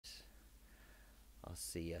I'll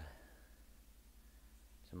see you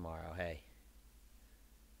tomorrow. Hey,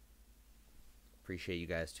 appreciate you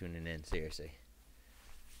guys tuning in, seriously.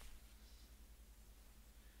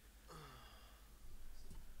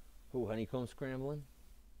 Who, Honeycomb scrambling?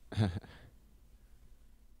 I'm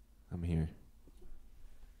here.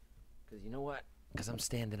 Because you know what? Because I'm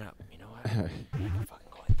standing up. You know what? I can fucking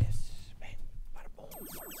go like this. Bang. Bada boom.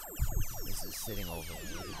 This is sitting overlay.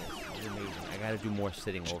 Look at this. It's amazing. I got to do more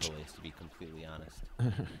sitting overlays, to be completely honest.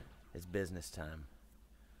 It's business time.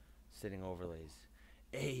 Sitting overlays.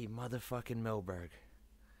 Hey, motherfucking Milberg.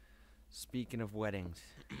 Speaking of weddings.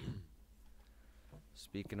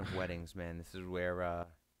 Speaking of weddings, man, this is where,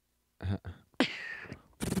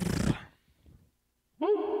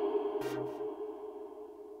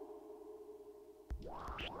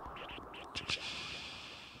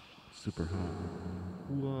 Super hot.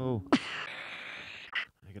 Whoa.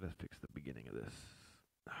 I gotta fix the beginning of this.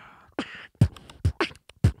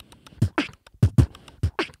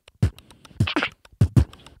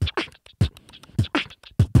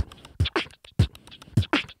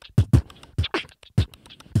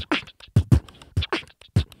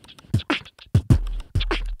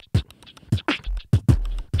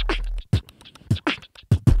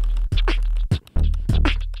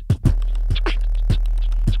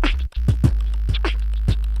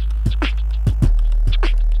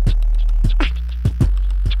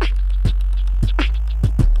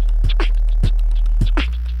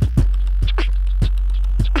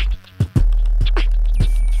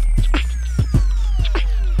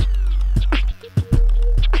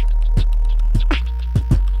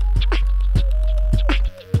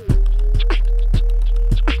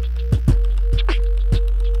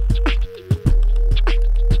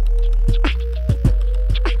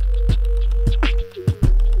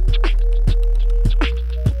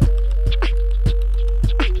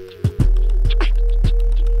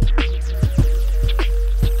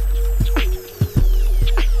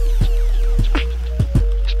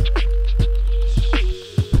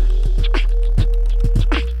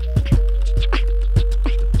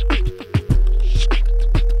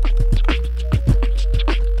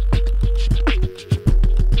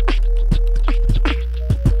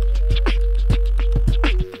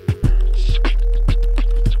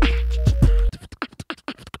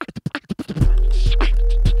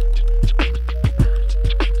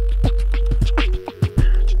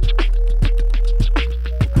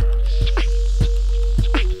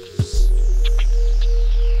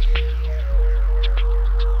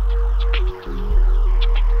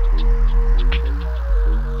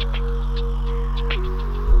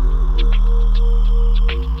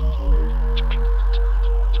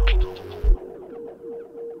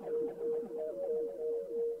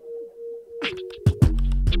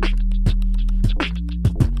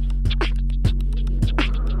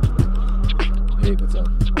 Hey, what's up?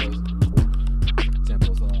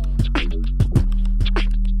 Samples,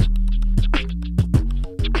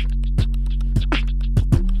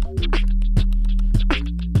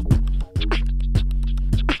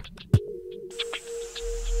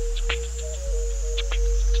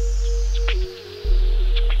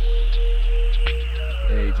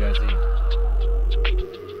 Hey, Jazzy.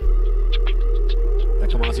 That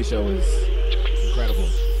Kamasi show was incredible.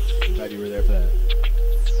 I'm glad you were there for that.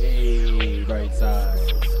 Hey, right side.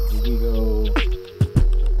 Here we go.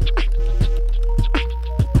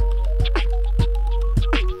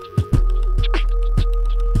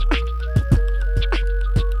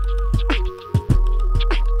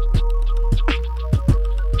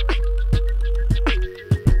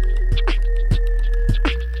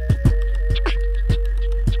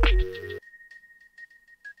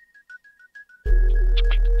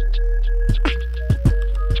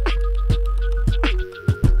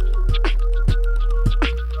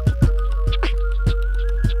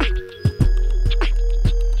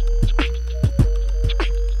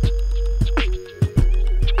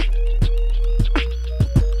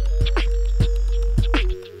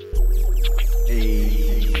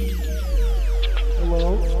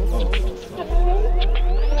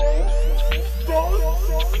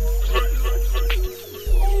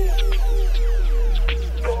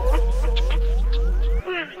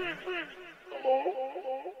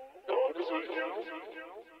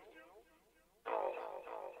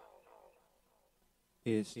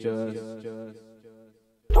 It's just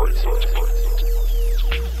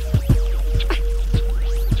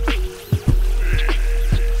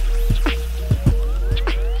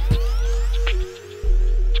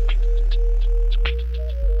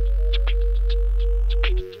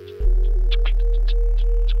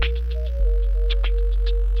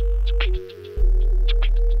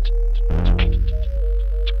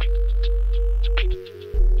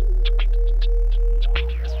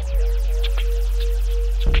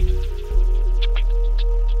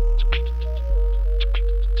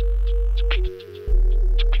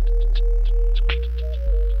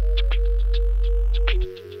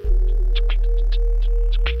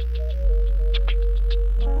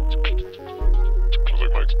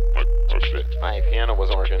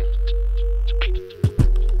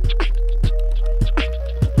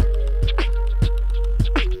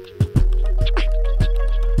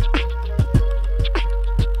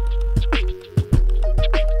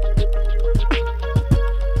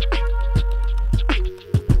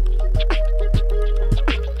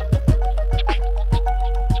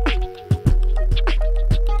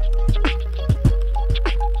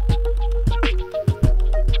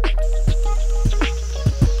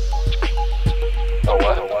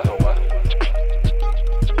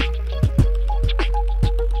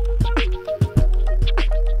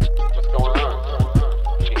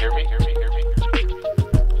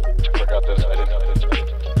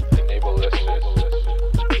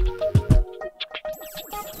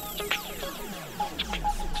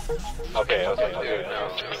Okay, okay, dude, no.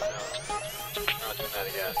 Not doing that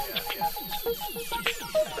again.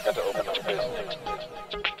 I forgot to open up this.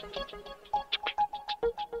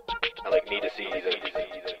 I like need to see the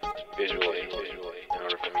visually in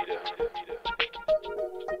order for me to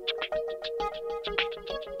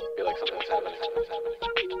feel like something's happening.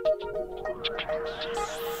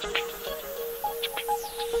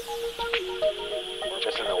 We're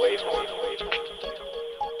missing the waveform.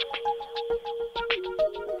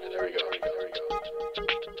 There we go.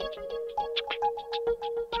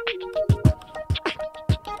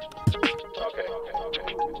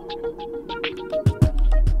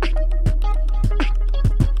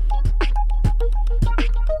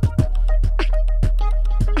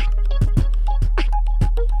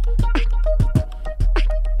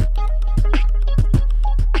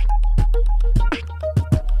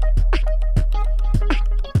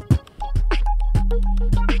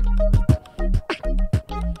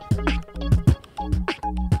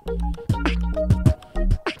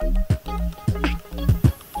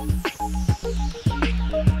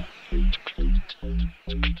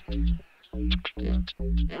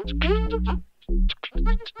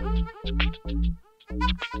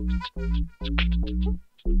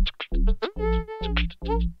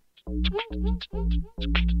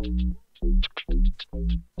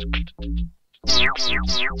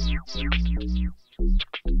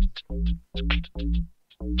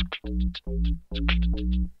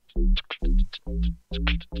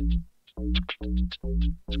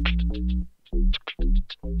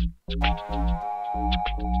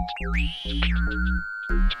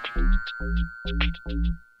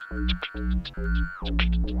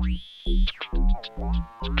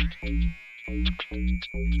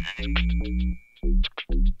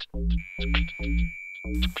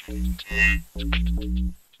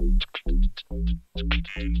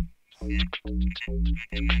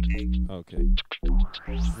 Okay. A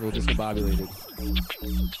little discombobulated.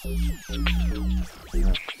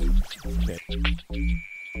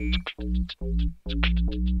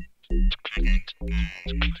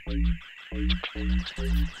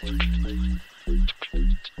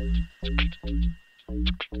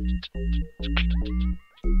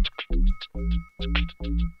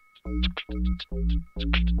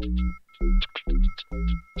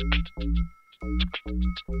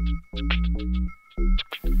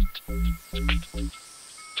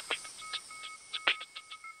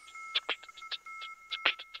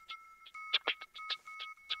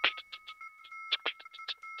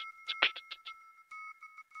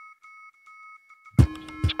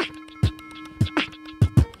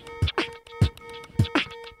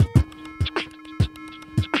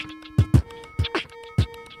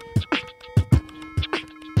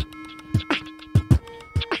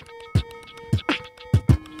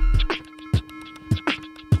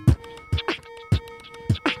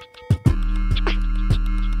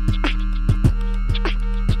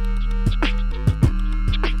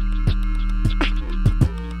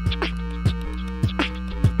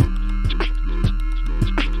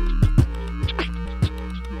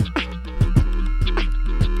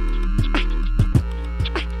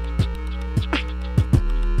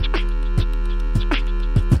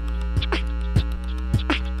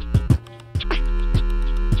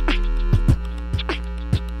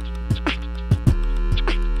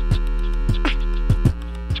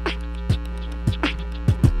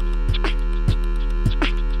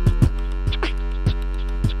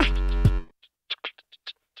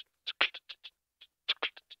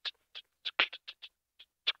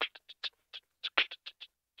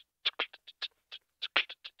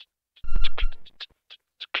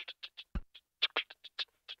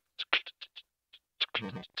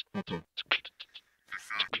 Okay.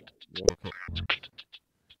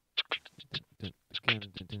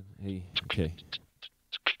 Hey, okay.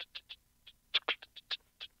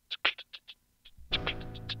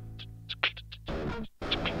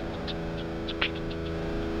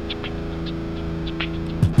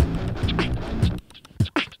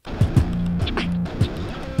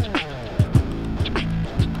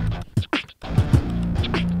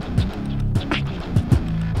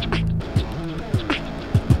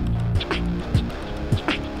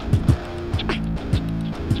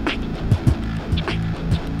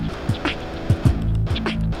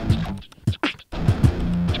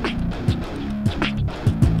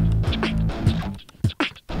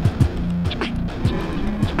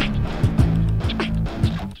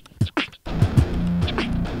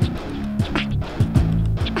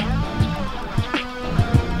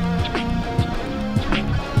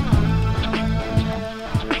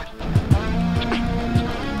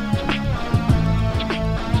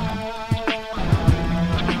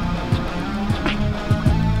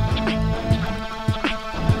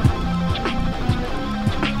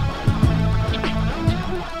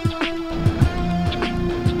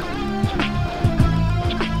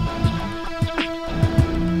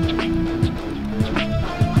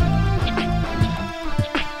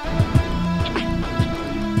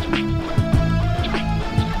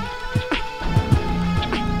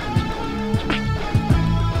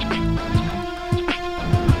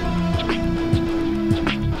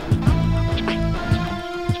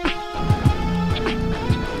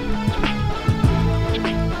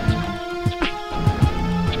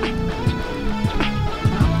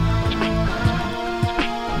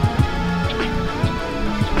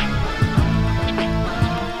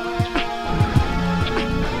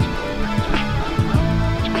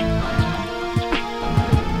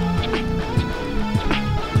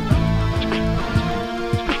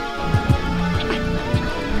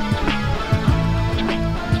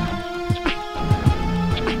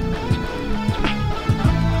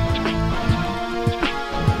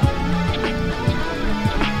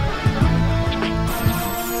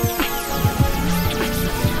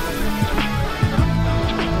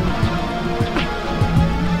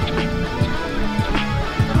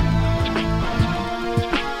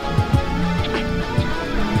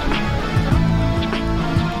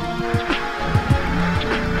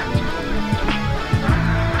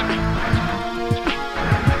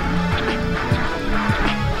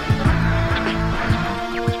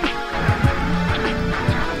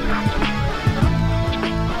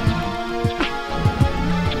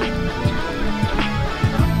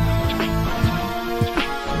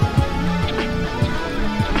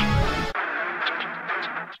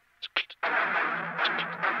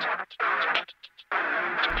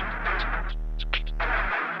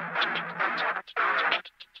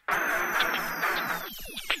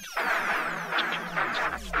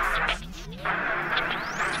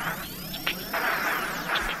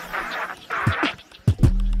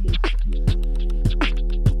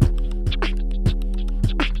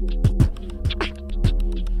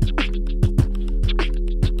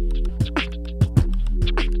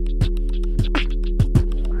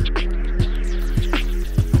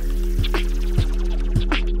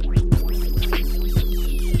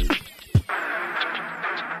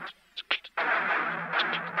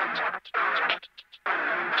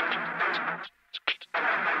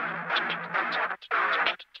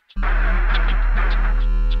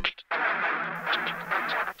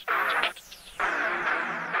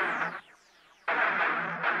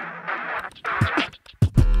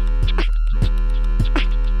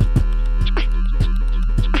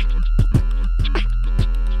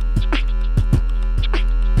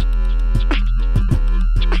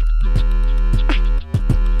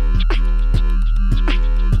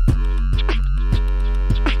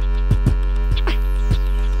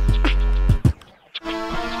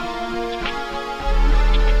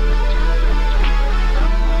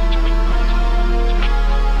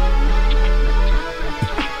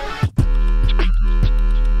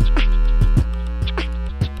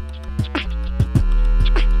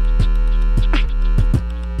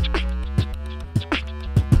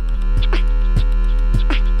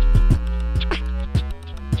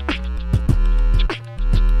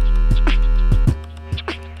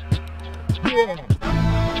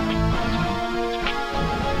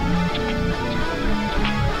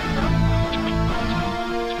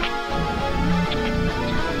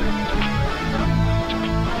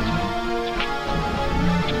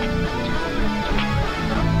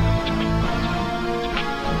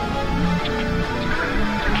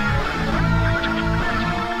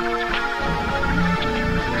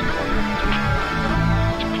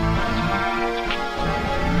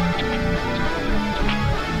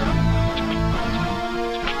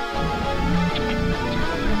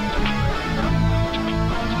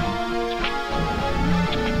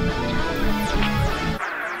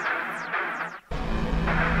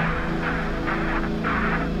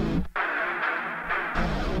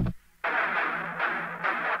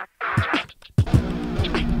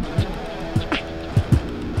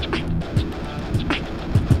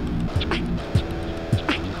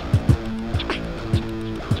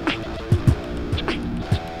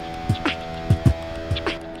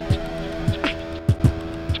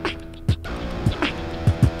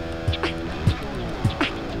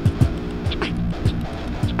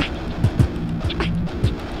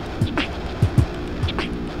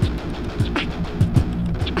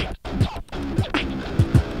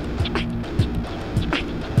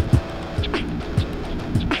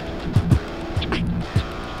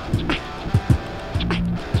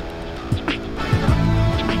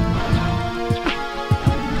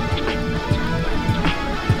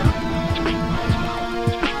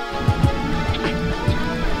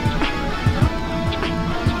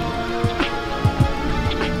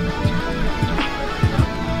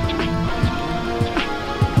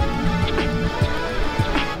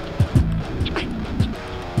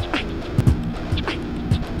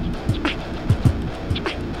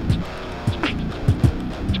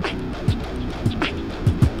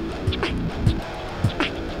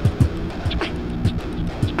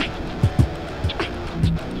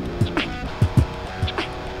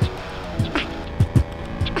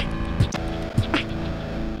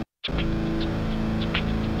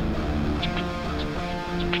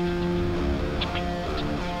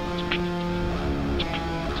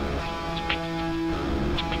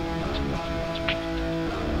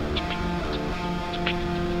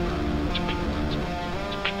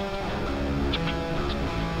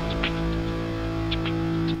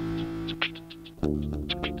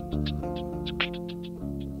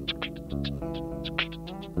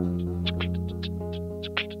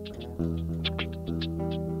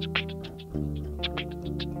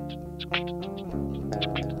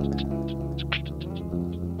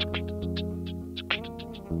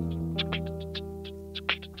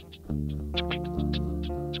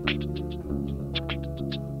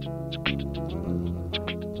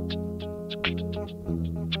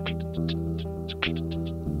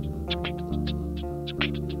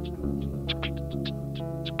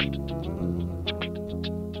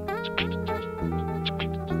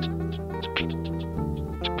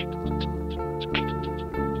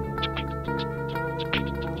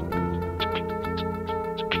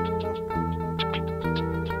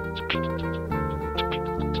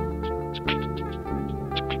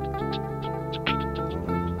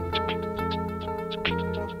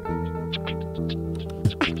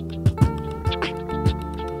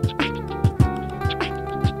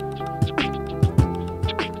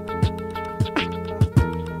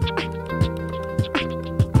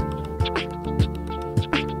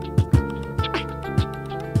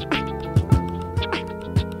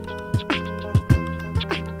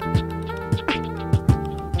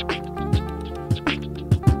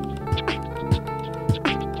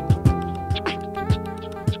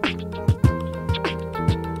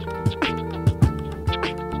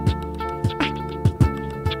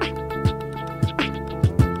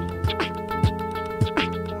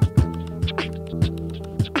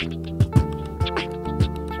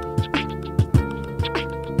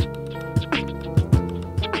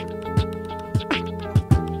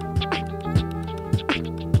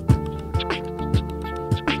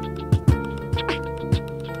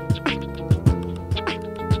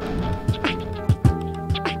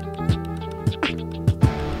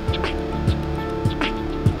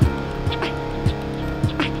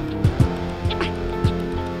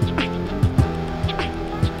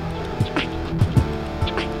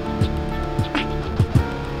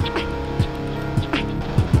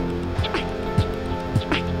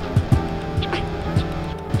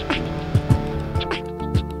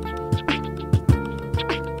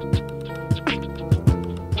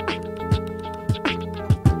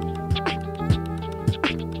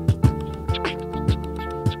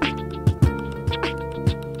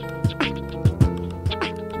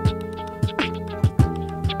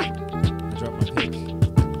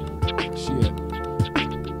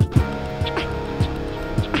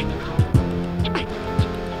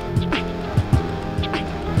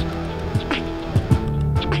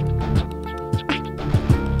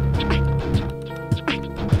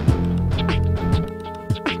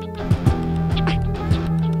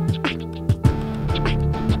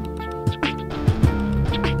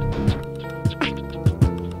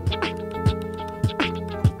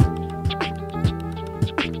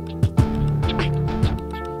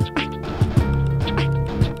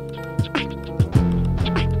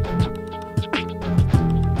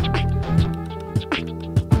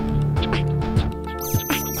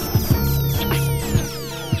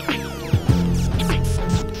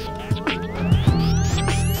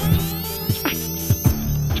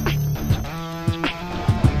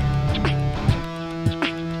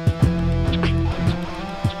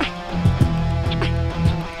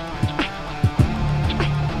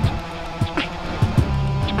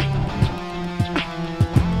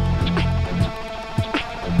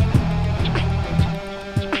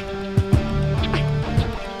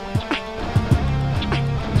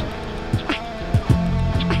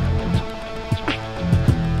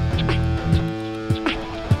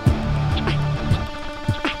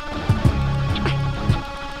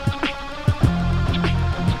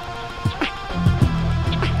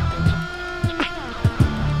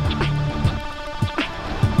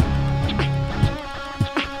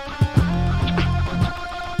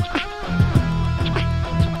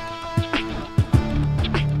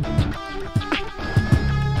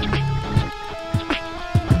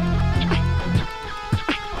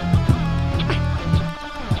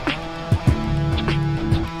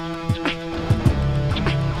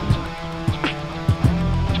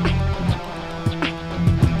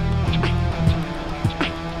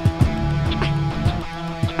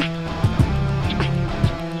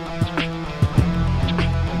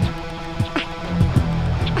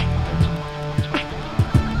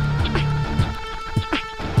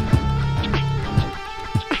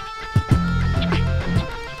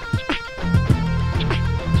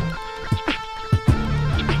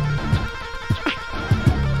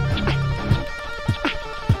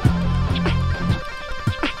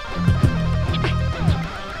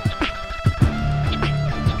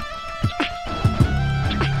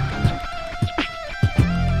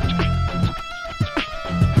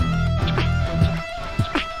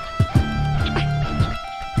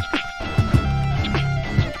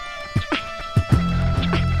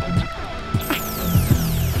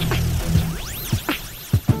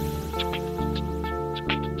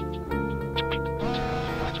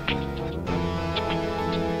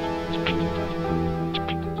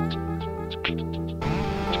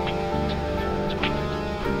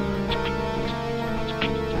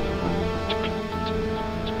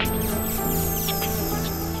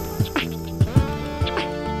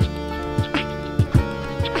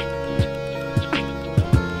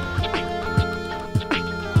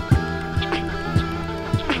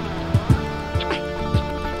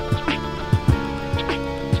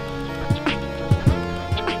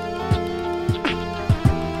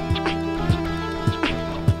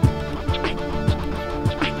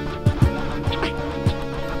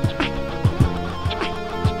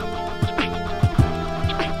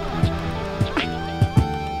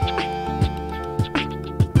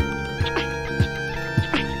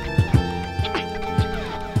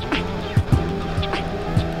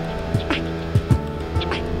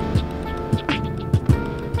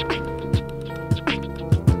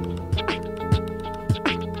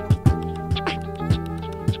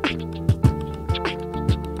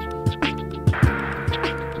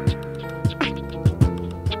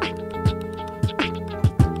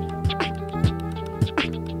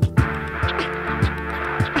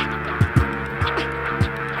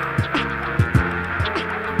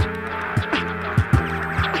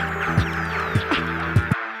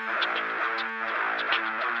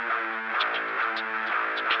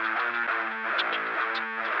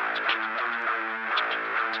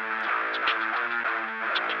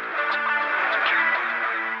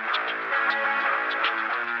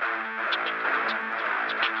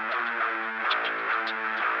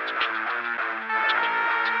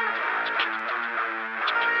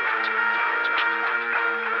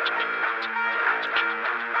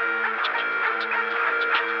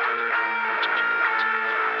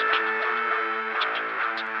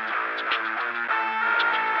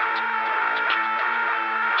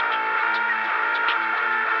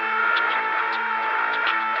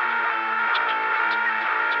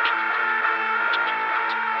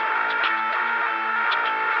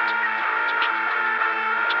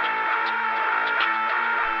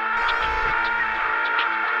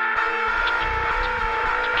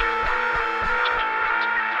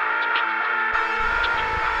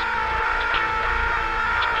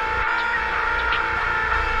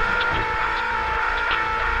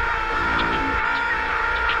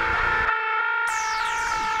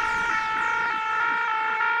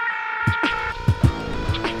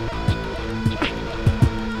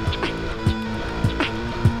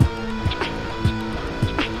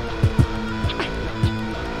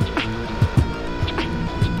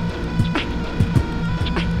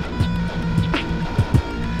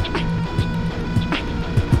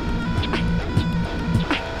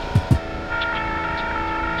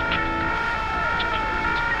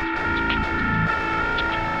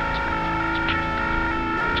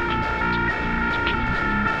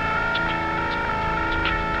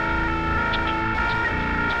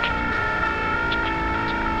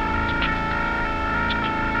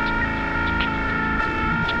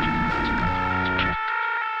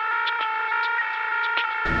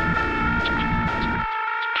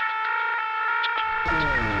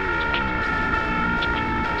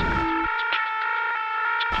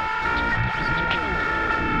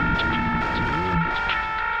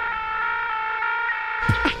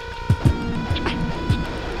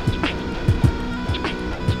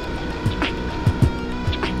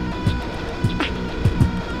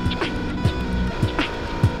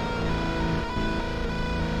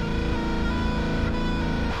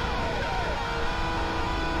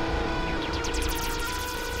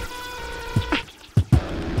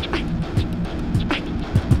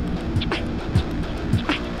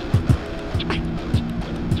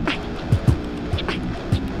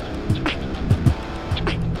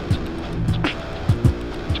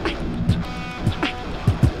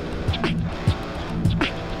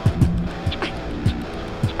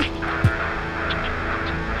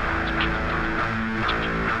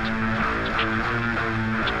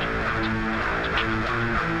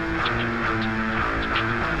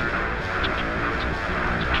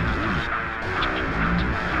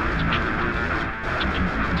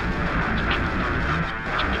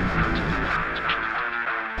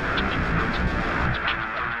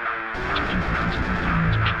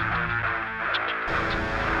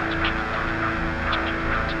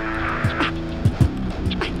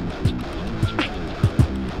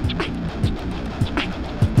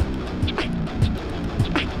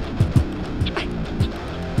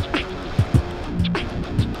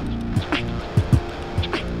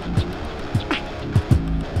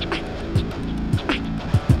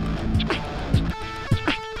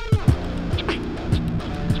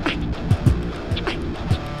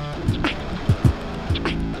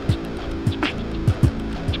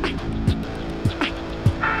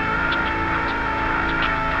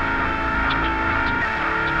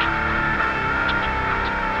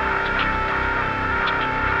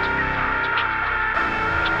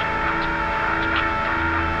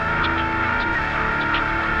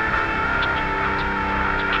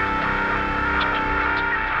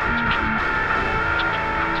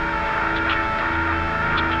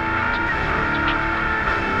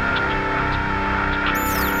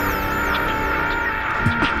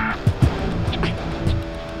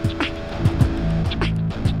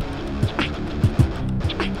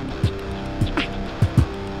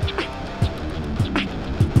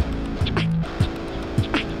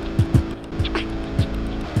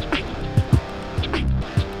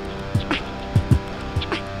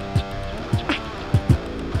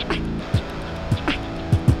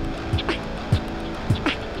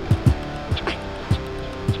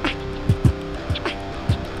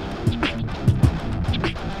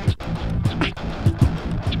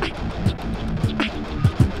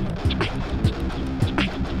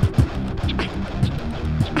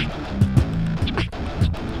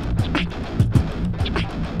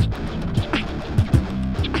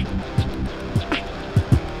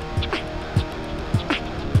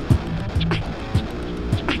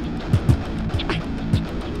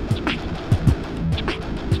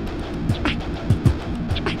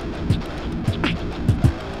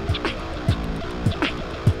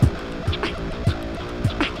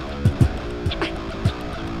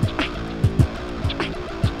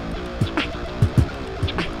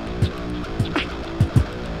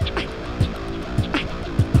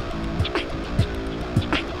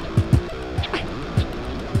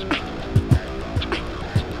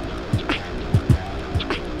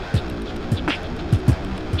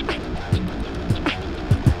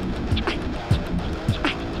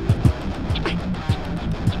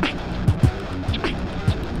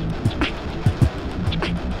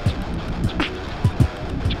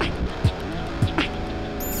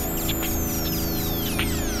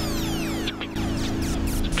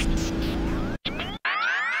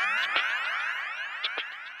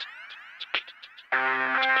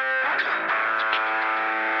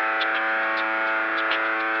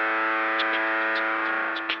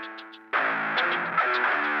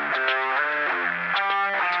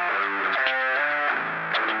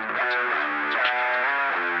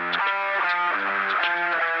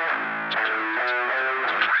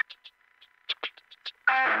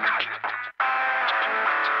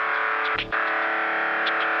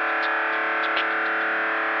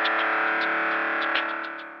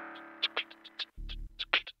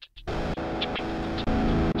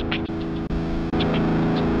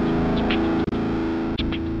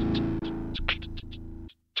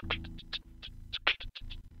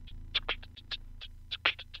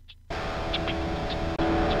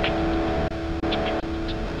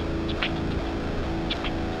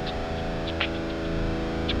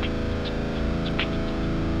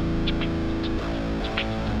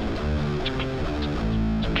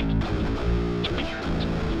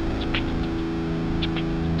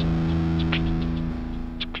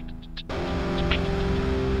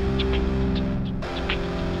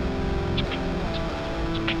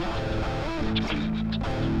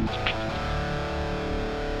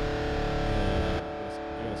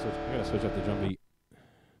 switch up the drum beat.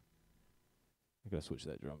 I gotta switch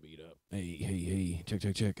that drum beat up. Hey, hey, hey. Check,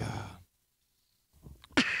 check, check.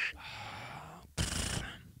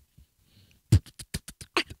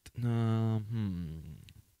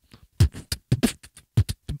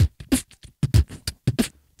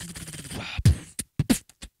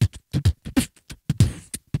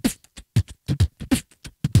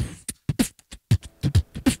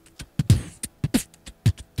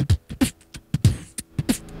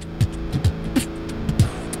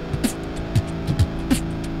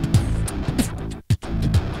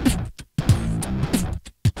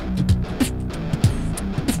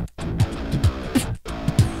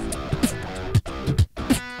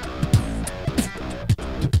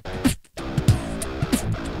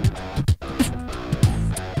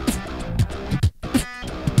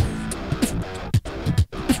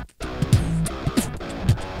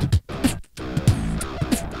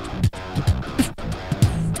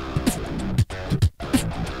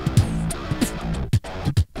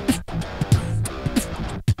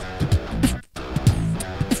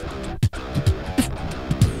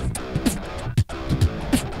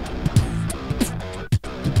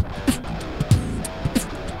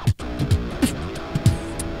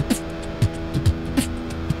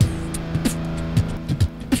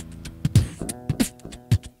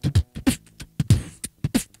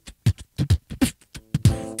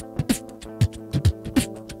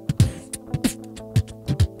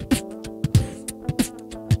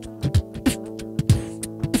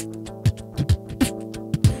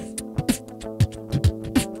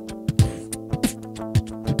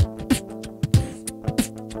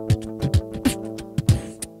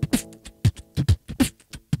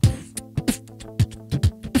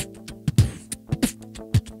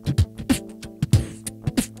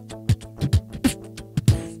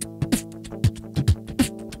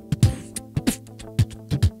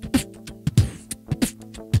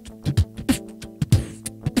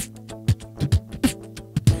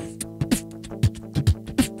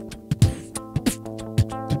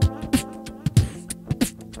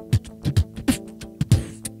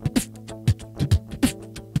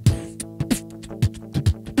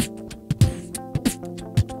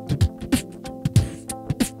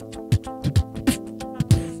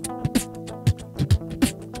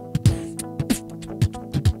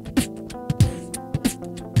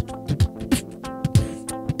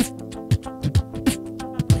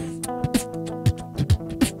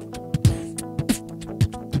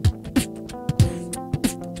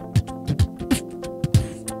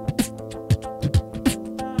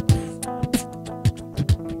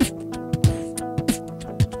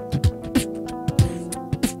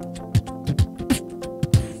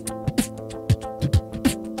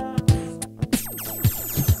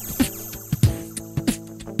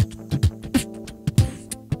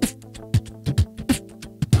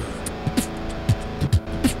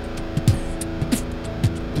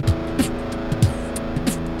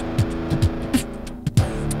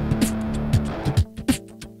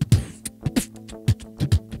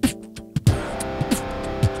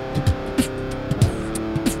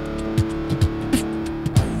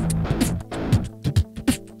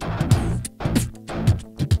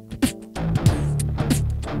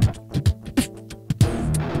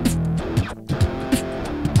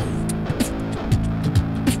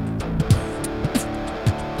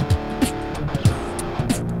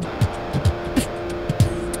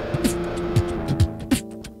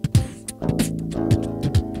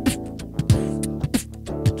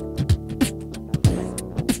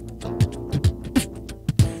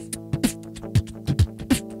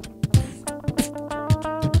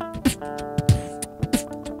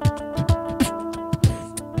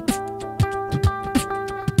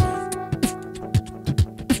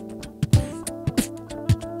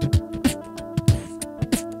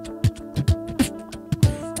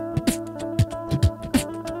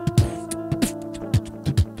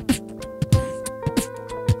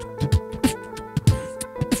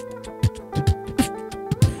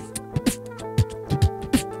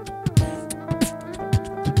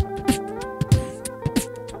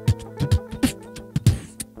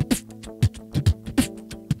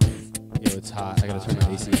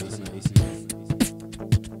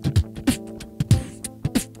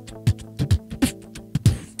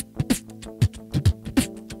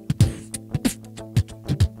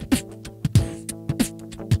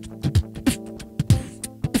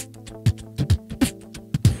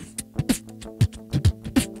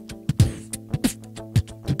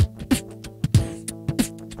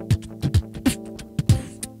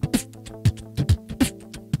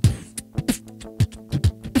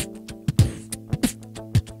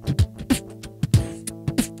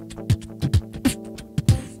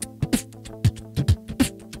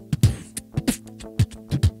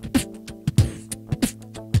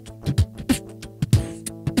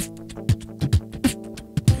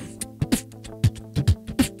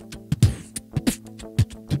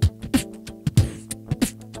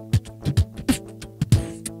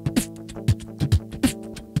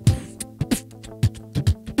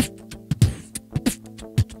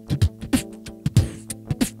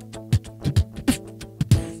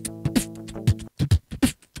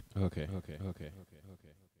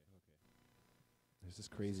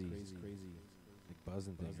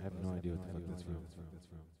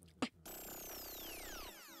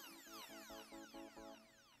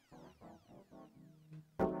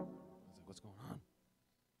 What's going on?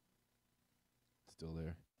 Still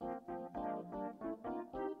there.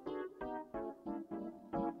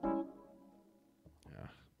 Yeah.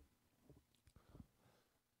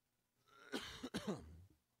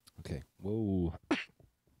 Okay. Whoa.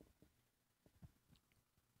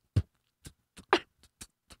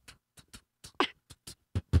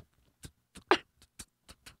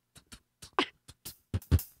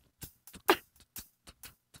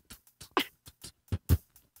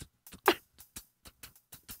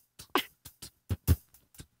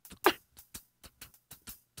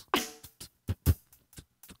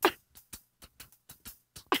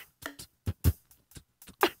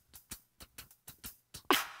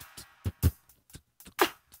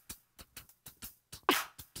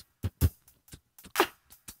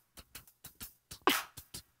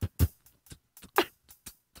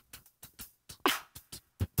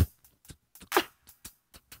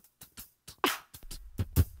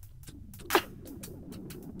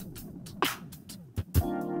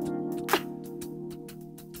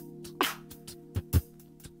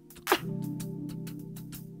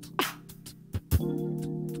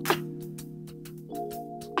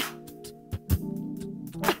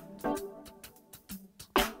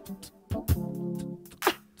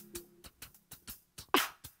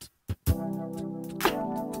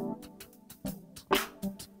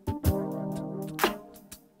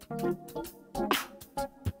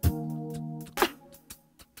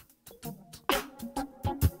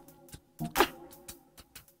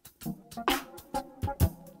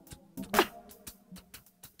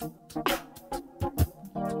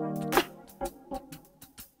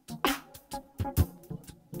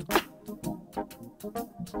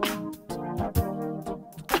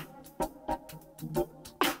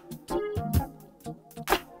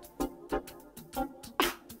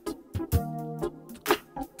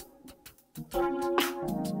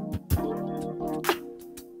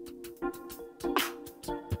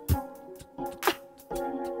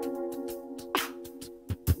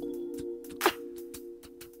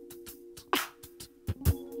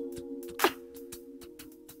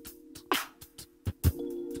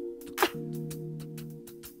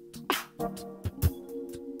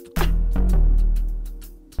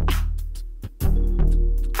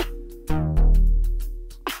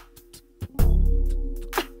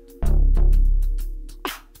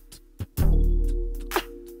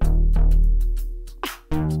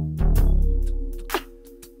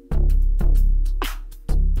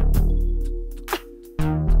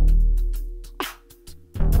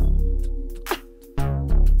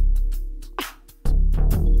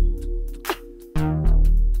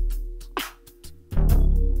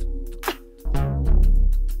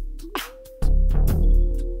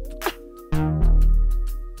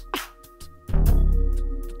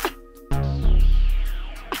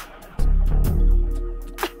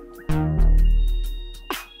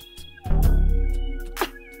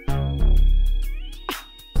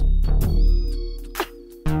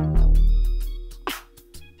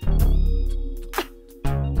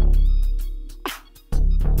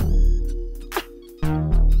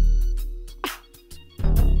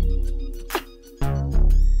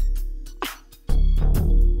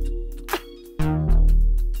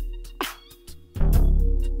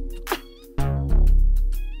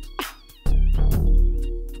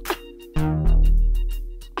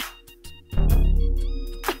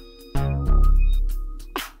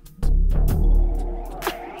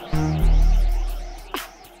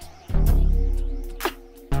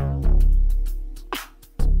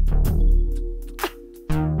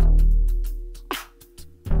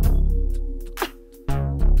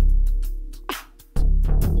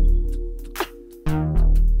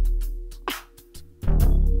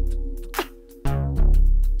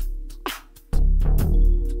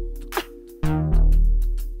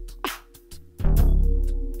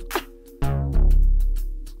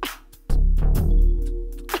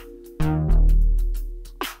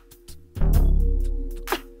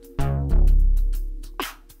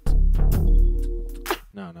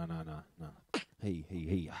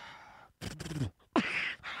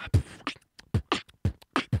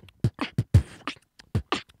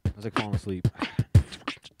 was like falling asleep.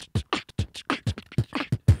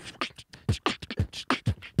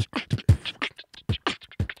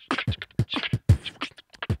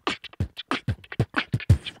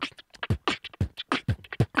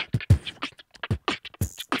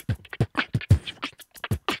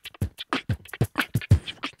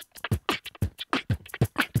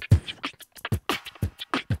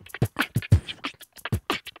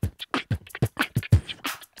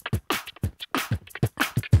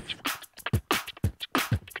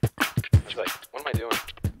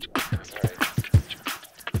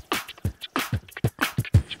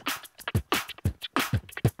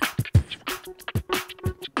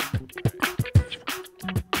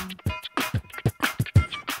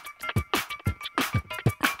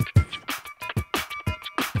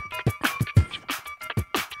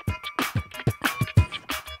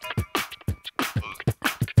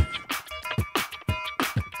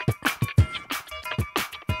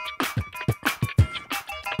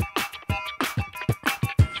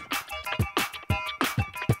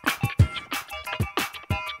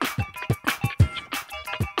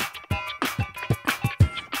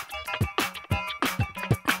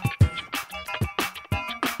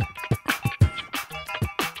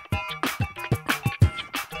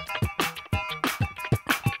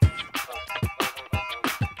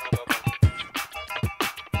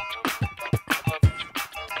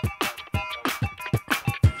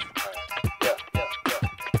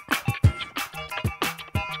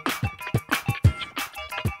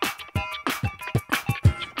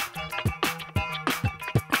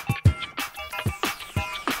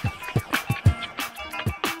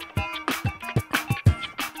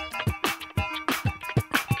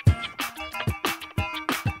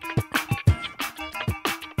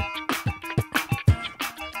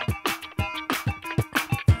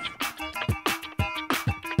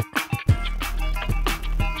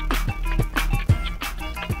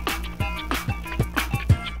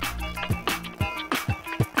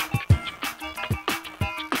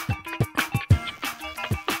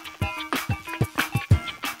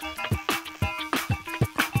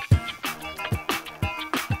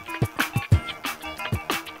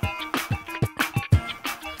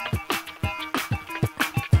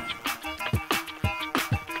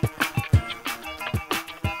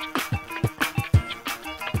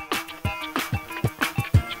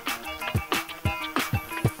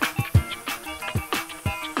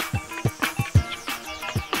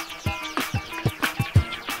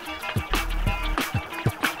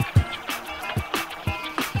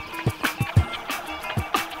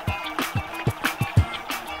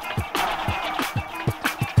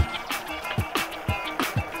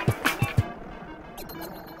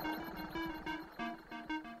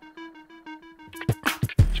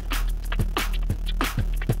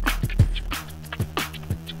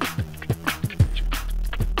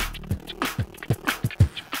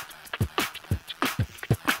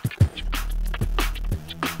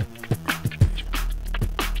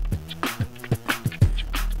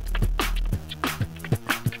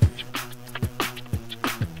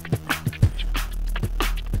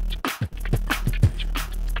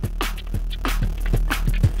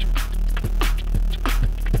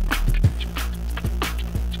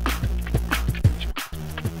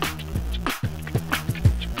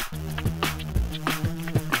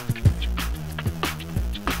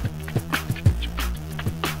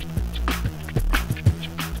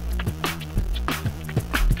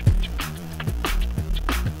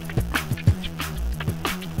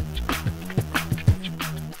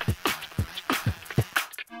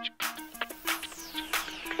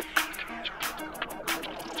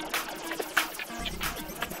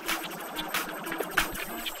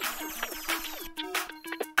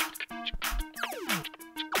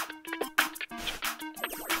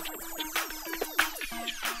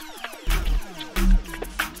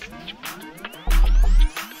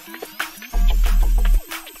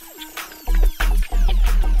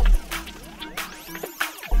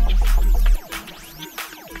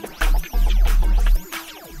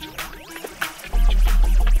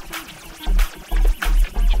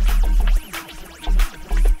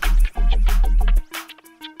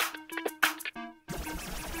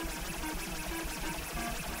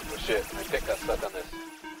 shit. My pick got stuck on this.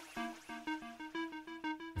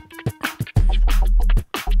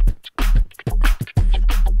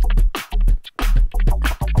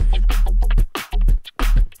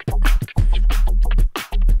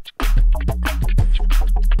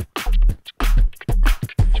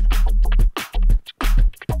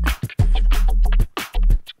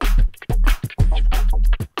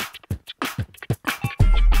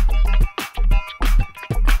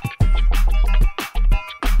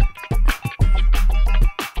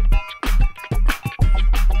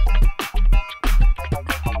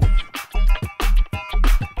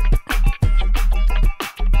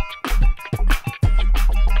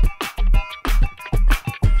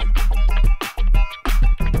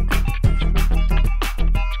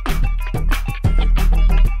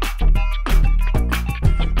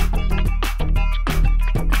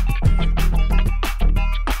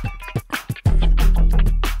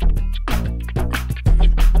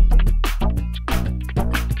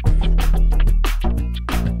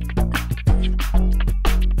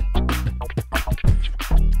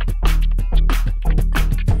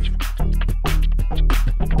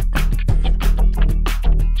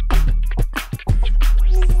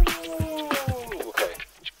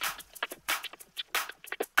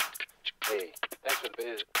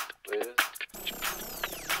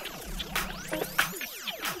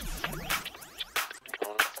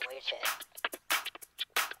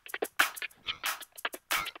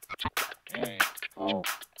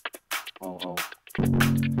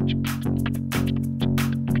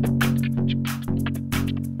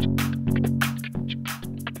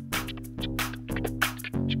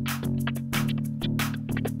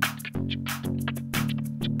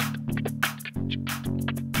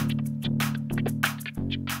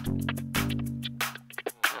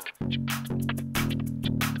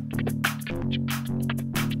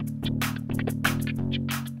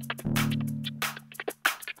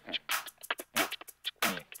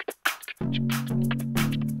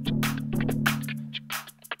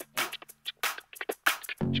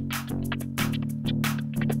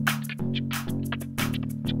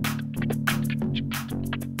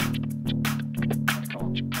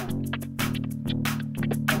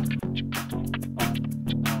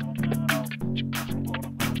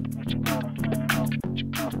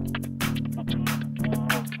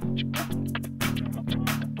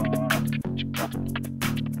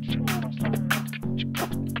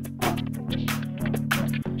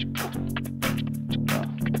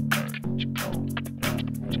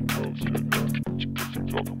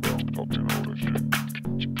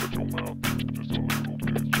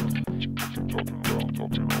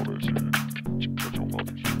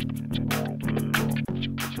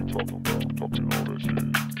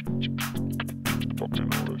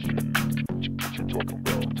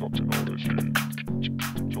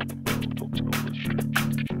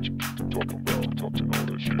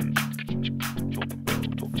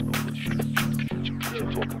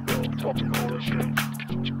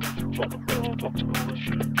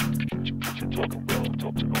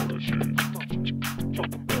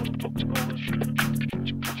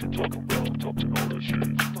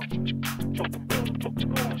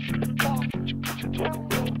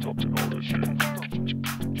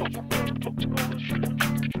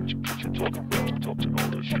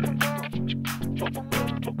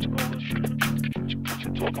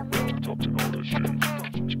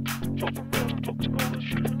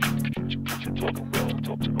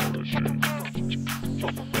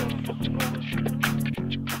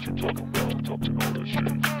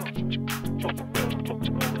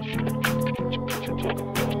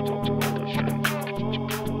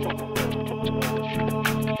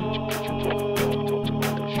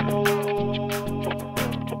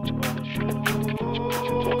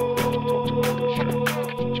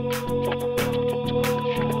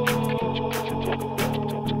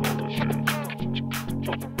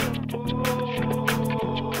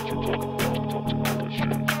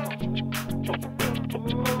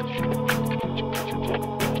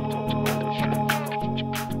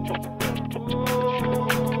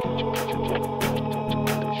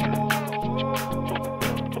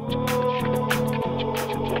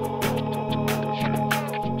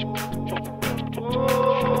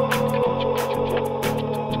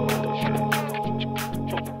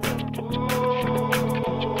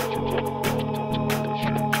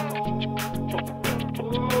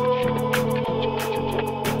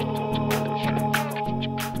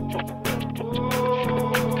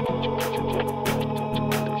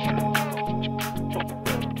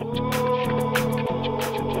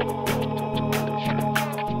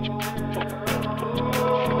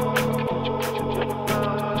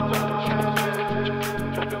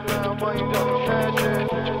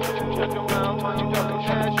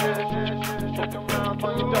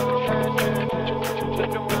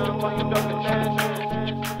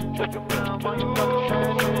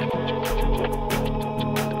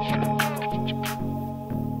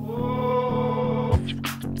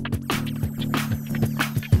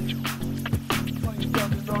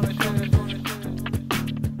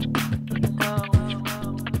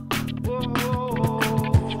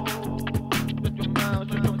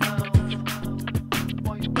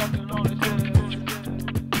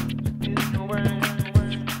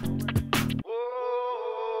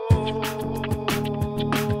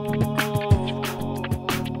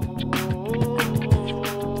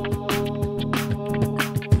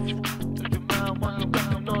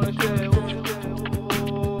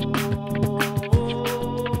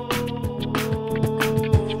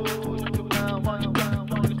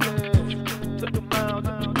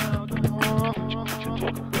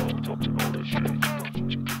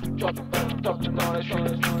 talking all that shit. What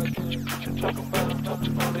you talking about?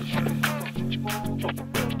 Talking all that shit.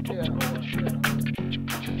 Yeah.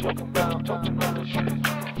 What you talking about? Talking all that shit.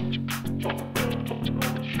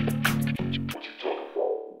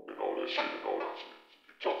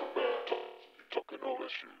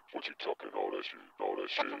 What you talking all that shit, all that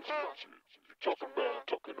shit, you talking about,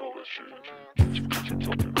 talking all that shit, what you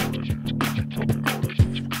talking all that shit, what you talking all that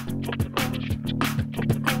shit, talking all that shit, talking all that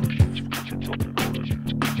shit, what you talking all that shit,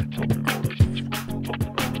 what you talking all that shit, talking all that shit, what you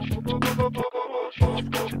talking all that shit, what you talking all that shit, talking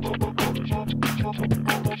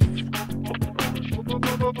all that shit, what you talking all that shit,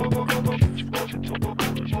 what you talking all that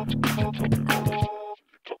shit, talking all that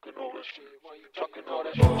shit, talking all that shit, why you talking all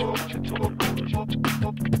that shit, what you talking all that shit.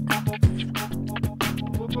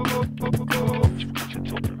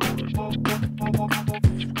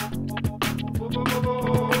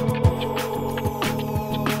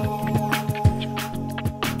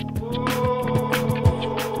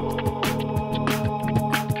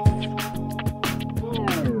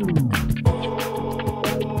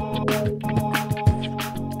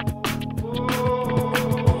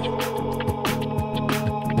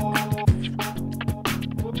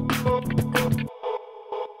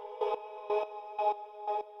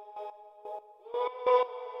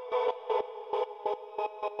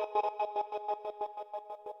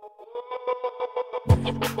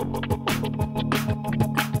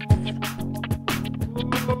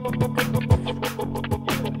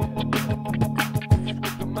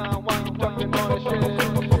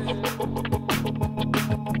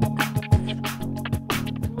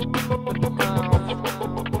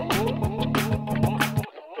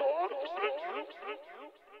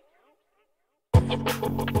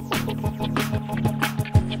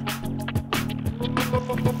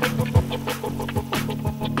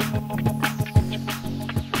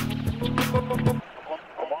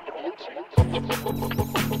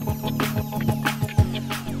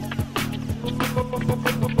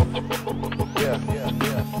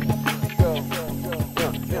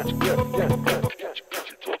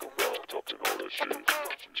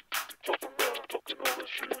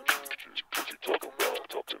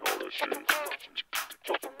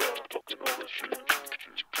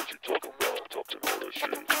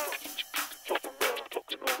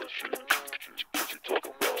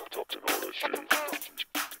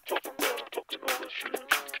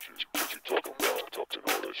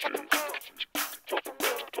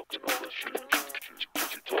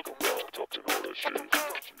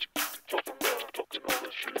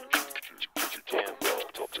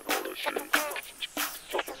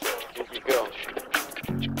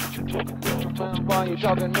 Why you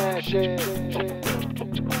talking that shit?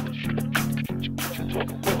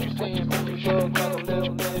 What you saying when you look like a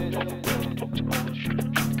little bit?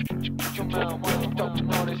 Your mouth, why you talking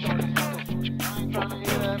all this shit? I ain't trying to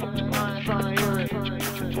hear that, I ain't trying to hear it.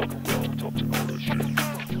 Talking all this shit.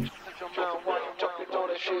 Your mouth, why you talking all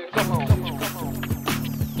that shit? Come on, come on, come on.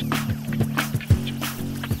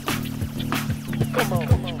 Come on,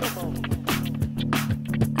 come on, come on.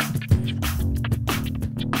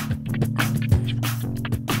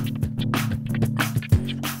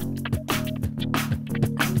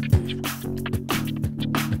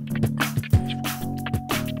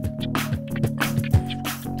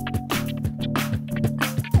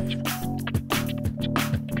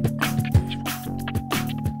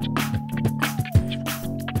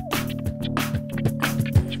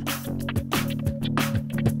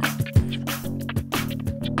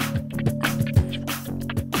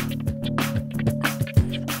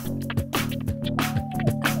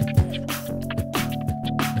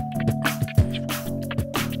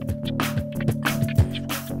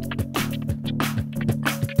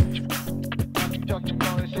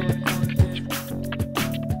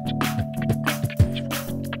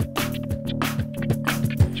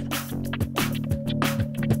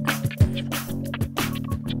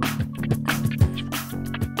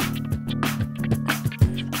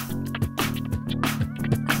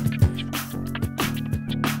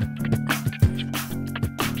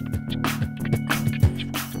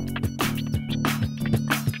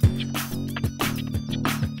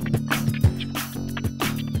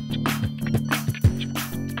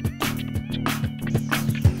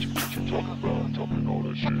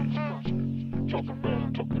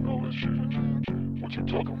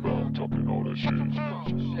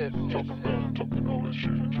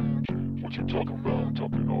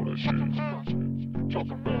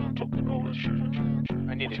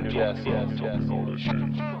 I need to do that. Talking all this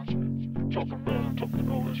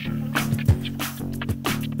shit.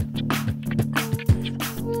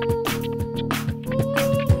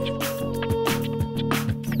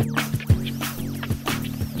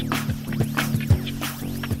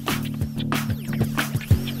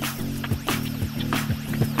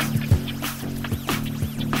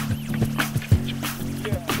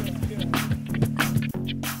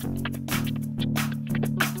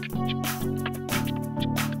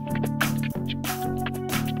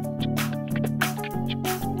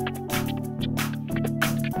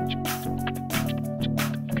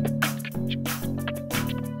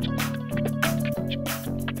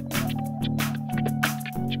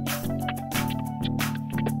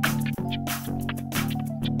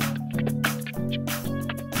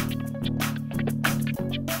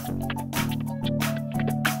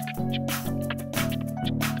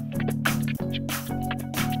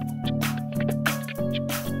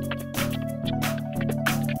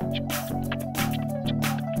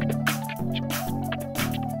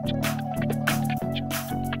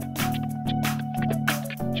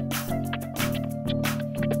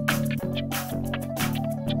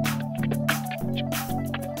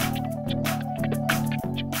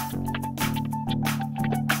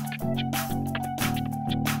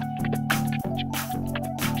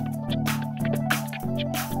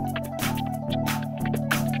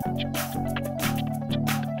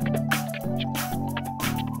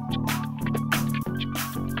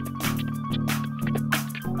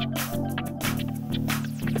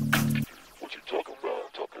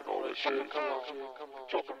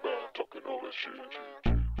 Talking about talking all that shit.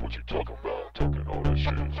 What you talking about talking all that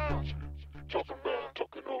shit? Talking about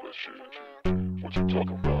talking all that shit. What you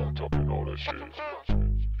talking about talking all that shit?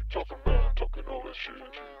 Talking about talking all that shit.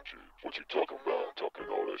 What you talking about talking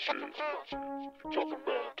all that shit? Talking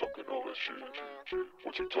about talking all that shit.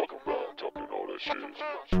 What you talking about talking all that shit?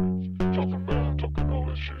 Talking about talking all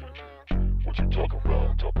that shit. What you talking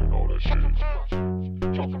about talking all that shit?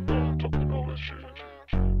 Talking about talking all that shit.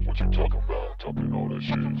 What you talking about talking all that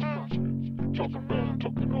shit? Talking about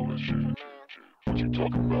talking all that shit. What you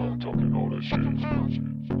talking about talking all that shit?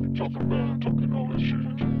 Talking about talking all that shit.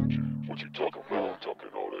 What you talking about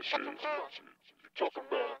talking all that shit? Talking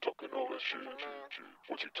about talking all that shit.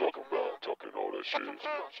 What you talking about talking all that shit?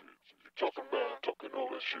 Talking about talking all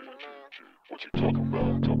that shit. What you talking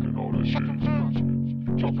about talking all that shit?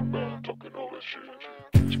 Talking about talking all that shit.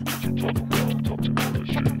 What you talking about talking all that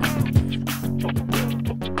shit? Talking about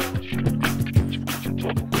talking all that shit. What you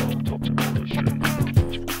talking about talking all that shit? Talking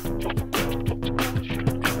about talking all that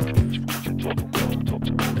shit. What you talking about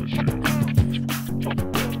talking all that shit? Talking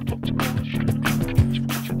about talking all that shit.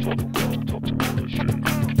 What you talking about talking all that shit?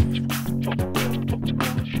 Talking about talking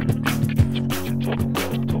all that shit. What you talking about talking all that shit? Talking about talking all that shit. What you talking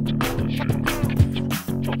about talking all that shit?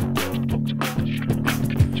 Talking about talking all that shit.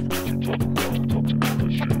 What you talking about talking all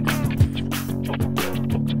that shit? Talking about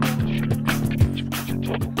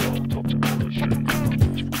talking all that shit.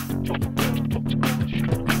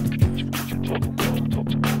 What you talking about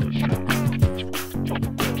talking all that shit? Talking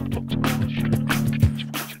about talking all that shit.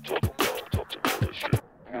 What you talking about talking all that shit?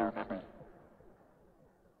 Yeah, remember?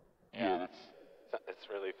 Yeah, It's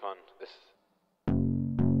really fun. This.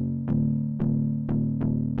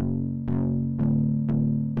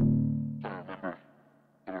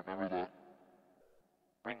 I remember that.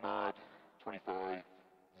 Ring mod, 25,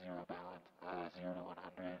 0 balance, 0 to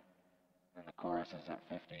 100. And the chorus is at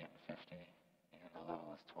 50 and 50. And the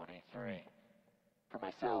level is 23. For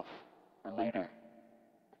myself, for later.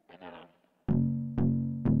 And then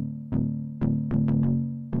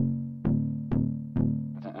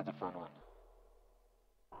that's a fun one.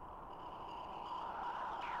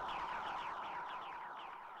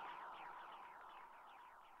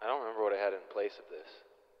 I don't remember what I had in place of this.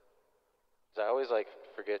 'Cause I always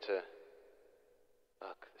forget to.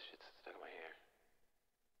 Fuck, this shit's stuck in my hair.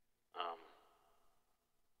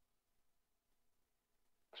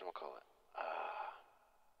 Whatchamacallit?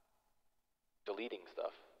 Deleting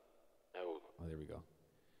stuff. No. Oh, there we go.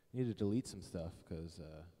 You need to delete some stuff because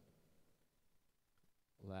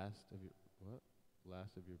last of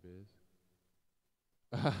your biz.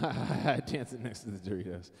 Dancing next to the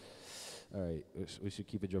Doritos. All right, we should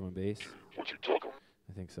keep it drum and bass. What you talking?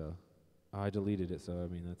 I think so. Oh, I deleted it, so I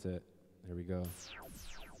mean that's it. There we go.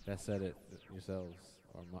 That said it yourselves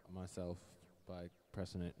or myself by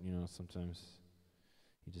pressing it. You know, sometimes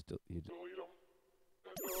you just Delete them.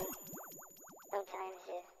 Sometimes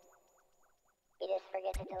you just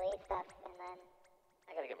forget to delete stuff, and then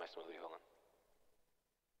I gotta get my smoothie. Hold on.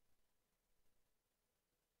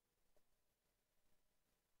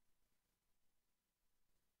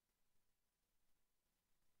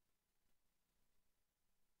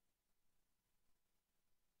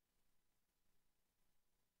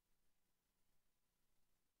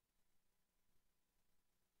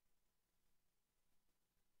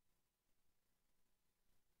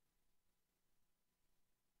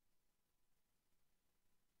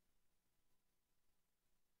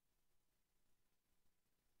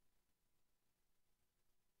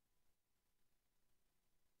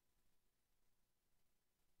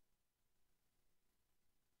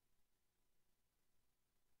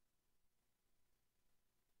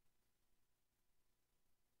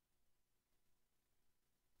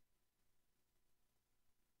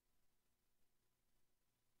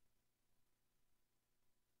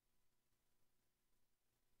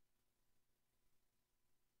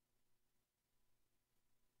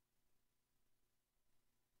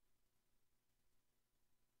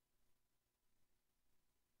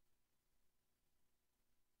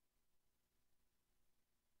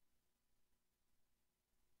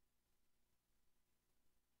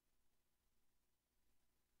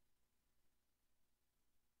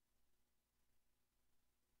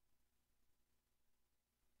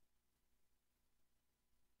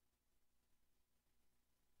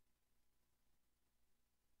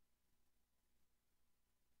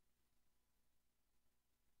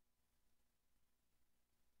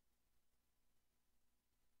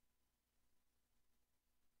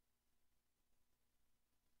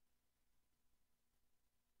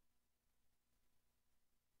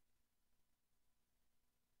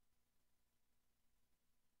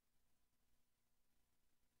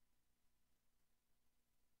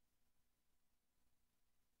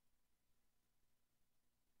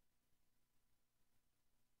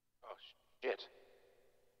 shit.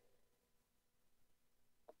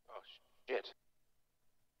 Oh shit.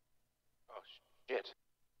 Oh shit.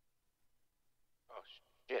 Oh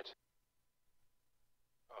shit.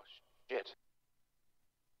 Oh shit.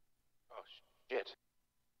 Oh shit.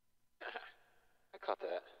 I caught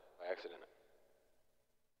that by accident.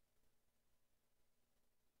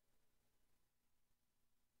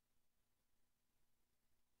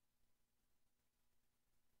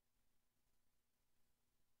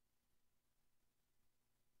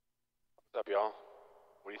 What's up, y'all?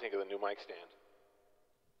 What do you think of the new mic stand?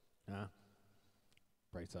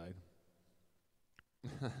 Bright side.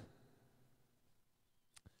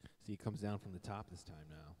 See, it comes down from the top this time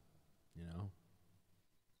now, you know?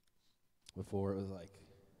 Before it was like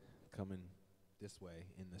coming this way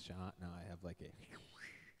in the shot. Now I have like a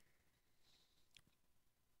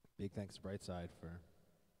big thanks to Brightside for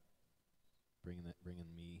bringing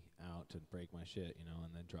me out to break my shit, you know,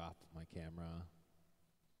 and then drop my camera.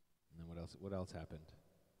 And then what else happened?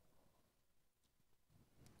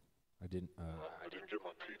 I didn't get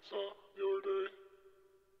my pizza the other day.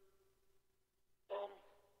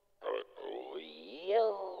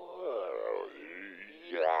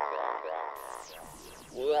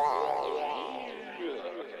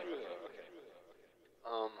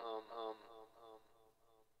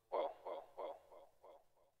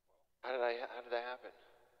 How did that happen?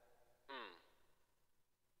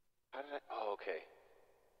 Oh, okay.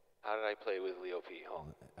 How did I play with Leo P? Oh.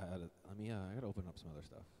 I gotta open up some other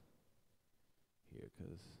stuff here,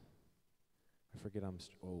 cause I forget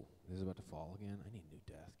oh, this is about to fall again. I need a new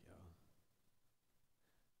desk,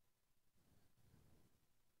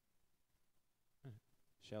 yo.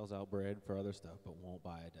 Shells out bread for other stuff, but won't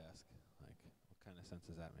buy a desk. Like, what kind of sense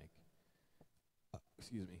does that make?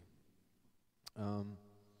 Excuse me.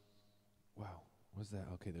 Wow, what's that?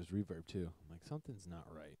 Okay, there's reverb too. I'm like, something's not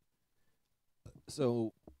right.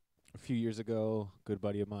 So, a few years ago, a good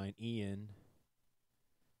buddy of mine, Ian,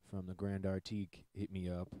 from the Grand Artique, hit me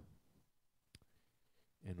up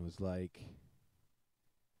and was like,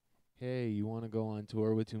 hey, you want to go on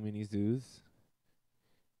tour with Too Many Zoos?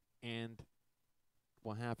 And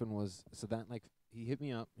what happened was, so that, like, he hit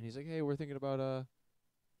me up, and he's like, hey, we're thinking about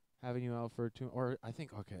having you out for or I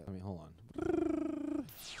think, okay, I mean, hold on.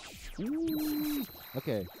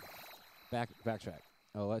 Okay, backtrack.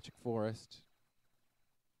 Electric Forest.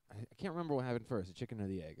 I can't remember what happened first, the chicken or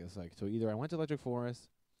the egg. It's like, so either I went to Electric Forest,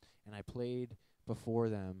 and I played before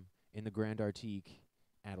them in the Grand Artique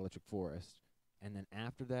at Electric Forest, and then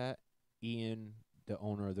after that, Ian, the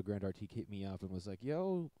owner of the Grand Artique, hit me up and was like,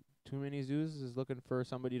 yo, Too Many Zoos is looking for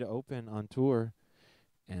somebody to open on tour,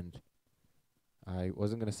 and I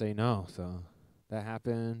wasn't going to say no, so that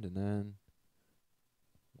happened, and then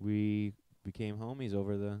we became homies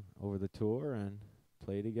over the tour and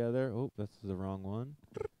played together. Oh, that's the wrong one.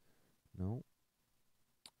 No.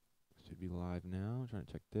 Should be live now. I'm trying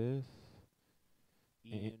to check this.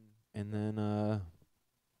 Ian. And then,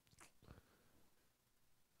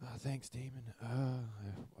 thanks, Damon.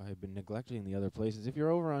 I've been neglecting the other places. If you're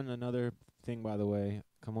over on another thing, by the way,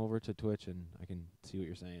 come over to Twitch and I can see what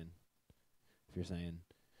you're saying. If you're saying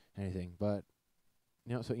anything. But,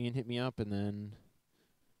 you know, so Ian hit me up and then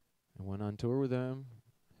I went on tour with them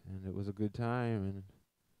and it was a good time. And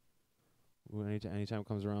anytime it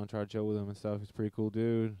comes around, try to chill with him and stuff. He's a pretty cool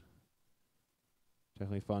dude.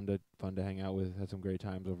 Definitely fun to hang out with. Had some great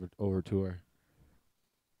times over tour.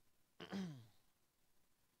 So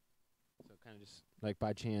kind of just like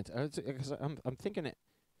by chance, I'm thinking it.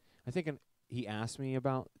 I'm thinking he asked me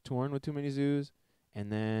about touring with Too Many Zoos,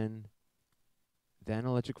 and then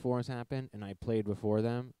Electric Forest happened, and I played before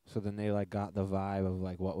them. So then they like got the vibe of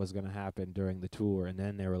like what was gonna happen during the tour, and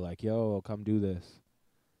then they were like, "Yo, come do this."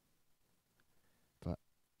 But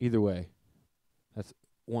either way, that's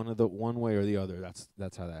one way or the other. That's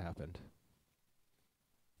how that happened.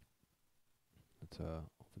 Let's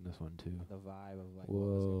open this one too. The vibe of like.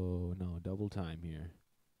 Whoa, no, double time here.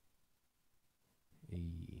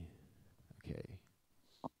 Okay.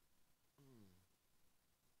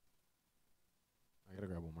 I gotta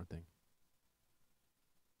grab one more thing.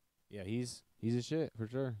 Yeah, he's a shit for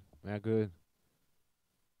sure. Man, good.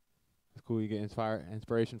 It's cool you get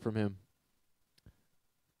inspiration from him.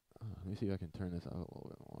 Let me see if I can turn this up a little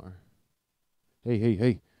bit more.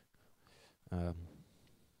 Hey.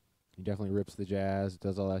 He definitely rips the jazz,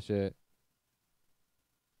 does all that shit.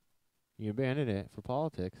 You abandoned it for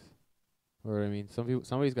politics. Or I mean,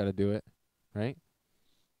 somebody's got to do it, right?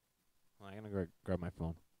 Well, I'm gonna grab my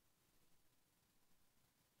phone.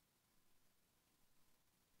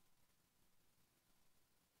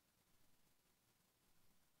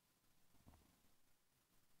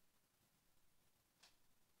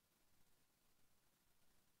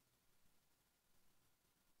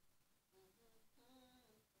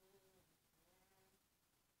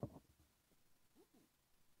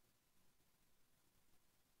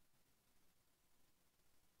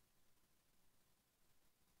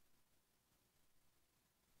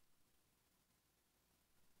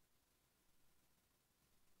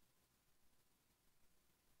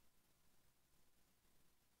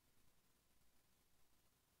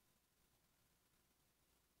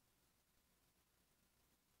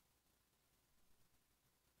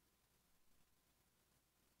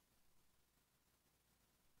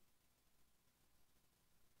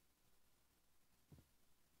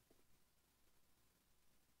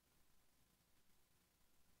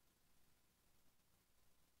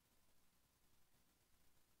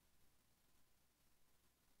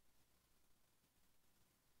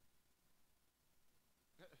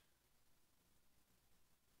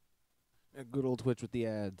 A good old Twitch with the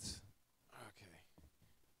ads. Okay.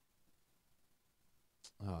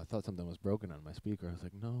 Oh, I thought something was broken on my speaker. I was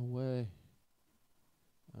like, no way.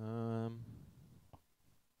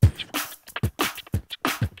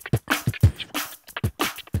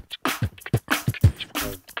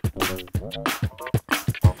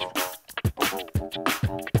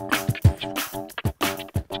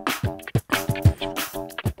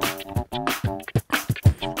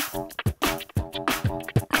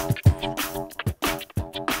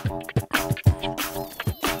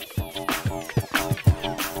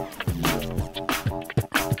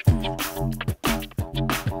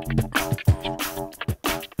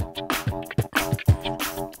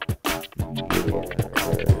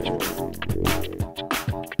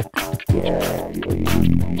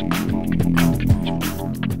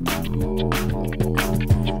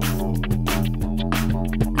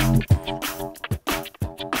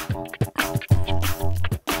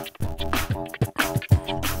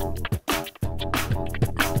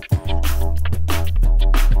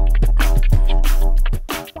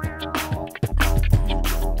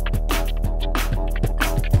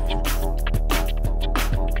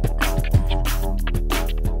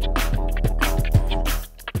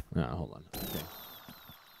 Hold on. Okay.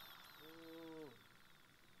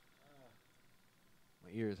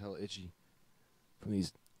 My ear is hella itchy from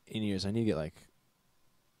these in-ears. I need to get like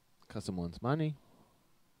custom ones. Money.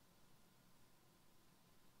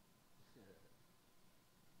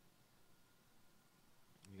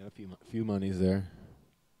 You got a few monies there.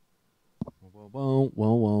 Whoa, whoa,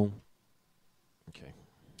 whoa, whoa. Okay.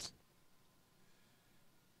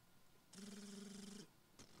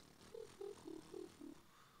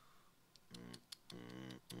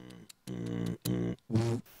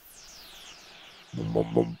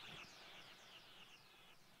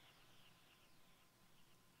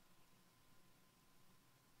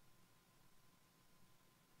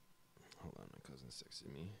 Hold on, my cousin's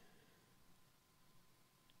texting me.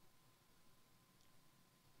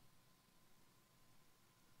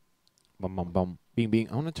 Bum bum bum. Bing bing.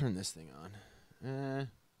 I want to turn this thing on.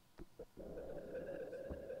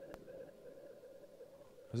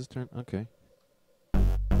 Does this turn? Okay.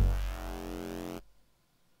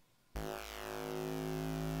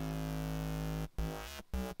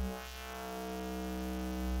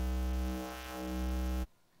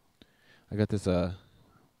 I got this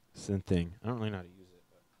synth thing. I don't really know how to use it,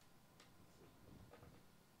 but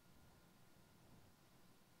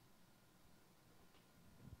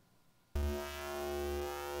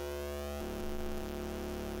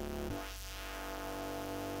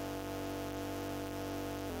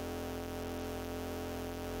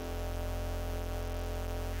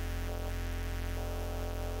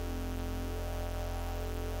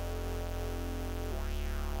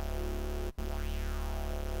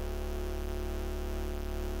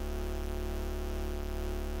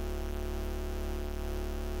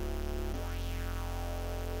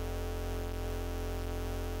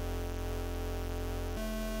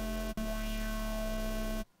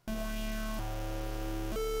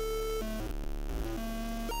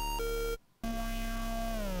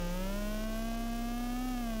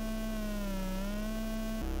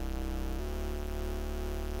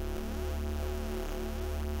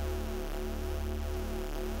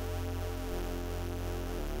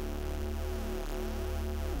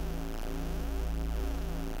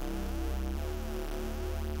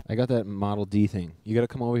I got that Model D thing. You got to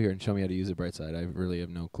come over here and show me how to use it, Brightside. I really have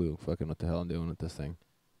no clue fucking what the hell I'm doing with this thing.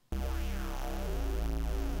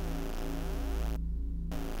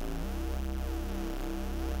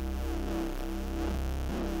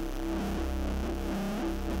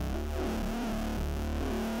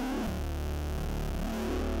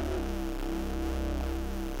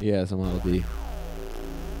 Yeah, it's a Model D.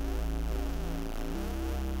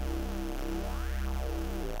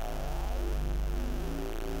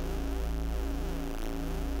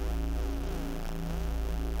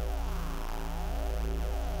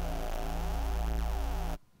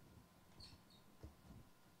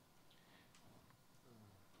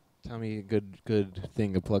 Tell me a good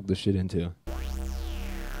thing to plug the shit into.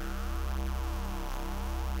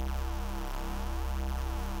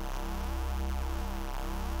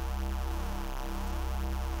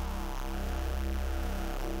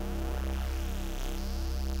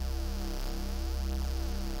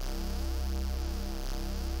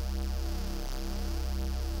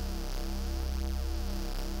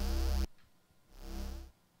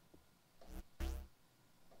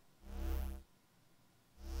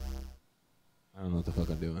 I don't know what the fuck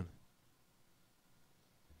I'm doing.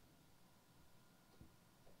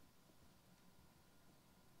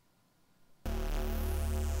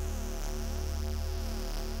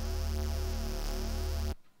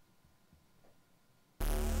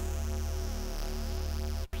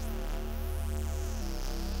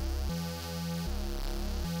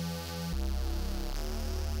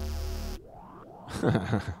 I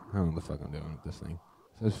don't know what the fuck I'm doing with this thing.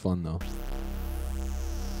 So it's fun though.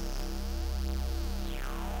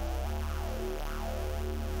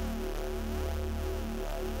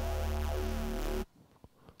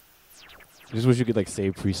 I just wish you could like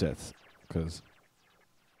save presets, cause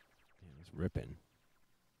it's ripping.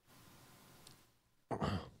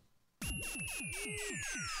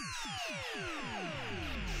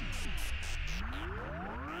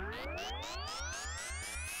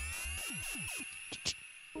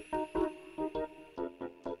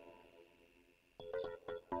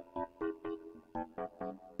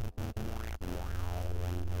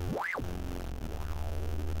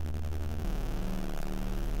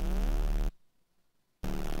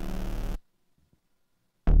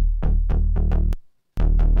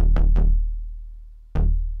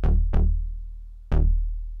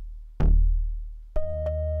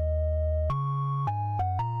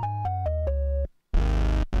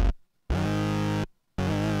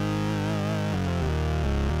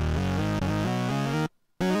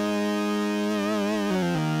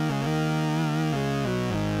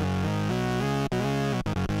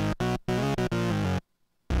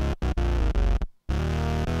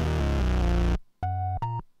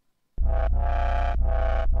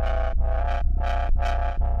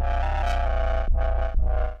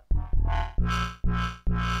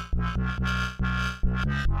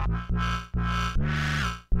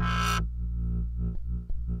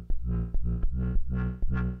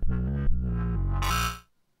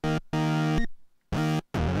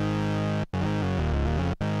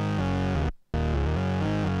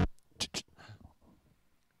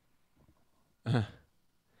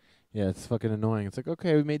 Yeah, it's fucking annoying. It's like,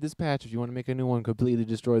 okay, we made this patch. If you want to make a new one, completely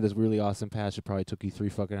destroy this really awesome patch. It probably took you 3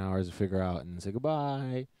 fucking hours to figure out and say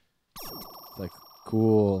goodbye. It's like,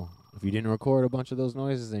 cool. If you didn't record a bunch of those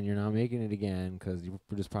noises, then you're not making it again because you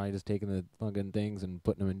were just probably just taking the fucking things and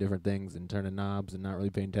putting them in different things and turning knobs and not really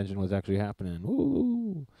paying attention to what's actually happening.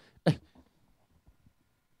 Woo!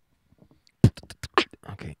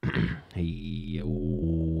 Okay. Hey,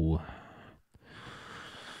 yo.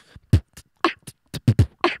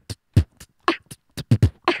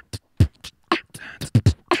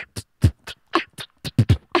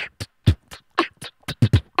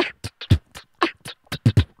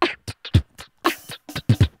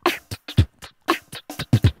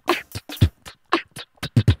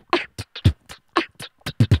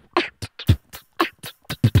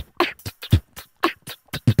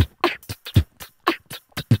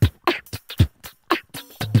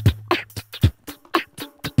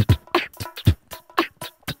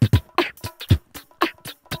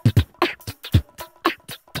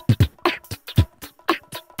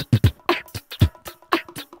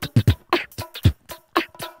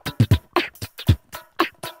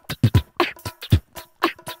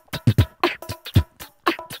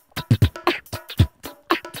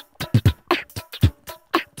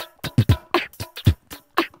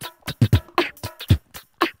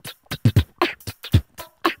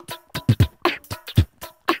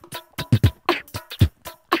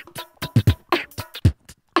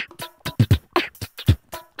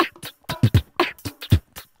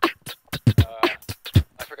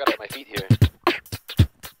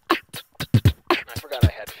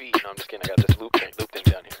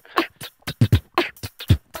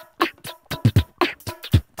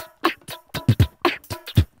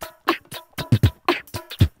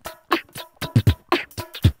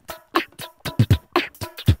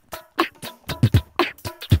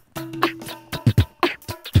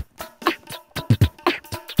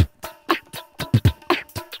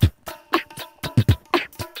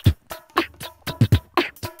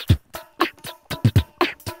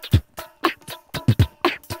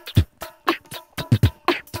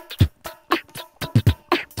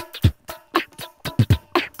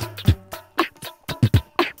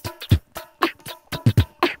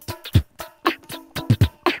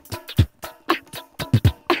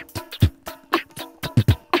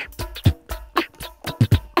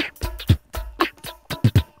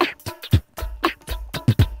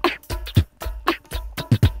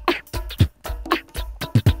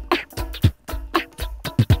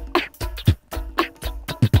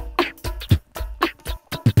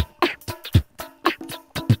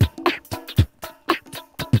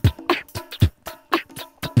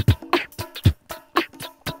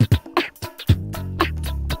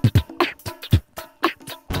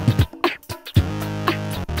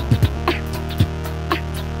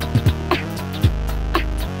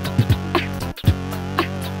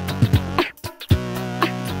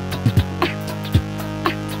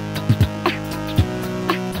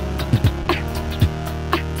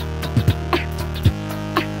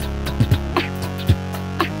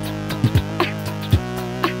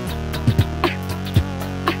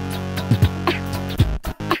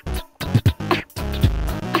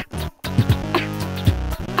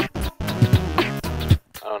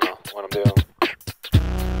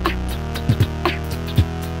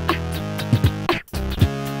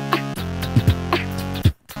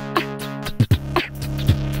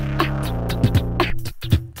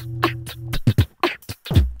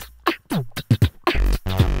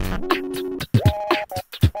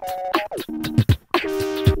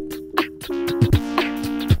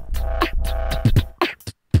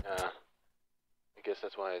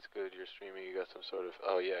 that's why it's good. You're streaming. You got some sort of.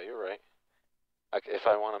 Oh yeah, you're right. If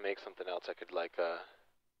I want to make something else, I could like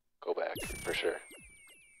go back for sure.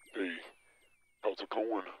 Hey, how's it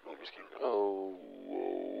going? No, I'm just kidding. Oh.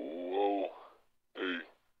 Whoa, whoa. Hey.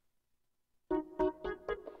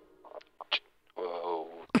 Whoa.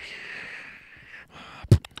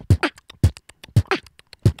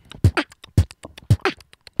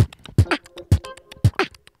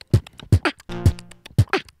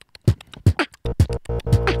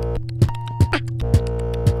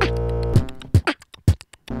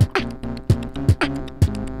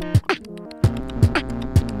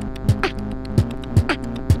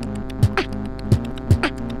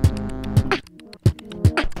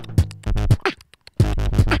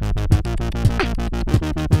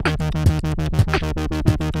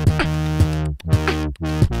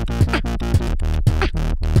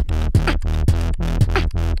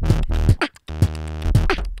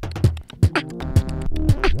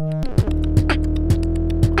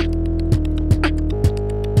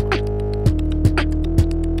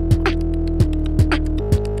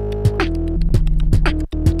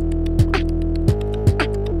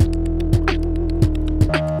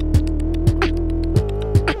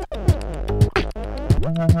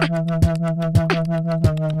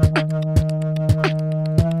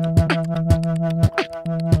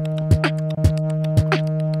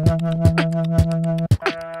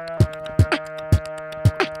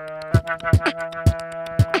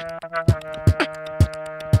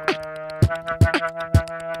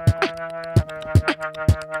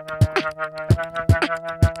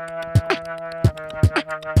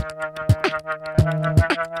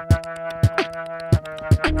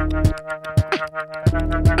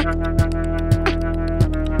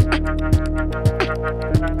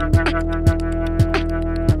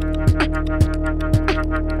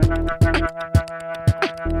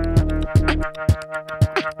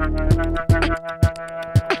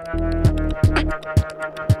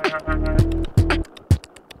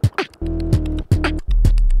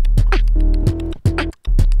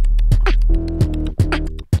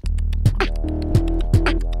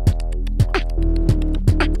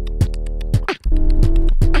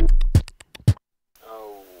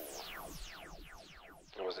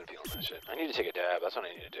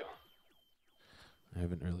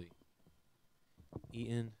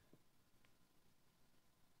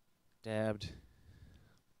 Dabbed.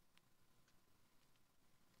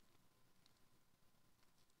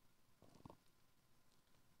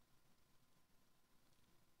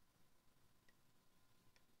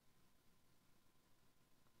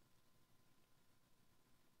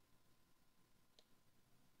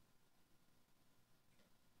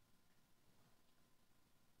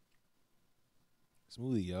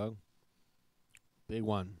 Smoothie, yo. Big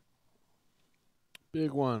one.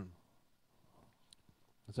 Big one.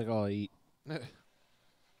 That's like all I eat.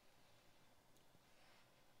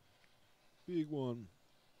 Big one.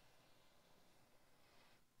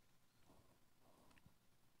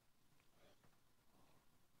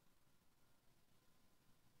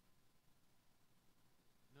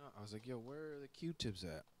 No, I was like, yo, where are the Q-tips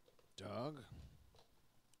at, dog?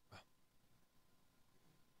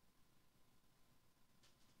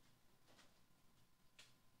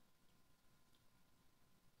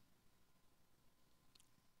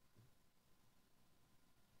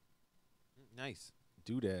 Nice.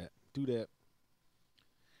 Do that. Do that.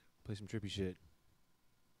 Play some trippy shit.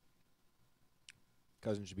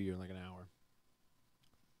 Cousin should be here in like an hour.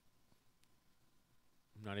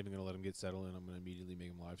 I'm not even going to let him get settled in. I'm going to immediately make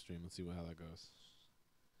him live stream. Let's see how that goes.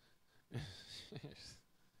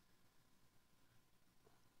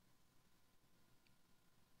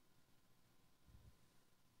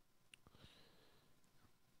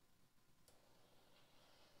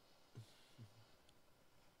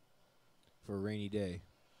 For a rainy day.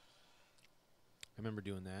 I remember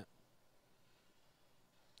doing that.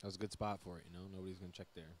 That was a good spot for it, you know? Nobody's going to check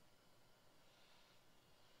there.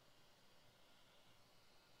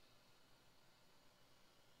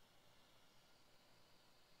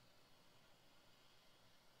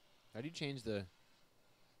 How do you change the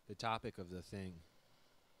topic of the thing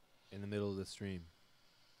in the middle of the stream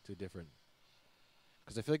to different?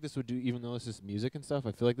 Because I feel like this would do, even though this is music and stuff,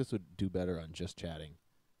 I feel like this would do better on just chatting.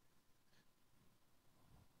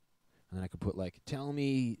 And then I could put like, tell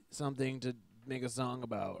me something to make a song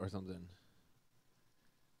about or something.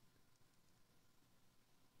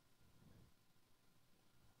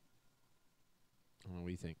 I don't know, what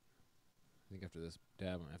do you think? I think after this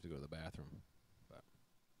dab, I'm going to have to go to the bathroom.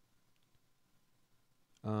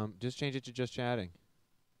 But just change it to just chatting.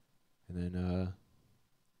 And then,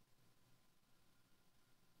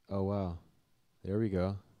 oh, wow. There we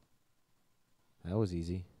go. That was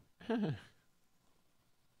easy.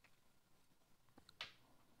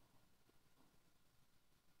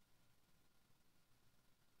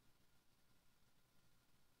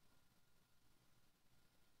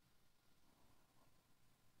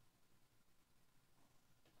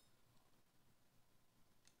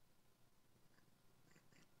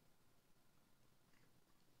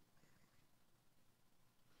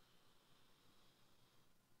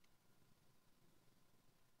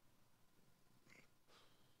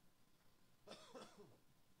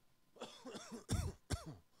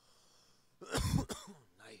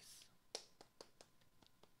 Nice.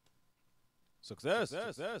 Success.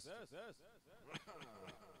 Okay.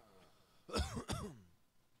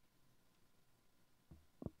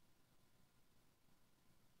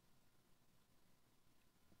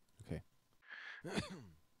 I'm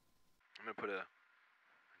gonna put a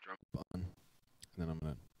drum on, and then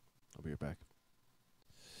I'll be right back.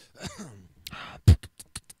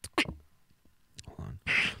 Hold on.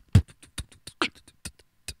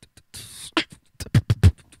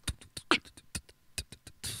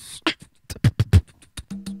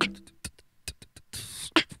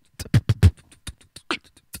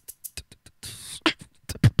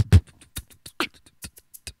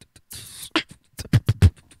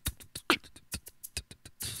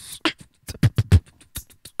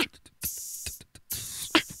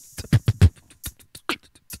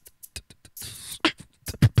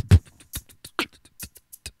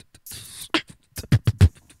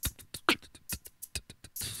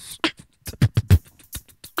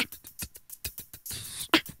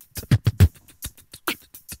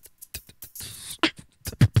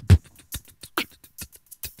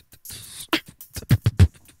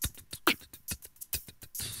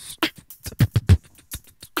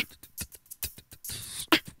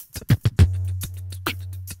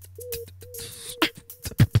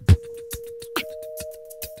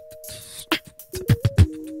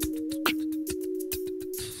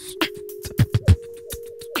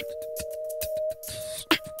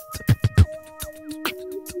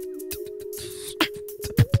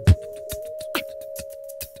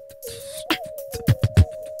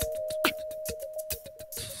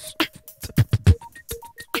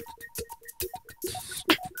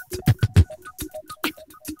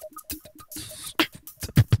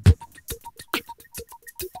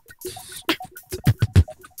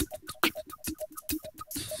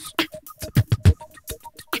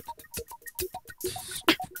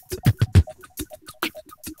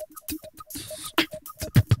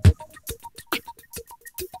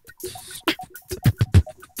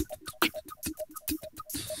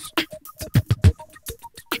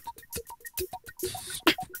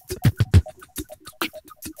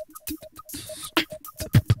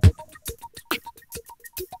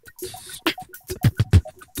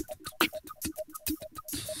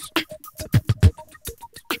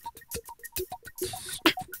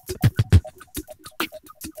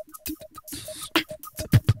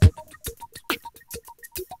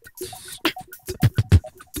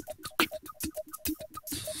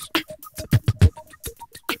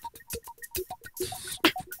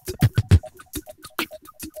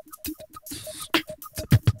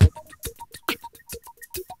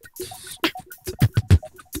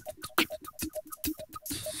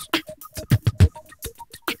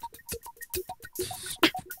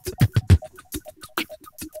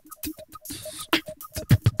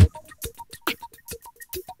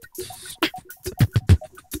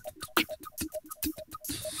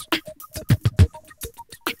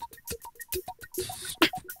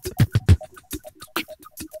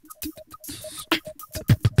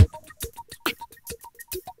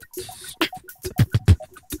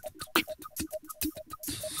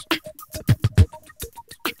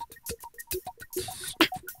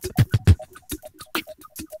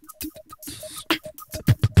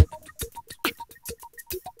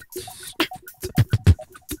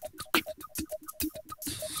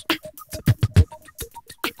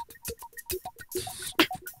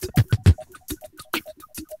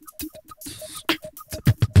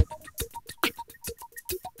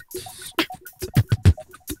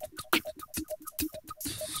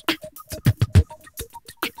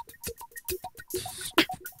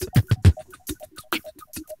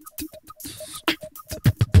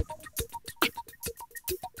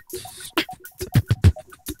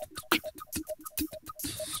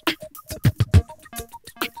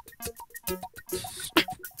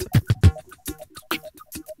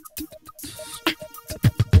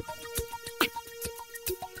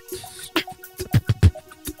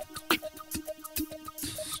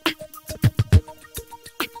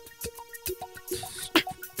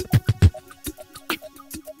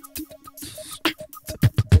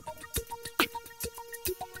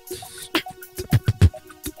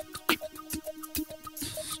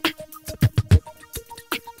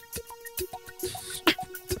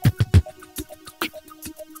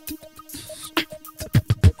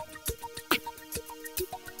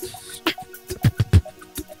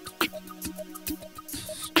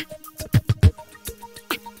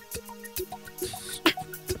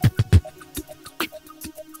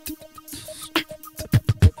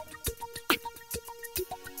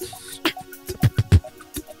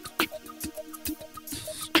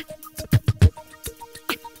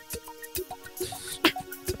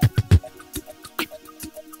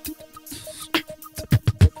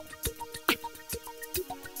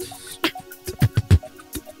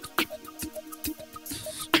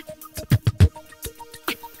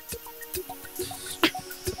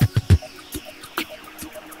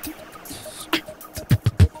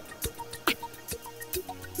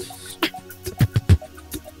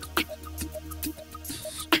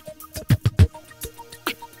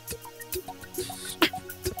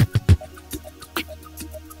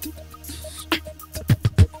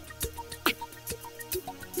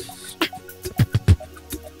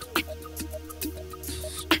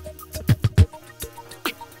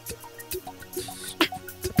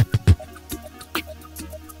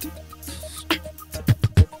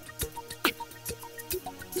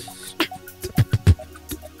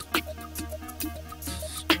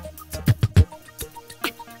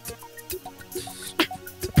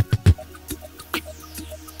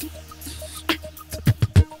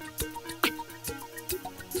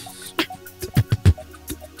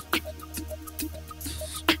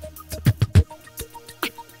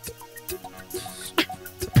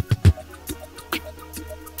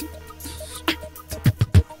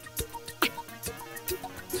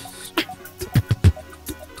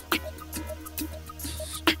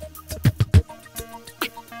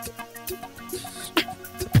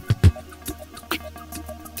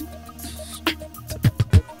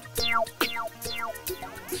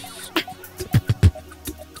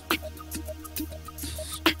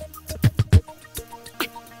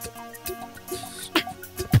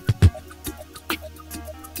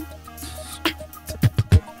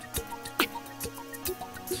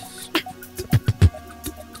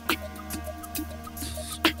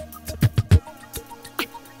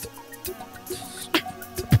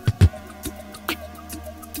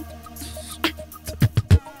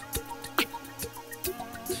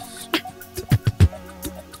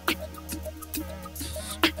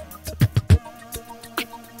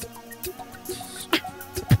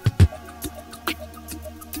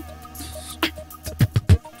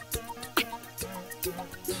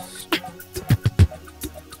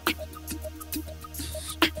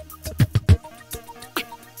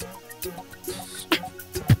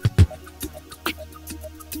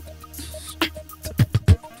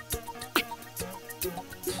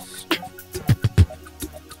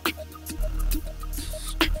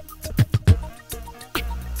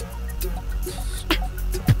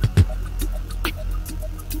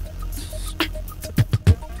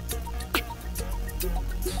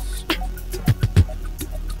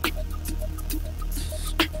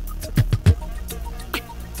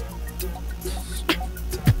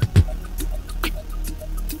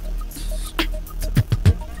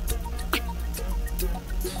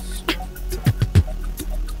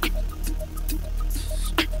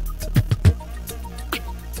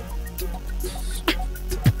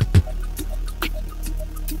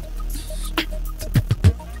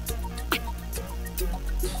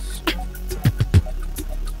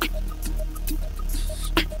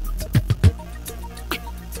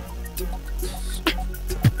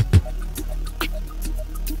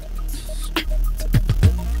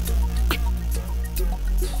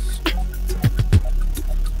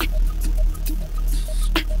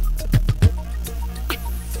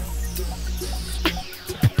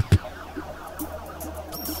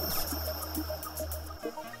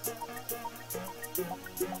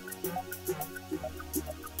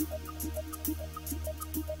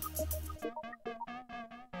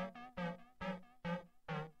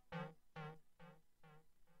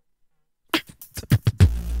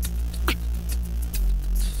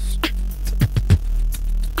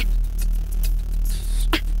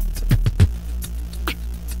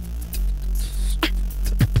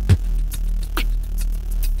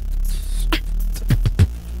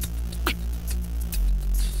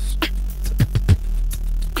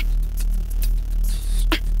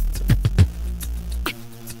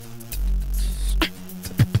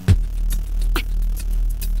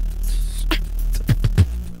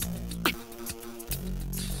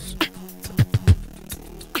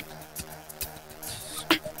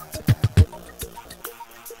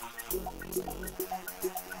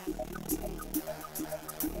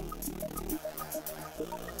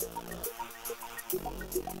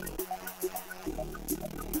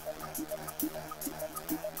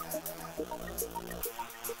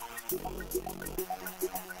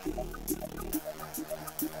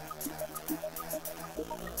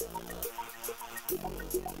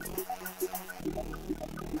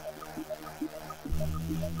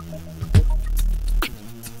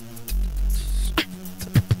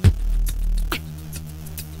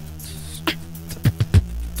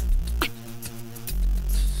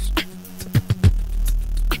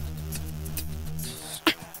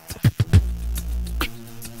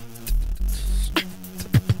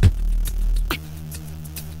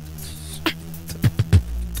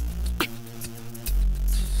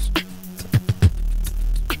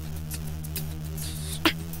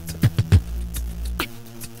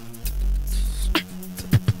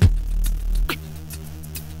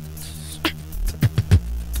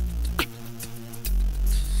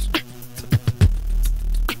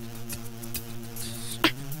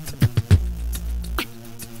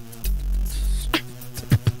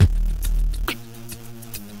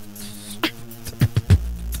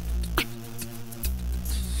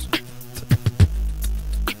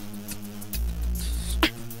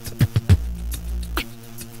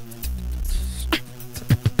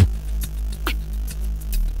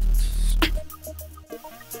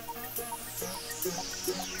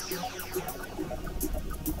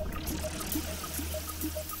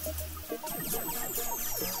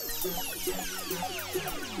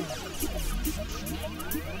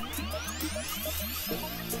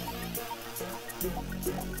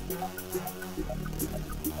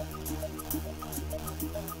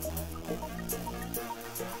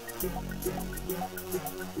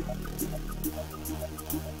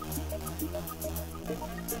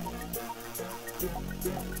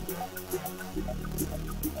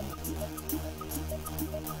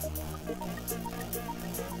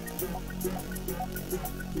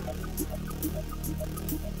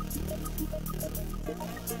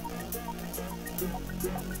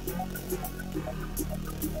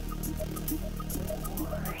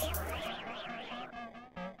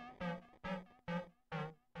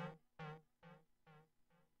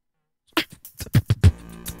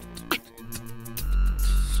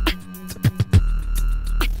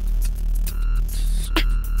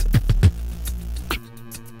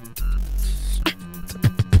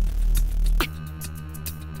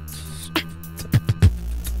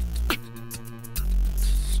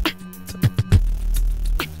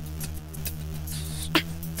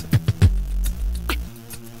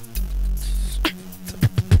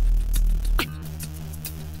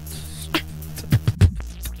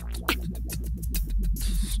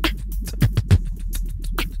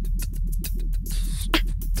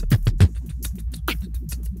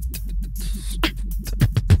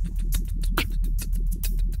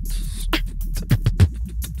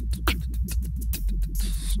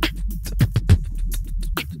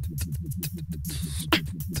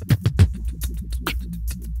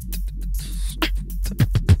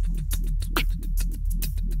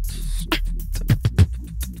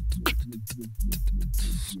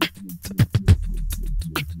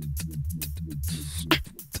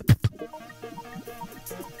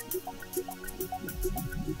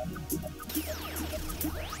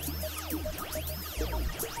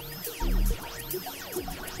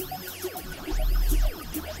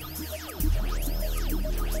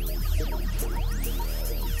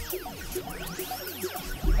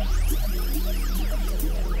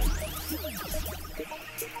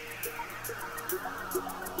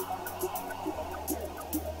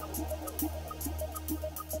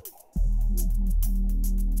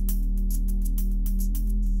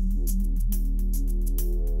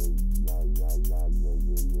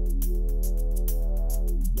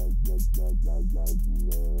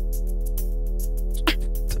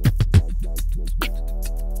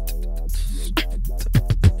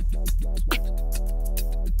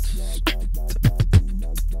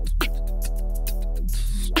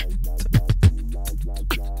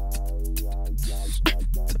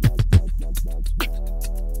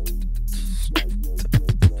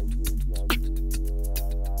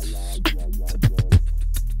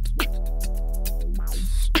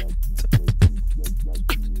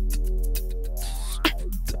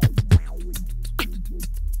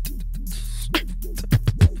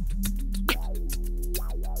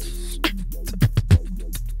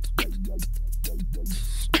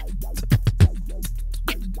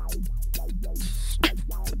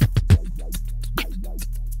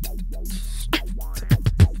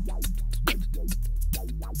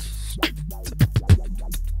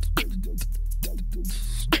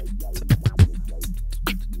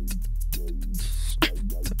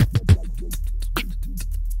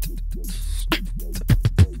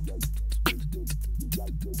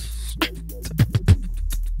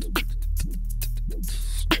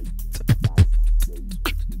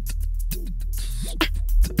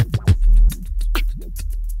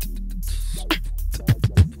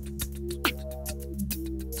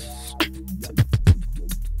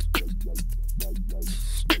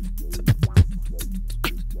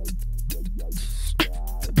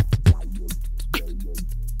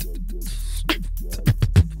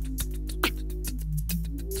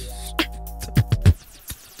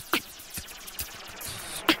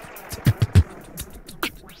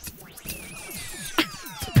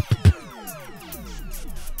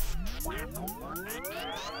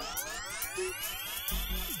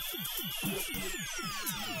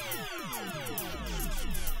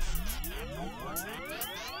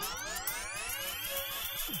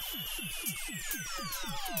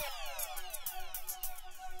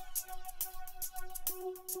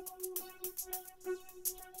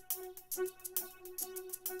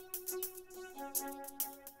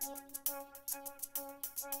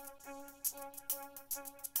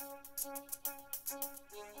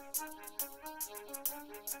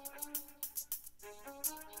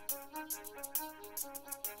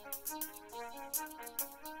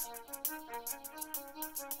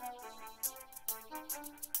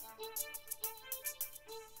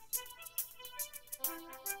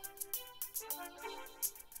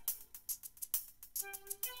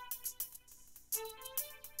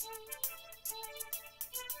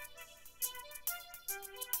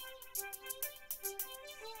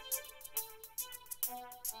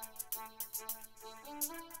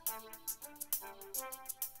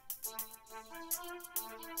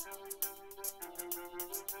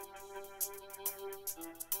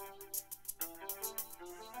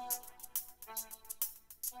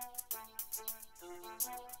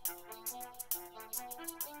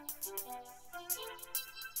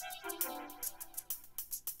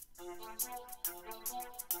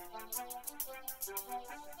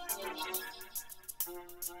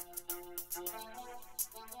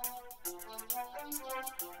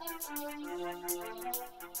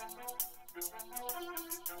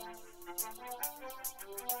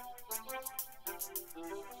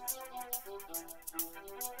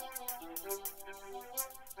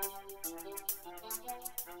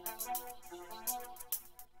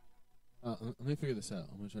 Let me figure this out.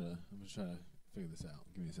 I'm gonna try to figure this out.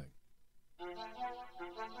 Give me a sec.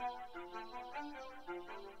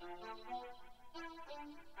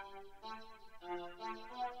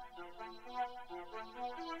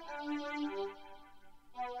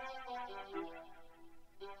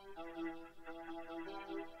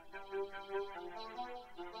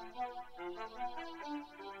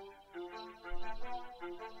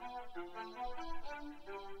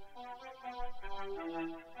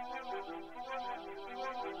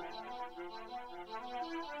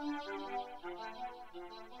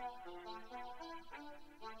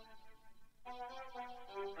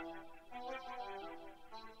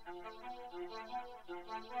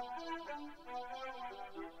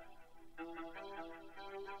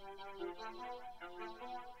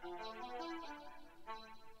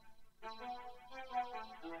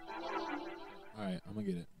 All right, I'm gonna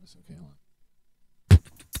get it. That's okay. Hold on.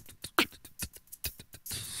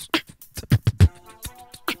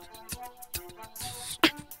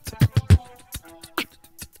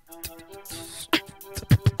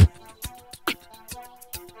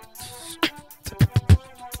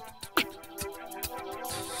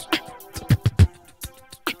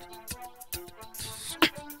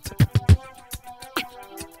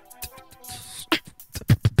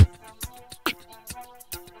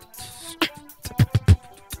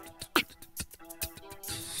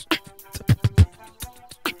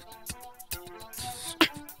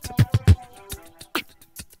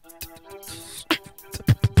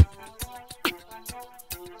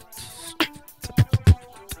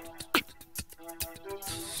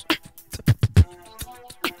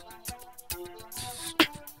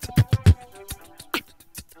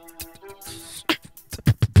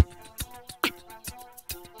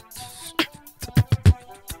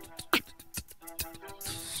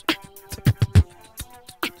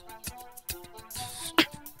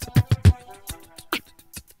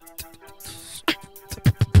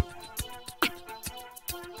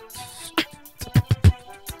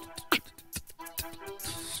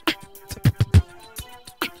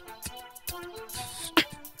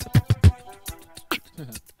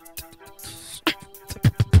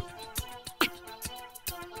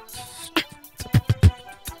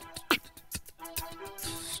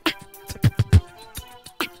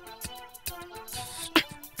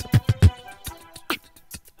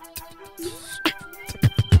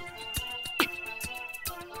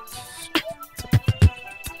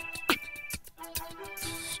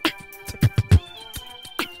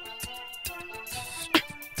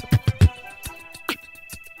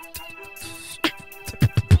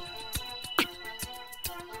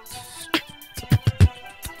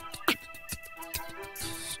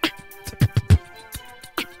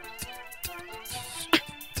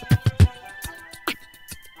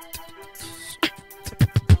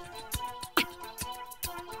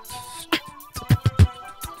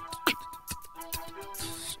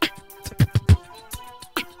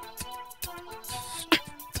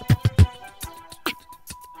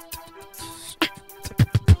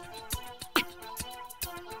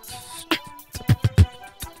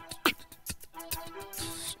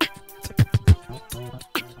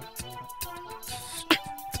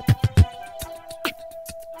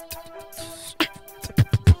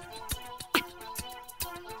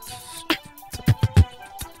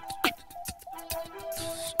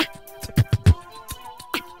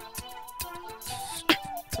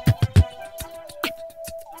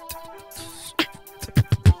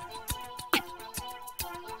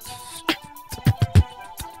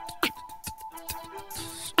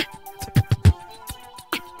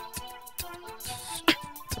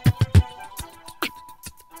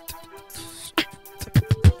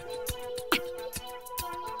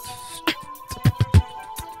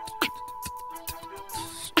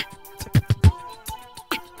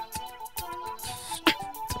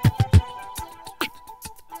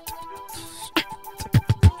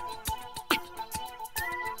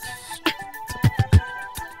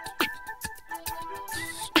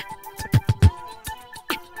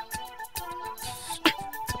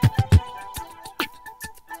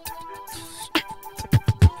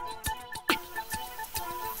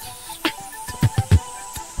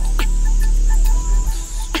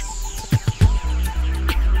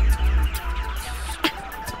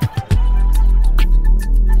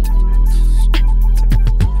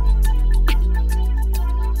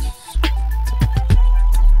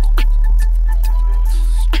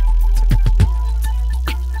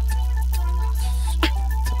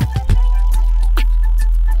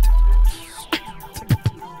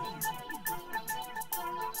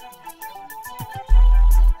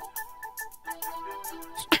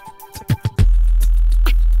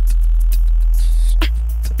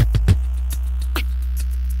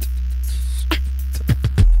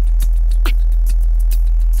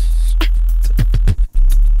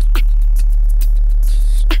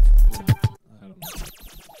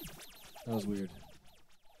 That was weird.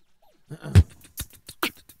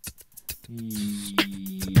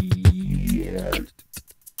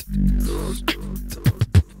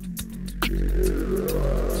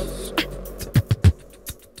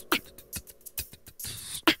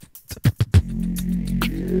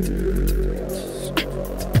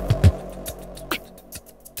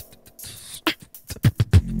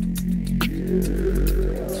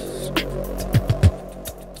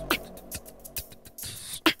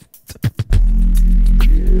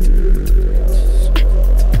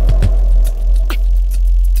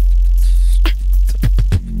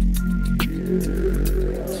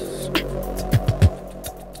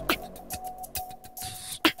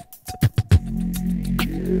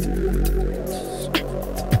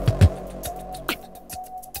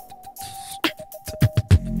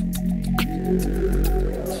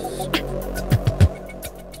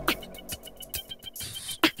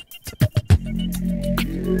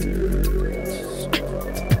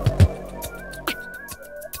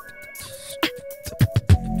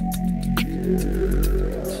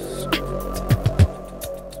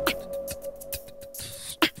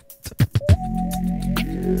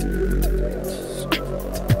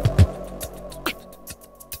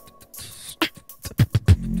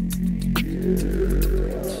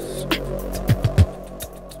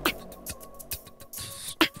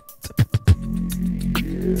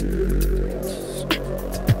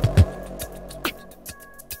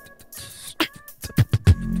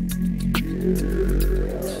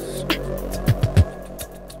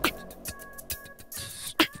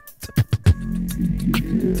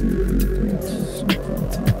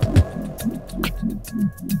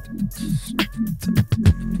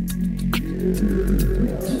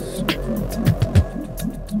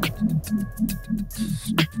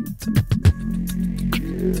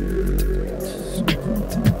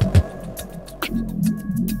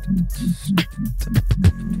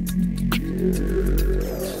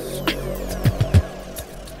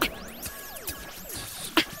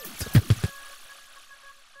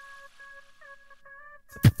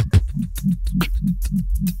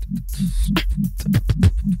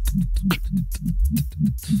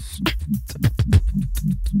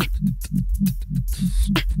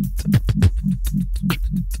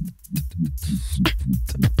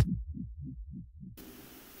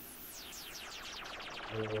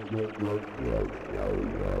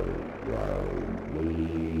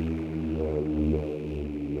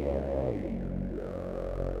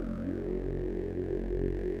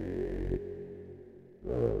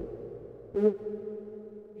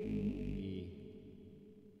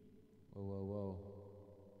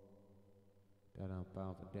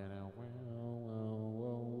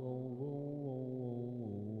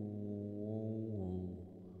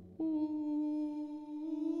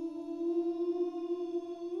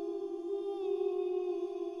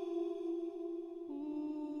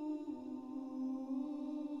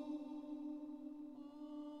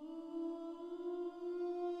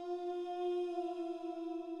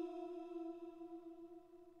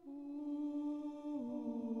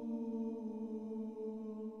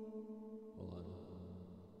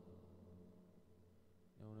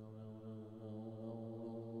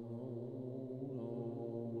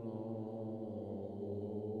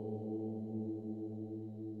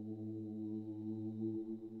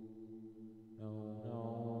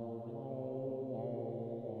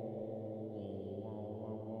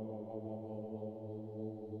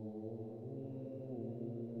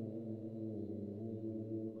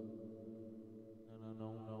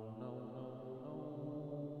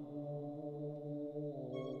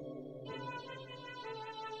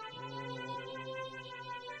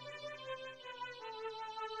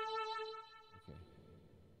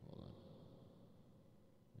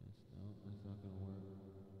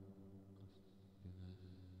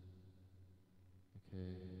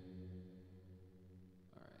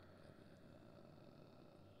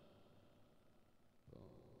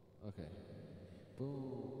 Okay. Boom.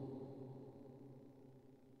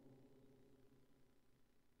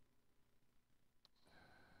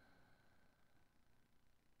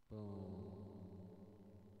 Boom.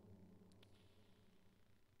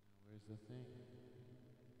 Where's the thing?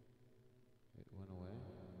 It went away?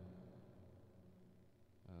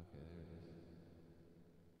 Okay, there it is.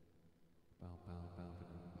 Bow, bow, bow,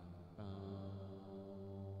 bow, bow, bow.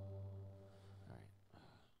 Alright.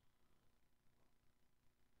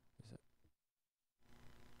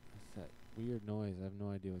 It's that weird noise. I have no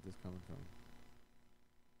idea what this is coming from.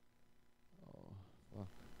 Oh, fuck.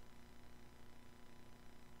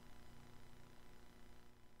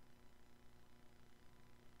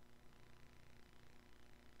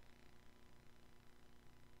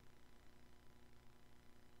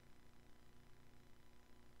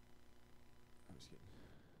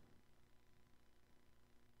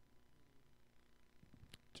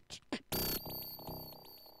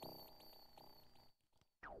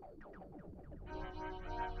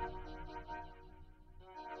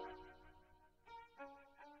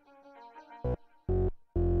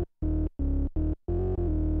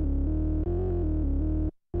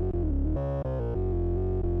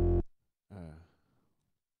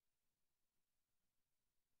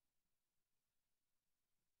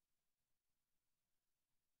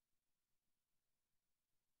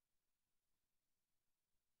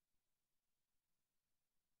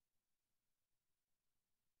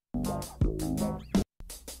 I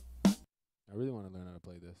really want to learn how to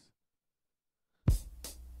play this.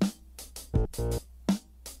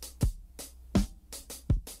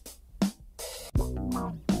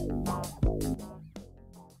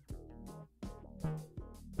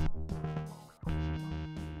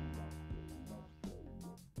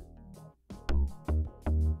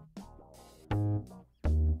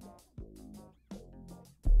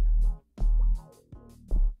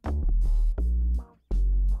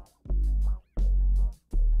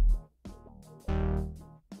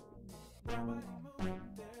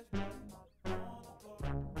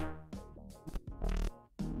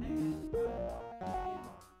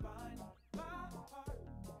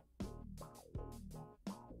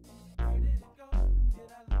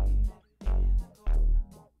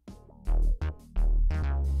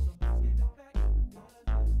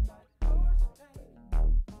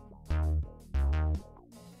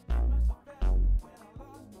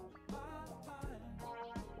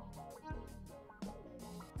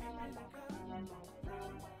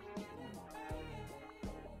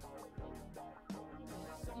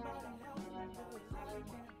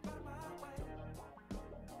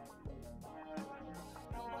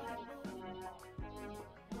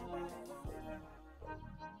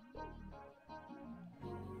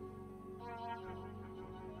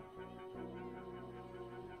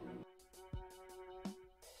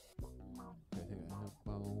 I think I have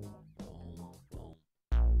boom, boom, boom.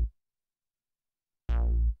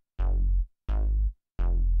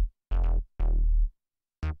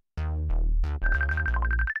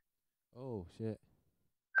 Oh shit.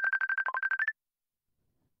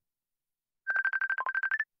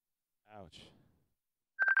 Ouch.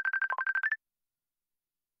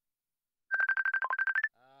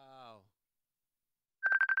 Ow.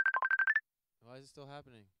 Why is it still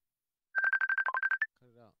happening? Cut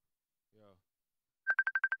it out. Yo.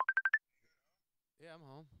 Yeah, I'm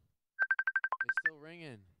home. It's still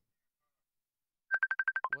ringing.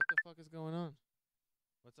 What the fuck is going on?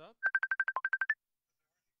 What's up?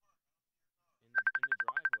 In the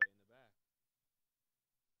driveway in the back.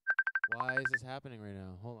 Why is this happening right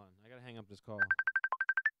now? Hold on. I gotta hang up this call.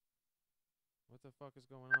 What the fuck is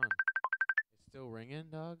going on? It's still ringing,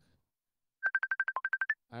 dog?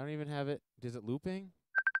 I don't even have it. Is it looping?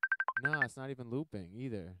 Nah, it's not even looping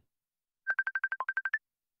either.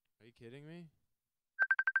 Are you kidding me?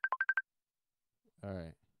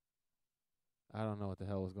 Alright. I don't know what the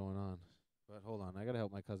hell was going on. But hold on. I gotta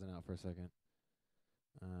help my cousin out for a second.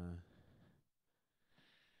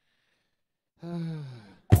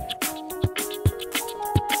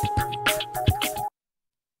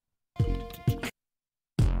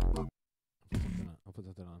 I'll put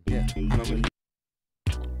something on. Yeah. Alright.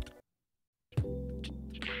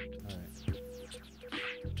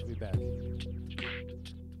 I'll be back.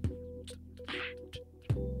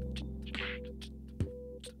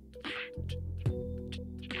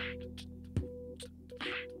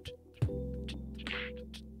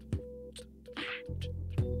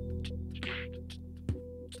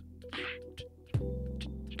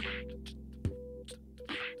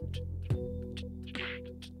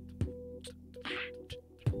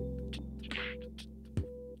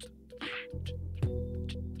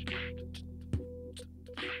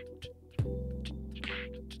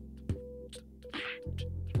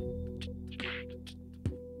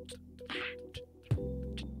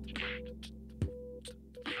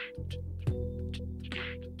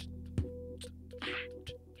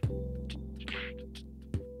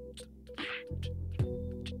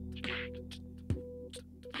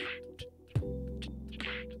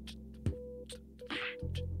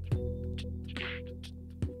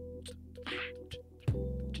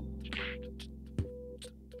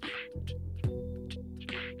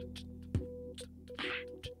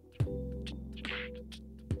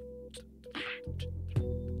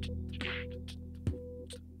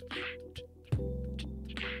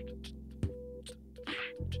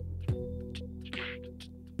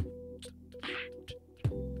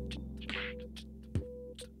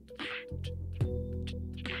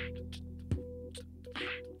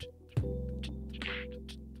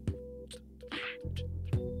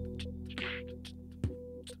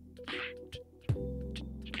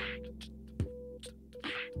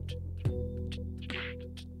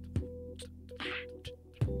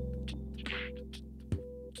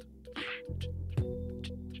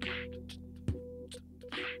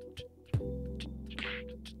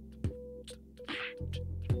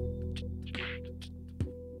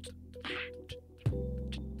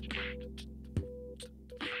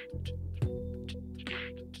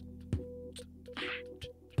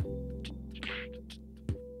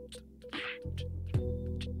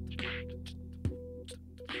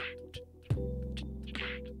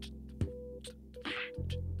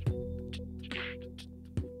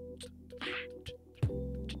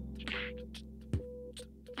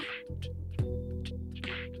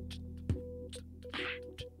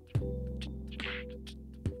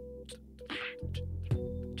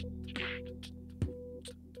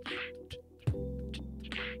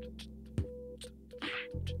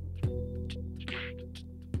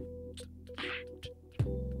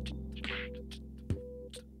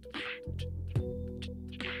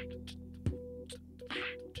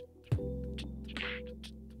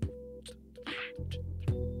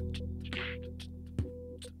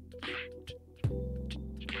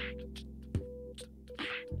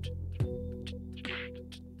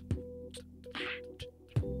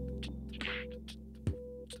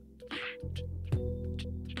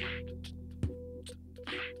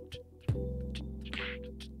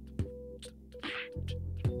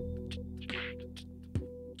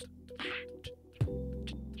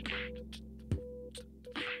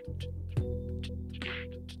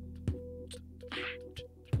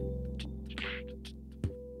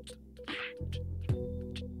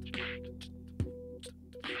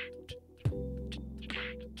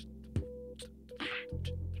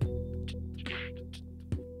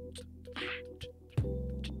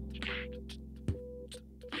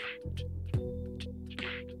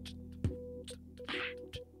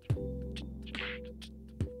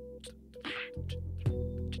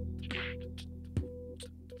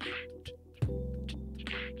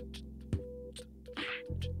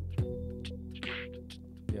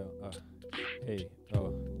 Hey,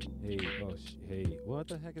 oh, hey, oh, hey, what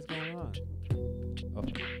the heck is going on? Oh,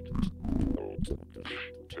 Oh, hey,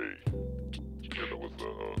 yeah, that was the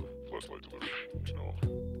flashlight delivery. You know,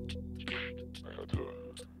 I had to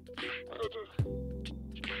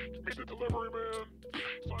meet the delivery man,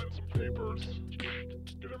 sign some papers,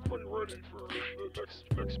 get everybody ready for the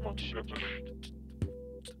next month's shipment.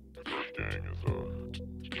 The Earth Gang is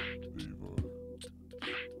they've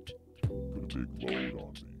put a big load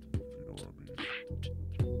on me, if you know what I mean.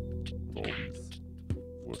 With all these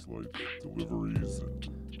flashlight deliveries and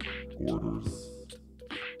orders,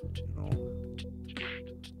 you know.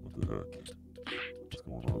 What the heck? What's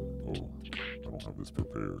going on? Oh, I don't have this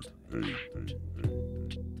prepared. Hey. The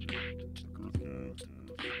Earth Gang,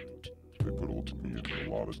 they put me in a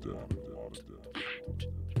lot of debt.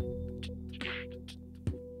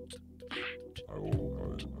 I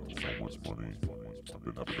owe so much money. I've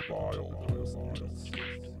been having to buy all this units,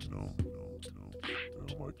 you know.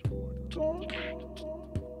 And I'm like, God, is that you?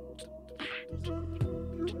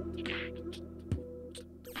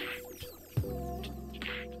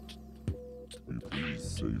 Will you please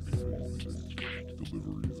save me from all these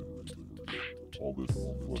deliveries and all this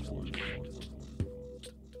fleshlight nonsense?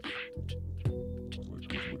 I'm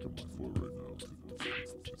like, who's licking my foot right now?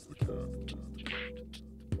 It's the cat.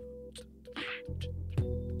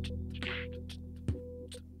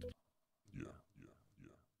 Yeah.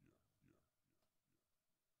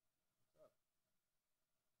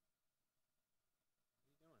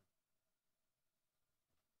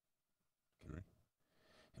 Okay.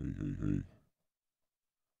 Hey.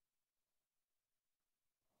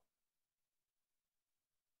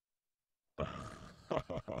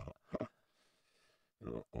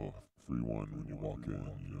 Yeah, oh, free one when you walk in,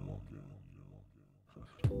 you know.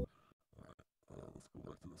 Alright, let's go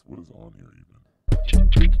back to this. What is on here even?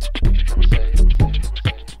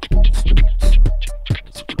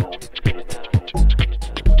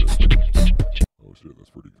 Oh shit, that's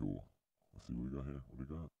pretty cool. Let's see what we got here. What we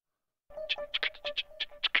got?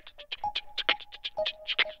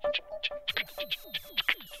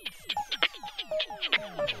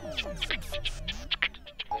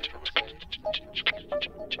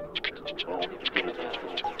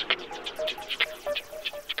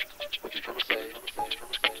 What you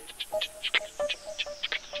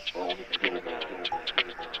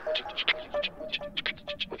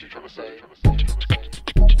trying to say?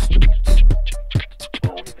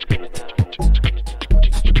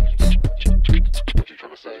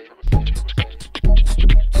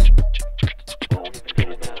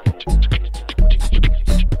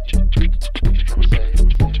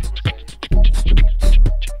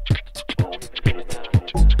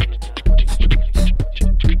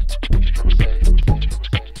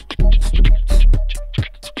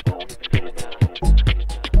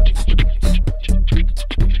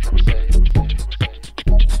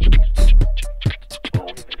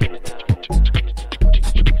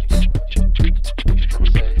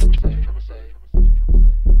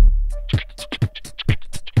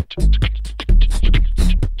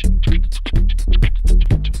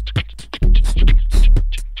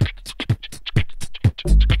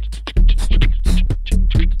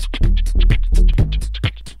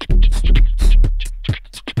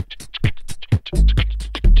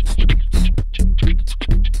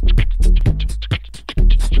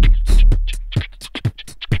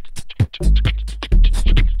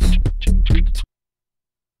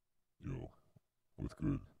 What's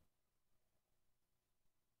good?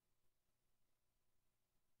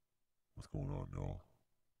 What's going on, y'all?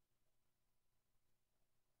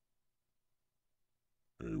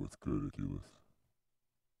 Hey, what's good, Achilles?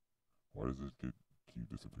 Why does it keep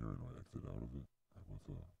disappearing when I exit out of it? What's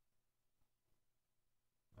up?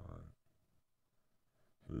 Alright.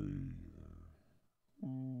 Hey there.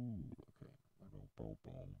 Ooh, okay. Boom.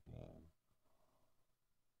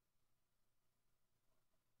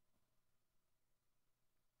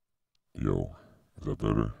 Yo, is that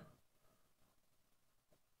better?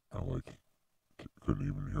 I couldn't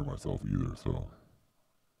even hear myself either, so.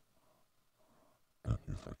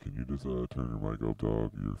 He's like, can you just turn your mic up,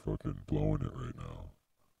 dog? You're fucking blowing it right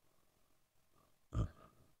now.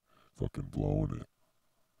 Fucking blowing it.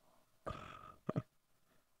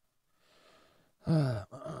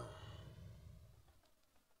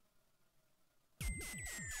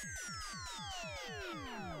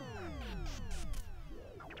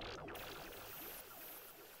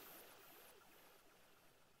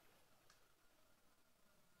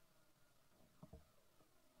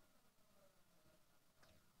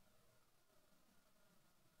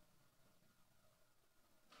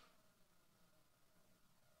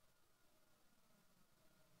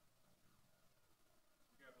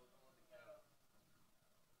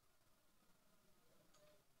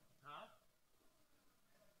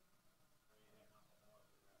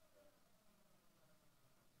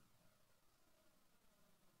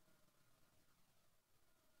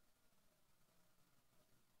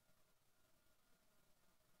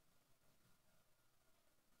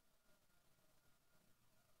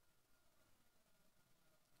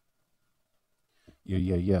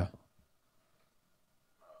 Yeah.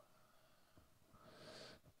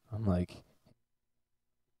 I'm like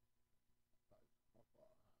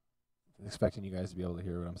expecting you guys to be able to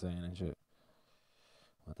hear what I'm saying and shit.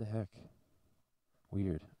 What the heck?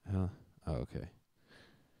 Weird. Oh, okay.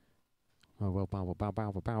 Oh, well, bow, bow,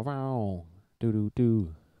 bow, bow, bow, bow.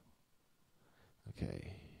 Do.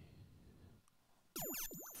 Okay.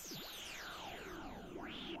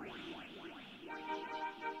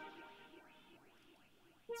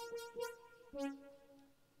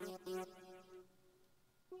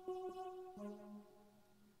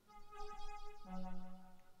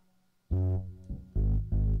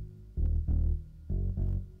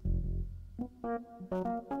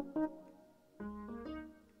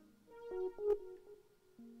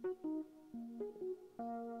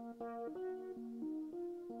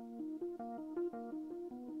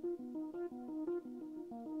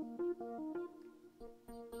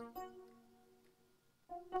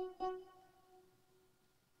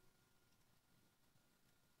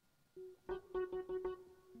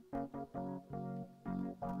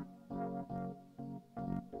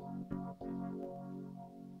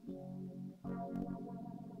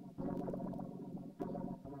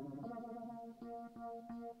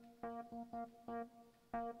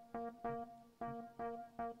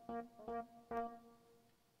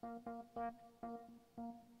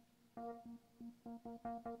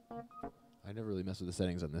 I never really messed with the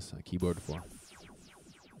settings on this keyboard before.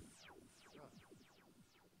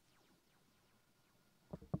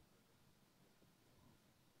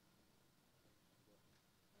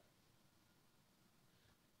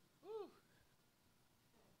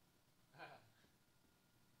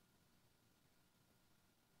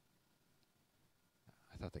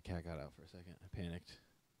 I thought the cat got out for a second. I panicked.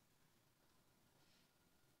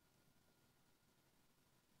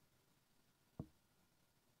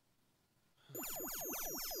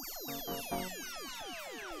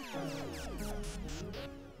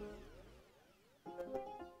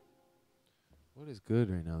 What is good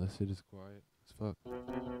right now? This shit is quiet as fuck.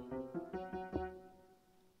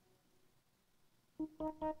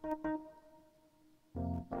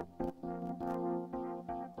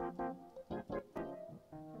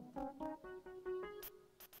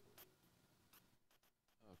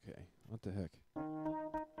 Okay, what the heck?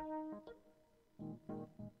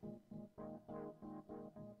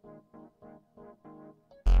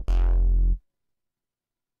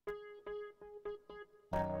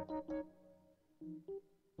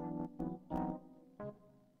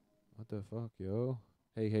 What the fuck, yo?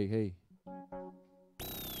 Hey.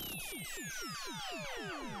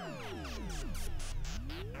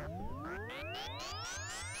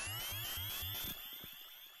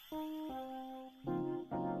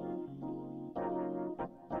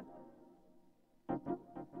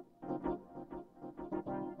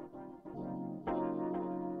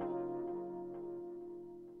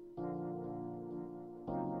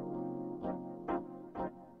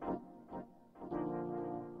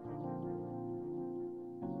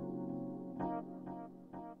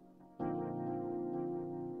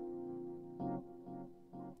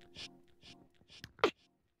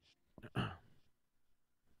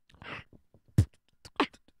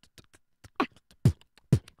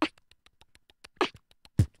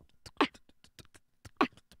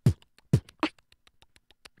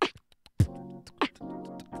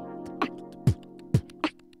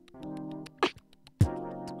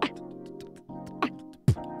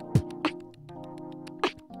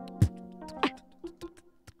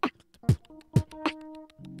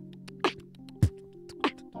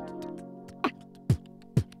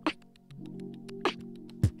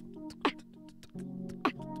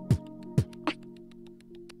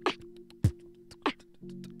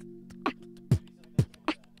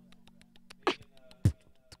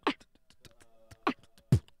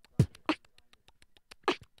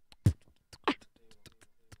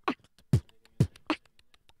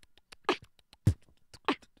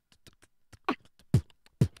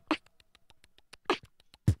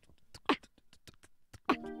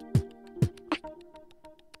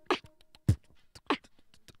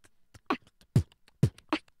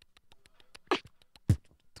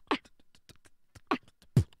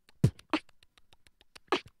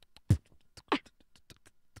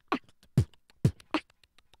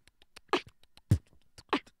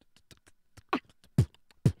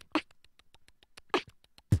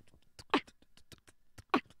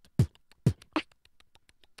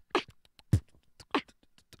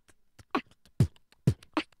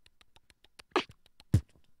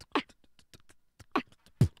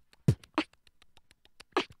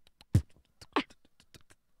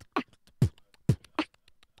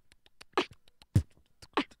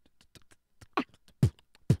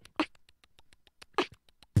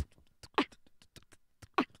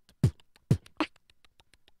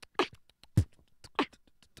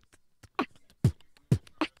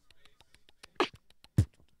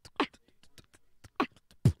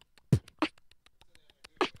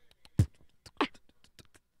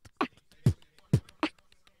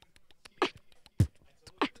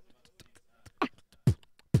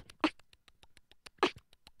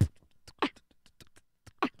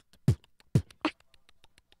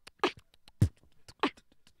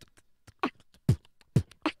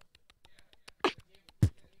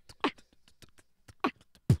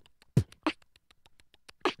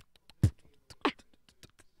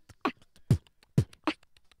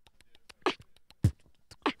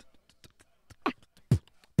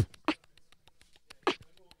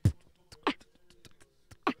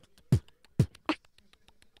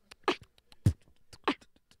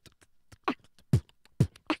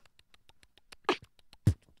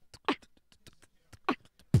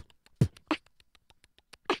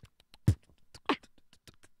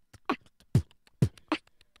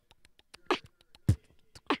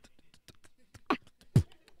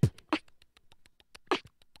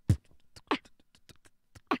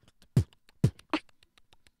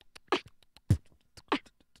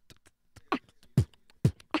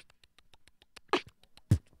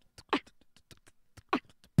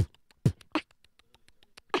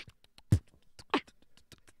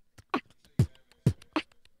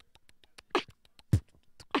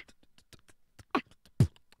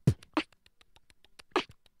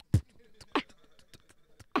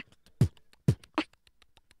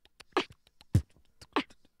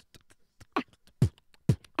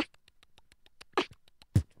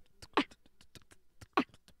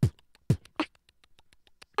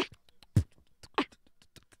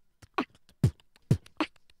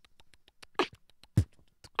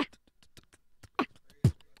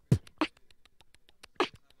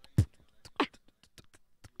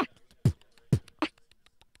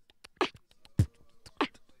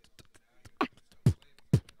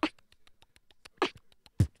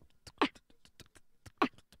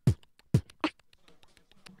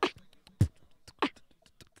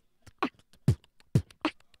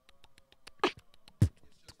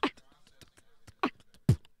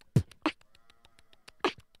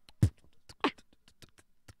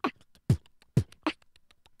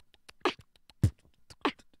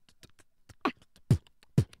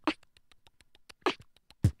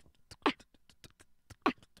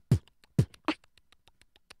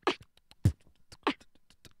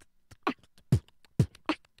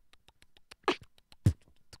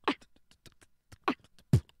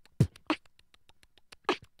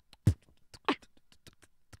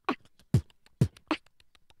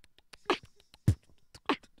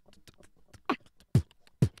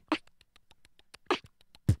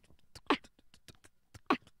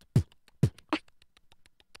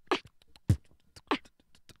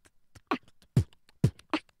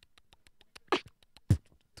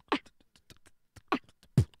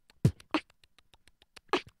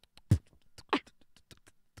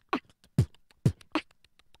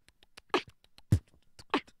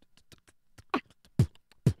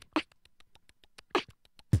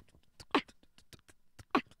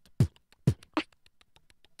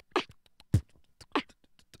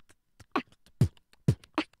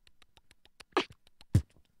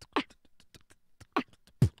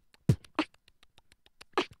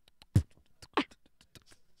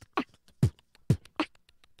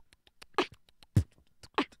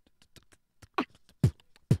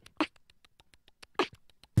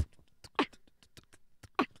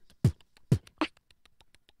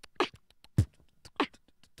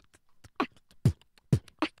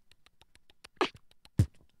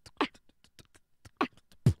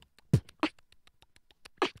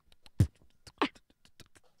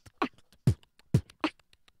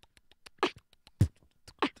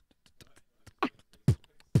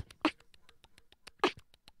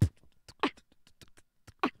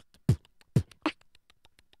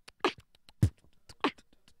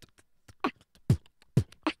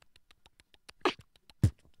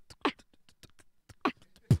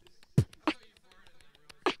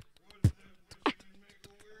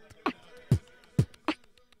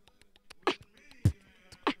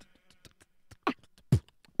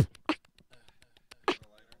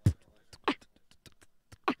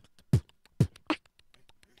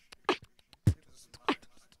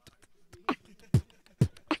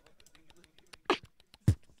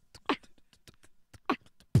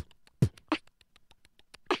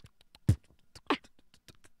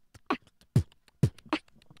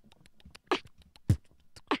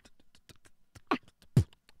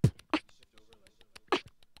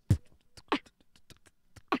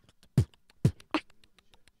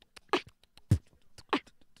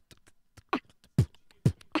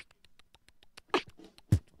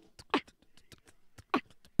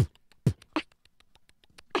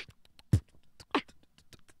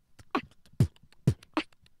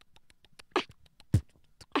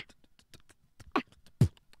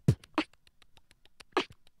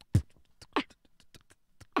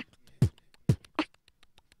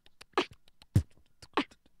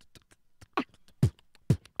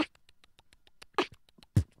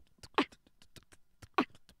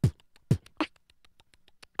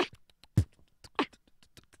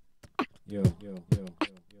 Yo.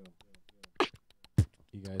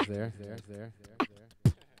 You guys there? There.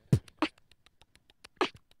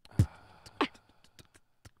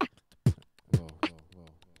 Whoa.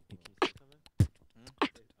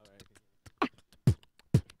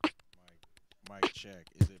 Mic check.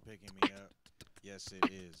 Is it picking me up? Yes, it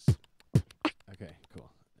is. Okay, cool.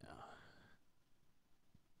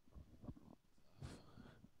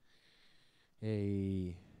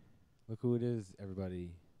 Hey, look who it is,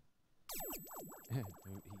 everybody.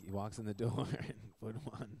 He walks in the door and put him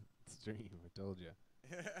on stream. I told you.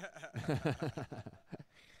 I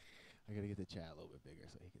gotta get the chat a little bit bigger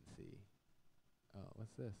so he can see. Oh,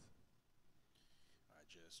 what's this? I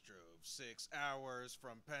just drove 6 hours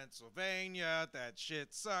from Pennsylvania. That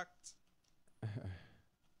shit sucked. Can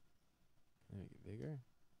I make it bigger?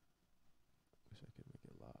 Wish I could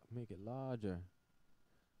make it larger.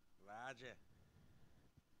 Elijah.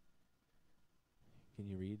 Can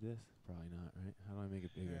you read this? Probably not, right? How do I make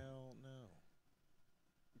it bigger? Hell no.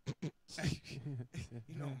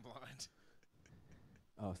 You know I'm blind.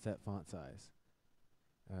 Oh, set font size.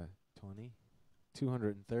 20?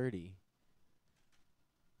 230.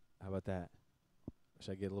 How about that?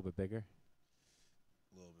 Should I get a little bit bigger?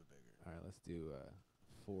 A little bit bigger. All right, let's do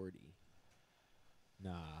 40.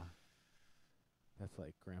 Nah. That's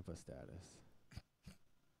like grandpa status.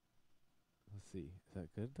 Let's see. Is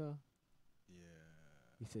that good, though? Yeah.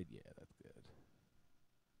 He said, yeah, that's good.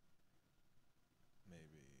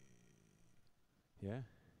 Maybe. Yeah?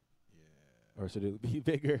 Yeah. Or should it be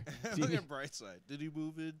bigger? Look at Brightside. Did he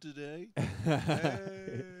move in today?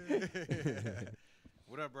 Hey.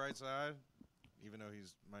 What up, Brightside? Even though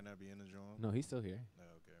he's might not be in the joint. No, he's still here. No,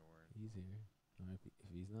 okay, word. He's here. If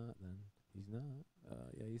he's not, then he's not.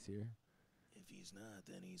 Yeah, he's here. If he's not,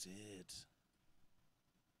 then he's it.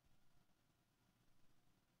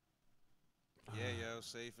 Yeah, yo,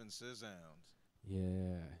 safe and sound.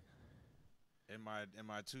 Yeah. In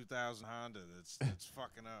my 2000 Honda, that's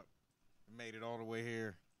fucking up. Made it all the way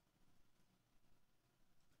here.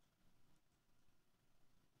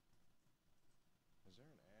 Is there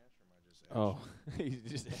an ash or am I just ashing? Oh, he's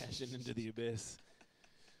just ashing into the abyss.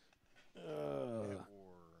 Or no.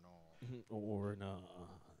 Or no.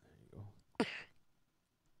 There you go.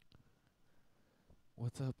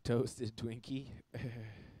 What's up, Toasted Twinkie?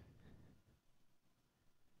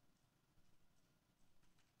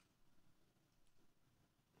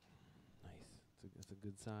 That's a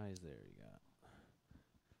good size there you got.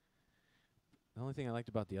 The only thing I liked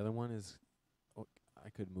about the other one is I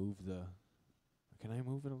could move the... Can I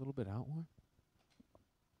move it a little bit out more?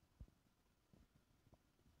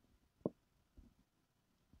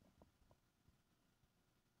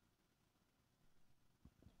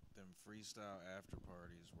 Them freestyle after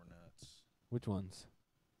parties were nuts. Which ones?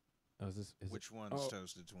 Oh, is Which one's Oh.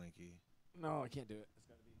 Toasted Twinkie? No, I can't do it. It's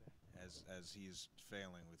gotta be there. As he's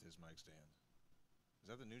failing with his mic stand. Is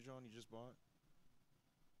that the new John you just bought?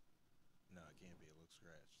 No, it can't be. It looks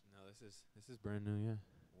scratched. No, this is brand new, yeah.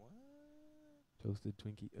 What? Toasted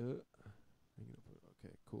Twinkie. I'm gonna put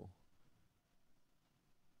okay, cool.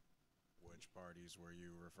 Which parties were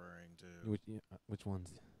you referring to? Which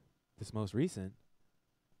ones? This most recent.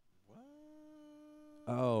 What?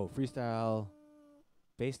 Oh, freestyle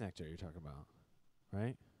bass nectar you're talking about,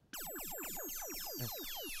 right?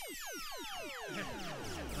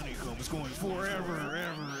 Honeycomb is going forever,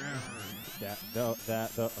 ever.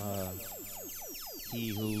 He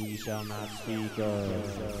who we shall not speak of.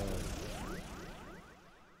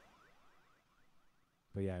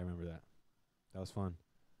 But yeah, I remember that. That was fun.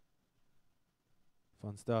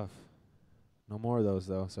 Fun stuff. No more of those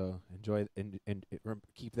though. So enjoy and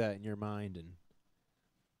keep that in your mind and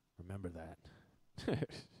remember that.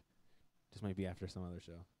 Just might be after some other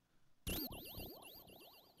show.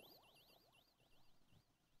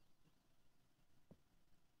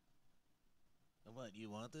 What, you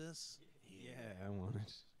want this? Here. Yeah, I want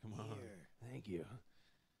it. Come on. Here. Thank you.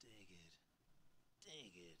 Dig it.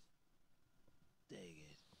 Dig it. Dig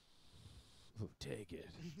it. Ooh, take it.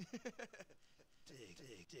 Dig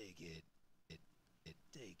it. Dig it.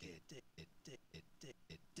 Dig it. Dig it. Dig it.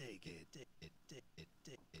 Dig it. Dig it. Dig it. Dig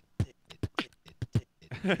it. Dig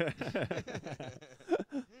it.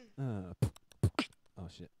 Oh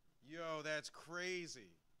shit. Yo, that's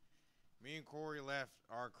crazy. Me and Corey left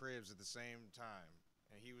our cribs at the same time,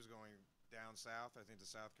 and he was going down south, I think to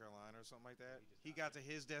South Carolina or something like that. He got to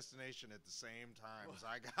his destination at the same time as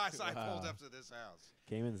I got. So I pulled up to this house.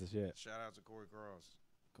 Cayman's the shit. Shout out to Corey Cross.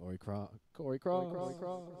 Corey Cross. Corey Cross. That's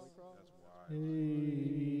wild.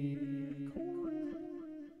 Hey.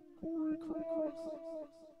 Corey Cross.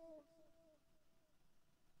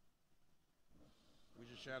 We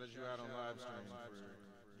just shouted you out on live stream for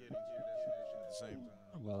getting to your destination at the same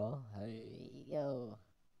time. Well, hey, yo.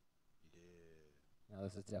 Yeah. Now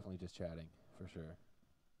this is definitely just chatting, for sure.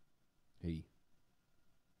 Hey.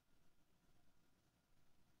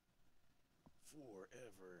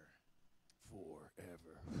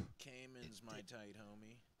 Forever. Cayman's my tight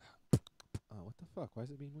homie. Oh, what the fuck? Why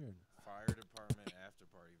is it being weird? Fire department after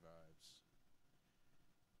party vibes.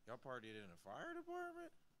 Y'all partied in a fire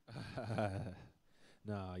department?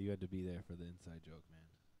 Nah, you had to be there for the inside joke, man.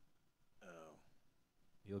 Oh.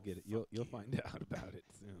 You'll get it. You'll find out about it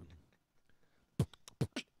soon.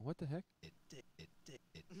 What the heck?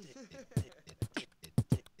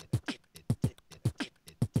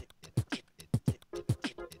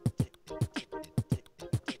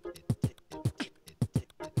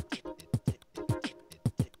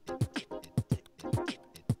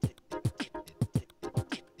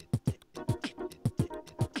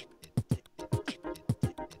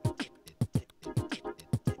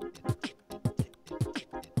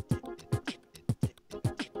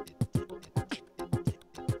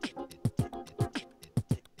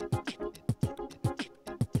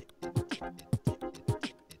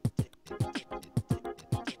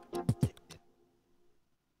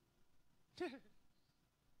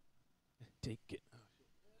 Take it.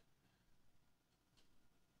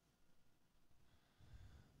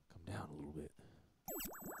 Come down a little bit.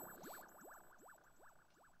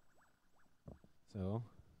 So,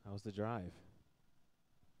 how was the drive? It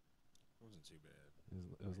wasn't too bad.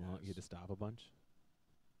 It was long. You had to stop a bunch.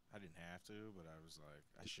 I didn't have to, but I was like,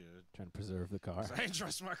 I should. Trying to preserve the car. 'Cause I didn't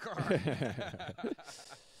trust my car.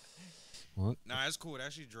 What? Nah, it's cool. It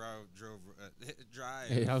actually drove. It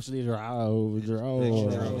actually drove. It actually drove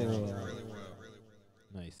really well.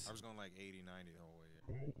 Nice. I was going like 80, 90 the whole way.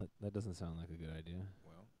 That doesn't sound like a good idea.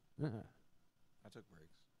 Well, I took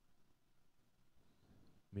breaks.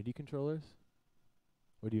 MIDI controllers?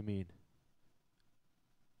 What do you mean?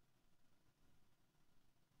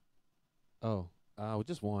 Oh,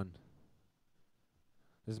 just one.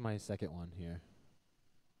 This is my second one here.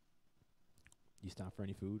 You stop for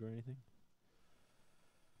any food or anything?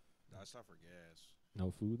 I stopped for gas.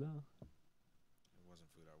 No food though? It wasn't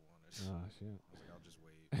food I wanted. Oh shit. I was like, I'll just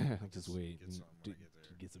wait. I'll just wait. Get and something when I get there.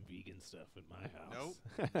 Get some vegan stuff in my house. Nope.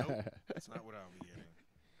 That's not what I'll be getting.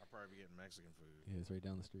 I'll probably be getting Mexican food. Yeah, it's right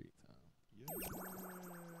down the street. So. Yeah.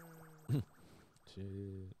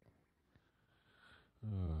 Shit.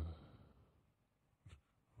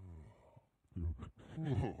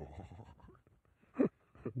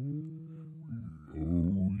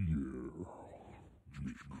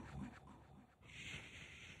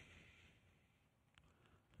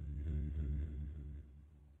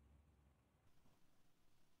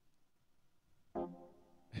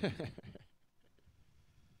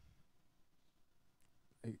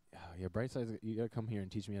 Yeah, Bright Side's, you gotta come here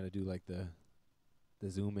and teach me how to do like the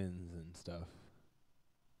zoom ins and stuff.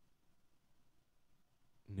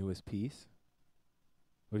 Newest piece?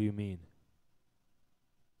 What do you mean?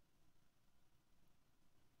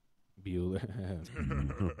 Bueller.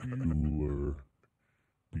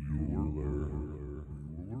 Bueller.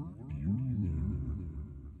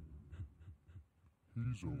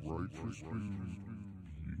 He's a righteous dude.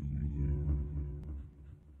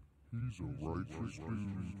 He's a righteous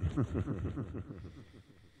dude.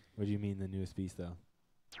 What do you mean the newest piece though?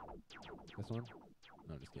 This one?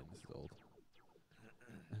 No, just kidding. This is old.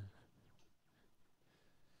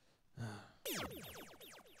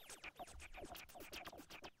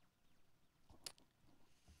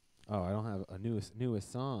 Oh, I don't have a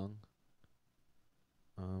newest song.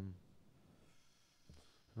 I don't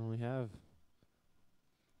really have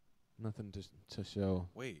nothing to show.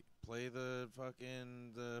 Wait, play the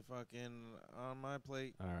fucking on my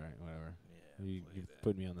plate. All right, whatever. Yeah, You play that.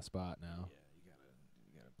 put me on the spot now. Yeah,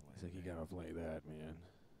 you gotta play. It's like you that. gotta play that, man.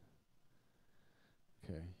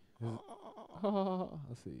 Okay.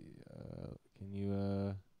 Let's see. Can you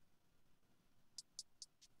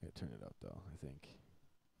gotta turn it up though, I think.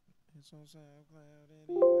 It's on SoundCloud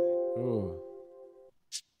anyway. Oh.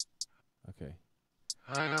 Okay.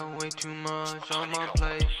 I got way too much on my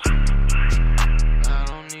plate. I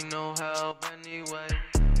don't need no help anyway.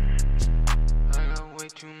 I got way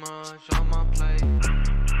too much on my plate.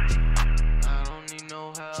 I don't need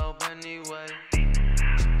no help anyway.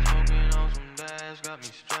 Smoking on some bags got me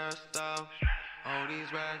stressed out. All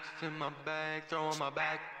these racks in my bag, throwing my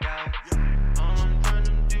back out. All I'm trying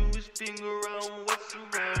to do is figure out what's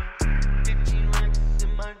around. 15 racks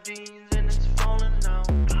in my jeans and it's falling out.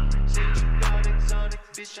 Say you got exotic,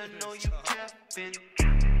 bitch, I know you capping.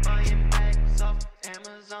 Buying bags off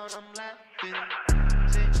Amazon, I'm laughing.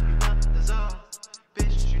 Say you got the czar,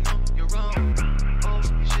 bitch,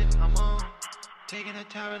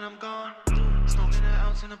 tower and I'm gone. Smoking an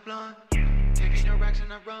ounce in a blunt. Taking your racks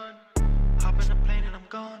and I run. Hop in the plane and I'm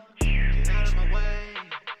gone. Get out of my way.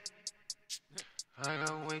 I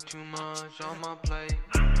got way too much on my plate.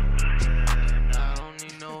 I don't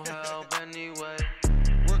need no help anyway.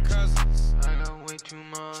 We're cousins. I got way too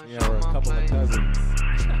much Yeah, we're on a my couple of plate. cousins.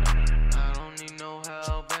 I don't need no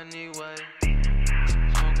help anyway.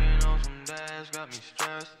 Smoking on some dash got me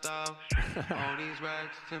stressed out. All these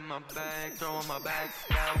racks in my bag, throwing my back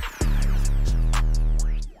out.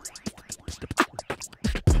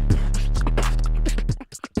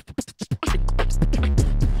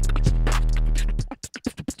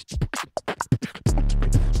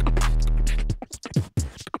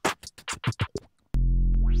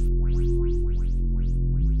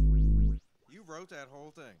 You wrote that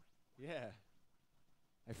whole thing. Yeah.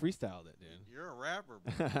 I freestyled it, dude. You're a rapper,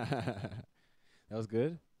 bro. That was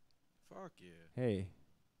good. Fuck yeah. Hey,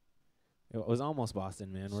 it was almost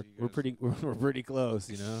Boston, man. So We're you we're guys- pretty we're pretty close,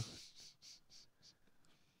 you know.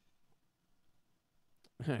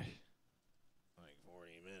 Like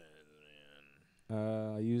 40 minutes, man.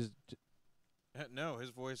 I used No, his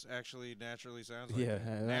voice actually naturally sounds like Yeah,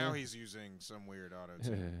 that. Now he's using some weird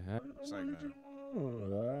auto-tune. It's like,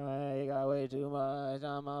 no. I got way too much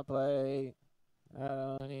on my plate. I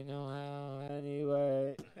don't need no help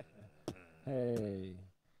anyway. Hey,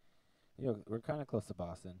 we're kind of close to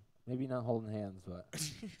Boston. Maybe not holding hands, but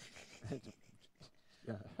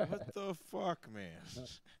yeah. What the fuck, man?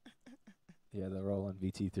 Yeah, the Roland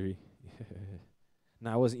VT3.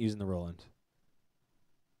 No, I wasn't using the Roland.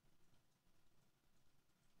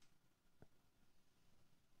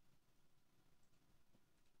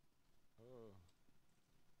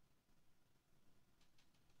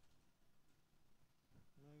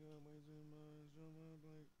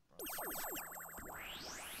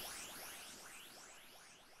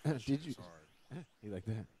 Did you? Sorry. You like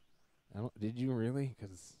that? Did you really?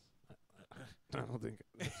 Because I don't think.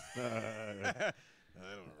 I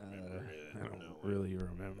don't remember it. I don't really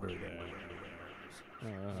remember that.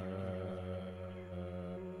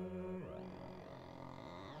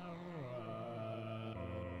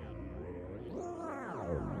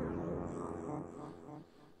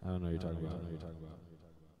 I don't know what you're talking about.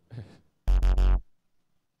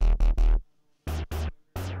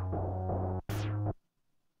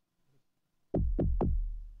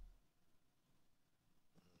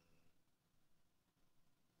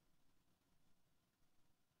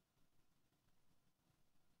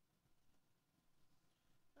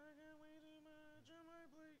 I got way too much on my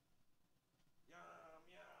plate. Yum,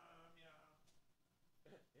 yum, yum.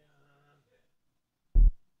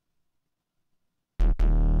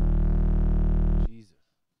 Jesus.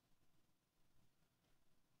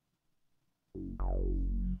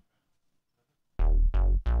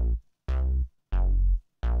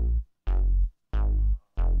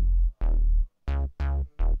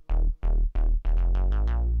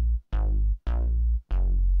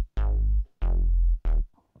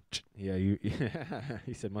 Yeah, you.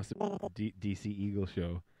 He said must have been DC Eagle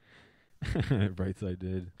show. Brightside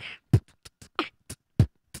did.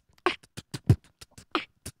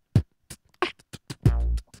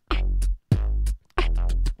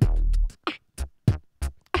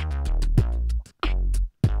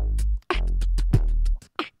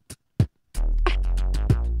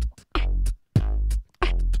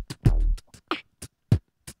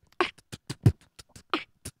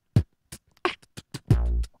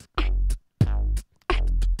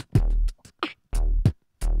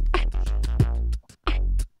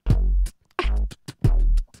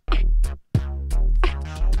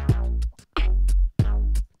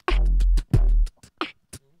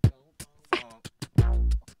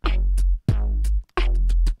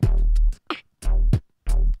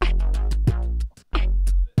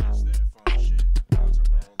 It's that funk shit. About to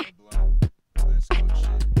roll a blunt. Let's go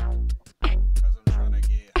shit. Cause I'm tryna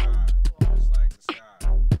get high. Just like the sky.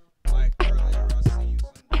 Like earlier, I seen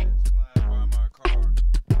some jets flying by my car.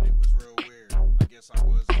 And it was real weird. I guess I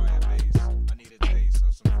was by a base. I need a taste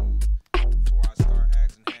of some food before I start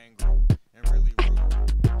acting hangry and really rude.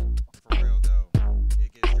 For real though,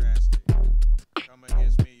 it gets drastic. Come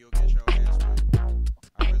against me, you'll get your ass whipped.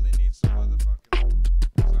 I really need some motherfucking food.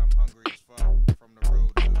 Cause I'm hungry as fuck from the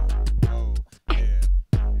road, dude. Oh, yeah.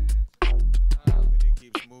 But it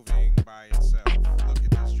keeps moving by itself. Look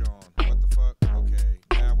at this John. What the fuck? Okay,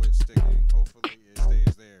 now it's sticking. Hopefully it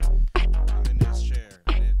stays there. I'm in this chair,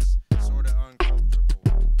 and it's sorta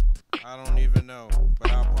uncomfortable. I don't even know,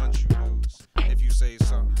 but I'll punch you dudes. If you say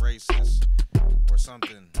something racist or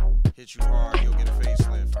something, hit you hard, you'll get a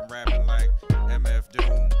facelift. I'm rapping like MF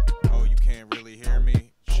Doom. Oh, you can't really hear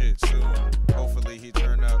me? Shit, soon. Hopefully he turns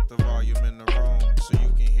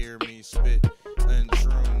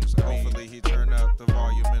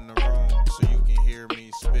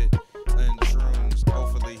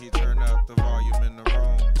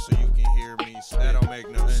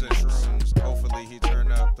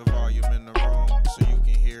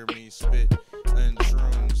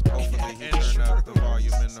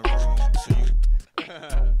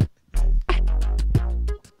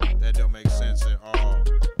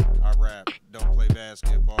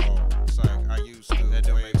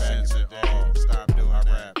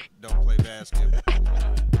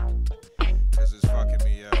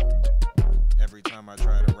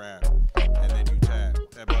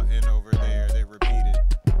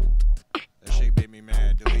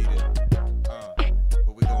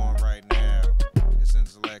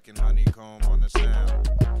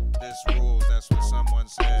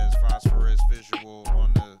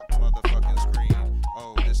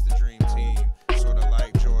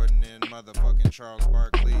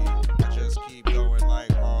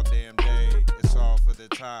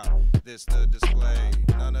top. This the display.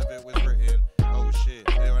 None of it was written. Oh shit,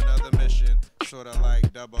 there another mission. Sorta like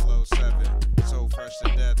 007. So fresh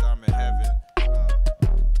to death, I'm in heaven.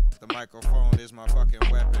 The microphone is my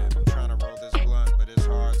fucking weapon. I'm trying to roll this blunt, but it's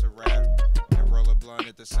hard to rap and roll a blunt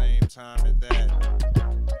at the same time at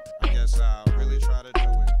that. I guess I'll really try to do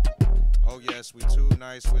it. Oh yes, we too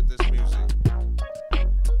nice with this music.